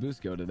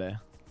 boost go today?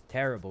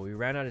 Terrible. We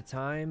ran out of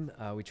time.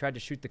 We tried to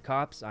shoot the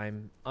cops.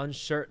 I'm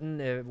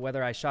uncertain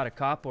whether I shot a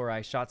cop or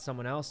I shot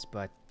someone else,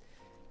 but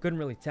couldn't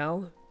really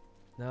tell.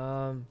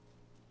 Oh,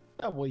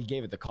 well, you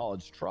gave it the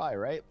college try,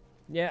 right?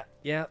 Yeah.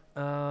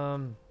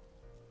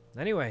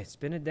 Anyway, it's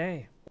been a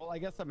day. Well, I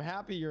guess I'm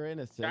happy you're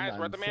innocent. Guys,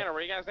 we're at the manor.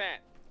 Where you guys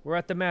at? We're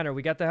at the manor.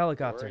 We got the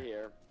helicopter. We're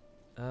here.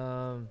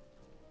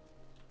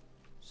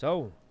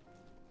 So,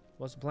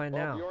 what's the plan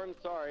now? Bjorn,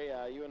 sorry,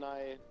 you and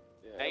I.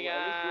 Hey,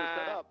 at least we were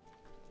set up.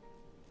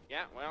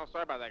 Yeah, well,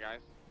 sorry about that,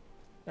 guys.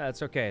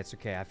 It's okay. It's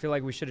okay. I feel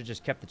like we should have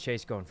just kept the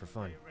chase going for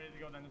fun. Ready to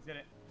go then? Let's get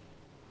it.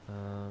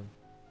 All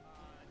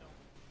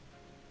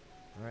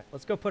right,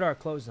 let's go put our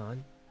clothes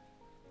on.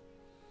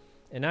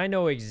 And I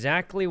know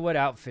exactly what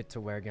outfit to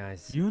wear,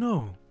 guys. You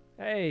know.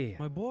 Hey.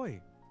 My boy.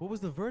 What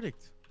was the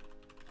verdict?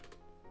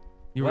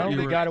 We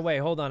got away.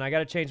 Hold on. I got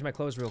to change my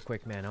clothes real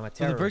quick, man. I'm a terrorist.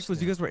 So the verdict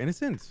was you guys were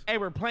innocent. Hey,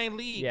 we're playing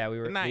League. Yeah,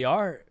 we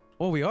are.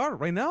 Oh, we are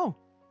right now.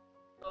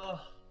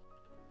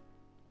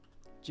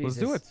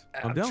 Jesus. Let's do it.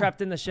 I'm down.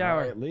 trapped in the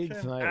shower. All right, League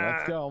tonight.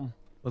 Let's go.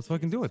 Let's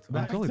fucking do it.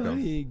 Back to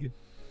League.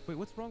 Wait,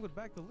 what's wrong with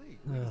back to League?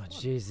 Oh,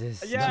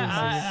 Jesus. Yeah,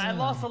 I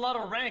lost a lot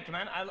of rank,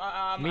 man.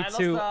 Me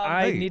too.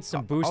 I need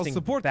some boosting. I'll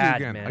support bad,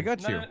 you again. man. I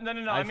got you.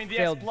 No. I mean the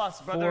S+,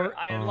 brother.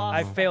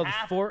 I failed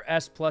 4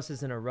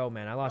 S+s in a row,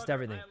 man. I lost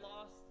everything. I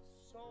lost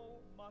so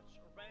much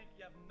rank,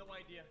 you have no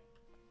idea.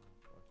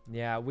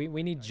 Yeah,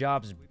 we need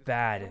jobs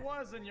bad. It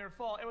wasn't your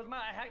fault. It was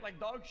mine. I hacked like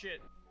dog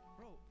shit.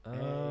 That's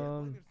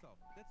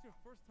your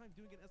first time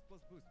doing an S+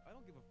 boost. I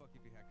don't give a fuck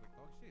if you hack like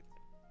dog shit.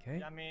 Okay.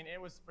 I mean, it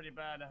was pretty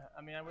bad.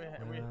 I mean,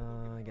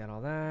 I got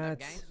all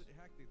that.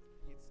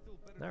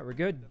 Alright, we're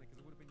good.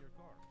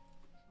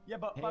 Yeah,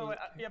 but by the way,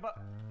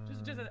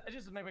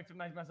 just to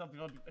make myself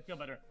feel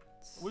better.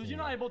 Was you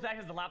not able to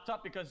access the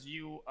laptop because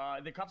you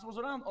the cops was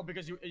around, or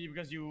because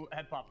you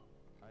had pop?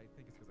 I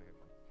think it's because I had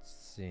pop.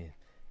 Let's see.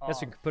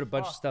 Guess we could put a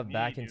bunch of stuff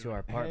back into our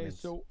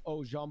apartments. Hey,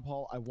 so,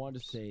 Jean-Paul, I want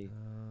to say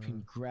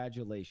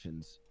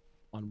congratulations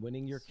on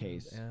winning your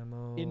case.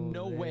 In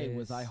no way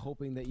was I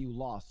hoping that you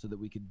lost so that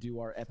we could do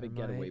our epic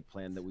getaway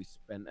plan that we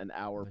spent an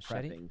hour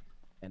prepping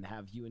and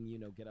have you and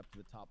Yuno get up to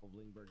the top of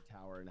Lingberg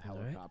Tower in a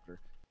helicopter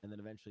and then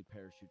eventually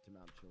parachute to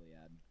Mount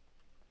Chiliad.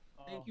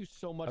 Thank you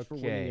so much for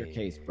winning your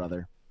case,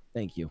 brother.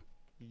 Thank you.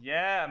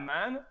 Yeah,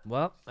 man.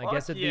 Well, I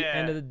guess at the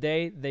end of the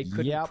day, they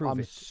couldn't prove I'm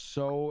it.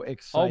 so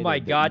excited. Oh my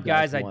that God, you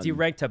guys! I won.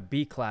 deranked to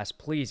B class.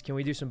 Please, can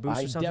we do some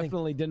boosts I or something?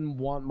 definitely didn't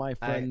want my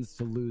friends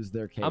to lose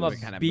their case. I'm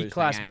a B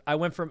class. I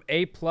went from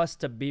A+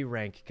 to B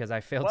rank because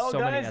I failed so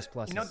many S+.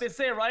 You know what they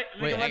say, right?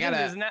 Wait, I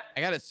Legends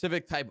got a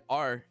Civic Type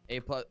R A+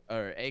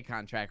 or A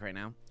contract right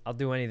now. I'll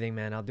do anything,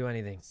 man. I'll do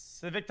anything.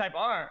 Civic Type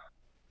R.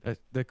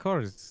 The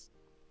car is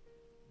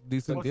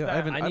decent. What's Yeah,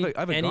 that? I need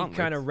have a any gauntlet.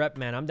 kind of rep,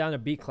 man. I'm down to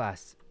B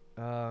class.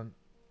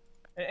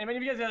 Any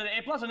of you guys got an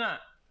A+ or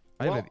not?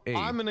 I have an A.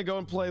 I'm gonna go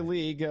and play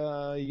League.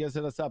 You guys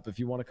hit us up if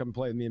you want to come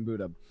play with me and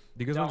Buddha.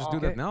 You guys want to just do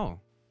that now?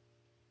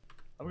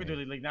 We can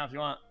do League now if you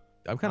want.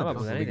 I'm kind of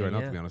busy right now,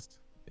 to be honest.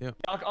 Yeah.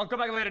 I'll come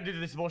back later to do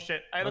this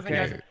bullshit. Hey, listen,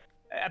 Okay. guys.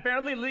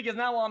 Apparently, League is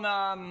now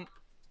on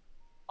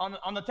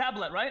the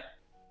tablet, right?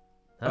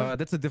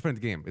 That's a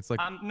different game. It's like.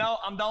 No,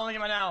 I'm downloading it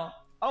right now.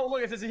 Oh,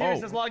 look, it says here. It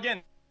says log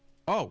in.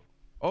 Oh.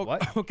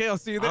 What? Okay, I'll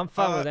see you there. I'm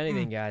fine with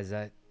anything, guys.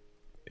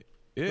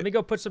 Let me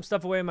go put some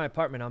stuff away in my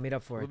apartment. I'll meet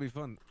up for it. It'll be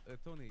fun.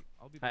 Tony,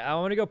 I'll be. I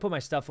want to go put my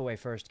stuff away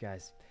first,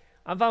 guys.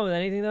 I'm fine with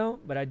anything though,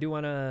 but I do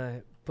want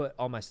to put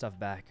all my stuff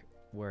back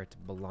where it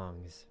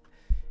belongs.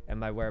 And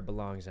by where it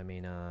belongs, I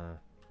mean,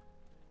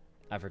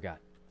 I forgot.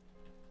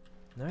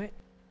 All right.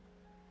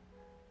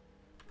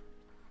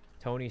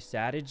 Tony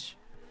Sadage.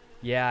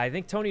 Yeah, I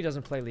think Tony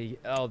doesn't play League.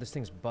 Oh, this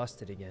thing's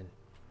busted again.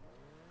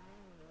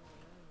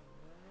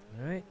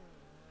 All right.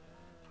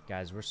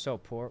 Guys, we're so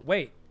poor.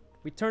 Wait,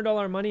 we turned all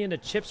our money into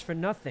chips for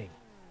nothing.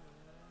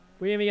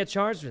 We didn't even get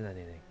charged with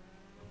anything.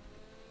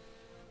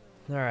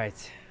 All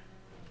right.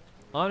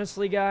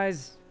 Honestly,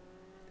 guys,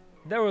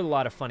 there were a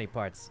lot of funny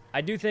parts.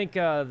 I do think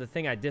the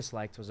thing I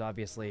disliked was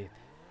obviously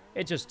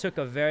it just took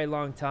a very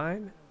long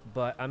time.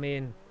 But, I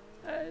mean,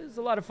 there's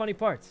a lot of funny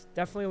parts.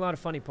 Definitely a lot of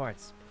funny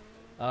parts.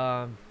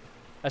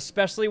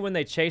 Especially when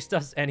they chased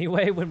us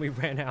anyway when we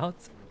ran out.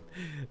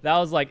 That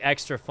was, like,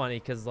 extra funny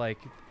because, like,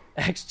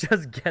 X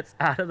just gets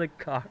out of the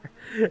car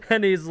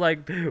and he's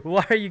like,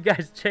 why are you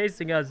guys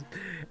chasing us?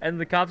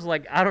 And the cop's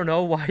like, I don't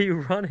know. Why are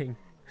you running?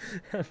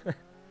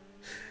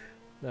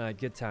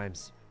 Good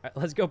times. All right,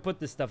 let's go put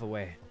this stuff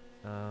away.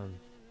 And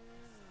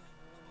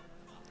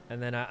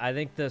then I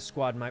think the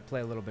squad might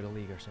play a little bit of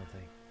League or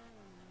something.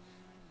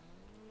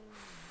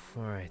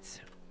 All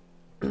right.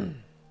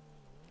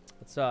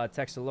 Let's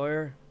text a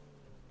lawyer.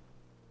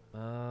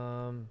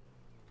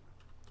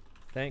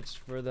 Thanks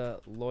for the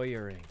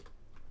lawyering.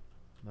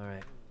 All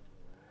right.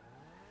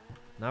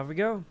 Now we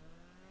go.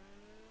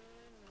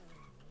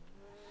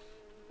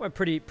 Went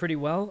pretty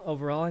well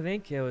overall, I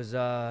think. It was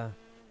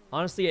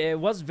honestly, it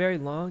was very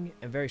long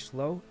and very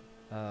slow.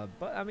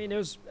 But I mean, it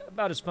was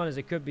about as fun as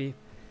it could be.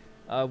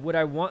 Would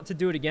I want to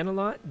do it again a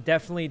lot?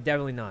 Definitely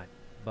not.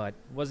 But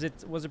was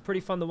it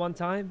pretty fun the one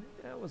time?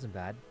 Yeah, it wasn't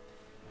bad.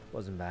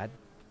 Wasn't bad.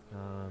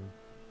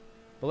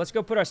 But let's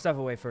go put our stuff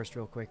away first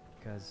real quick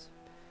because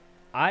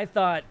I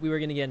thought we were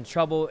going to get in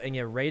trouble and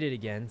get raided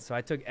again. So I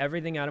took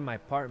everything out of my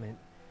apartment,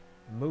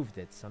 moved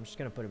it. So I'm just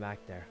going to put it back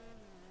there.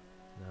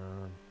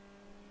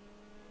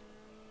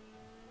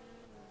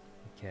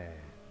 Okay.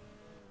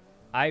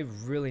 I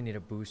really need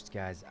a boost,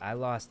 guys. I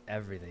lost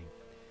everything.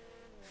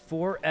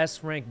 4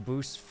 S rank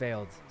boosts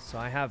failed. So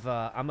I have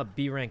I'm a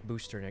B rank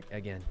booster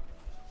again.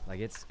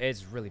 Like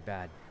it's really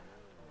bad.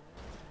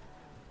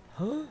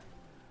 Huh? All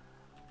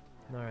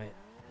right.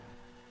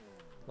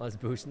 Let's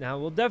boost now.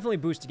 We'll definitely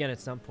boost again at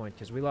some point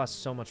because we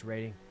lost so much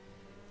rating.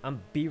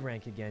 I'm B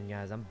rank again,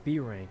 guys. I'm B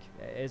rank.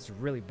 It's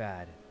really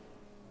bad.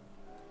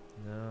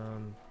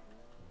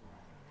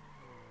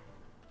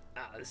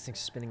 This thing's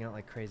spinning out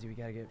like crazy. We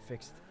gotta get it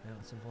fixed now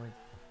at some point.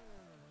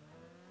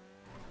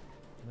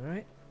 All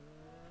right.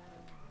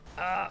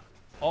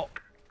 Oh.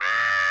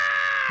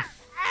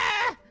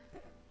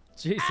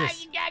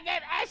 Jesus. You got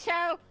that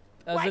asshole.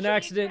 That was an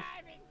accident.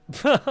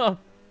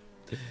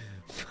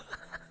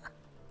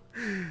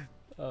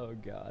 Oh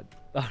God.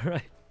 All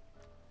right.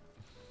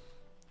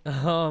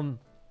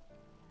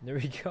 There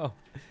we go.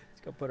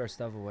 Let's go put our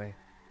stuff away.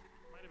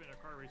 Might have been a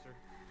car racer.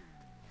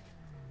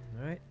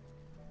 All right.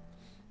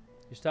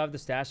 You still have the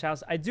stash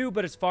house? I do,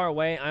 but it's far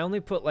away. I only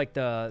put like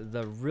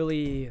the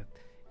really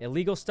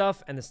illegal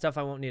stuff and the stuff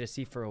I won't need to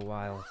see for a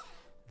while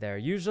there.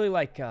 Usually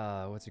like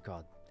what's it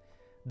called?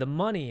 The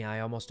money I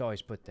almost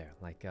always put there.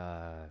 Like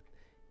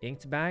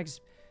inked bags.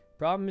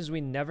 Problem is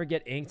we never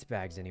get inked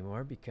bags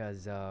anymore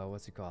because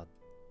what's it called?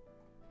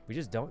 We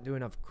just don't do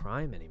enough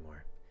crime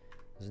anymore.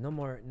 There's no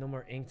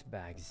more inked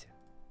bags.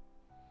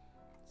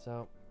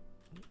 So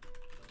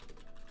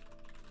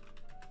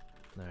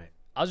all right.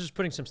 I was just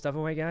putting some stuff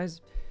away,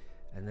 guys.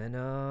 And then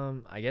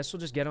I guess we'll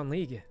just get on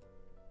League.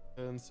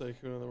 And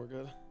Sykkuno, then we're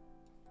good.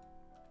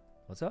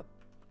 What's up?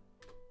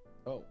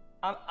 Oh.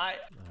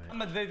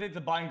 I'm addicted to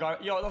buying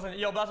guard. Yo, listen,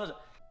 Blasters,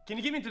 can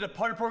you get me into the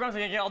partner program so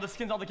I can get all the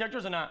skins, all the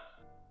characters, or not?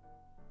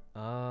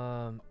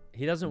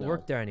 He doesn't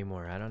work there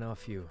anymore. I don't know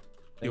if you.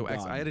 Yo,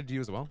 X, I added you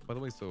as well, by the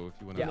way. So if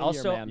you want to. Yeah.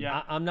 Also,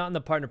 I'm not in the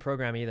partner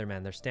program either,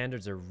 man. Their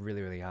standards are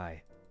really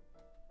high.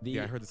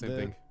 Yeah, I heard the same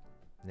thing.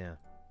 Yeah.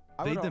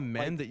 They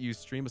demand that you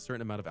stream a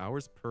certain amount of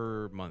hours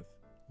per month.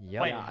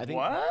 Yep. Wait, Yeah, I think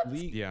what?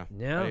 Yeah.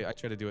 Yeah. I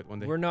tried to do it one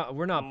day. We're not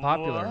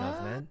popular enough,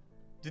 What? man.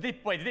 Did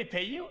they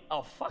pay you?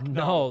 Oh fuck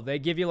No, they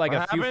give you like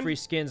What a few happened? free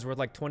skins worth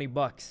like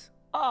 $20.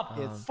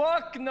 Oh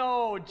fuck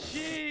no,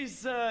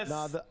 Jesus.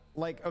 Nah,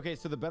 okay,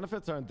 so the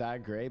benefits aren't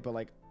that great, but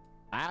like,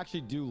 I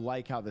actually do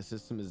like how the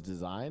system is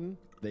designed.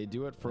 They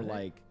do it for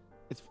like,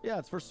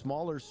 it's for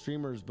smaller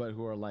streamers, but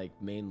who are like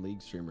main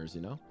league streamers,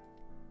 you know?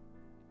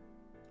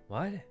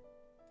 What?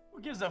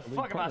 Who gives a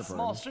fuck about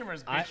small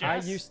streamers, bitch I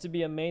ass? used to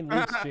be a main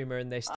league streamer, and they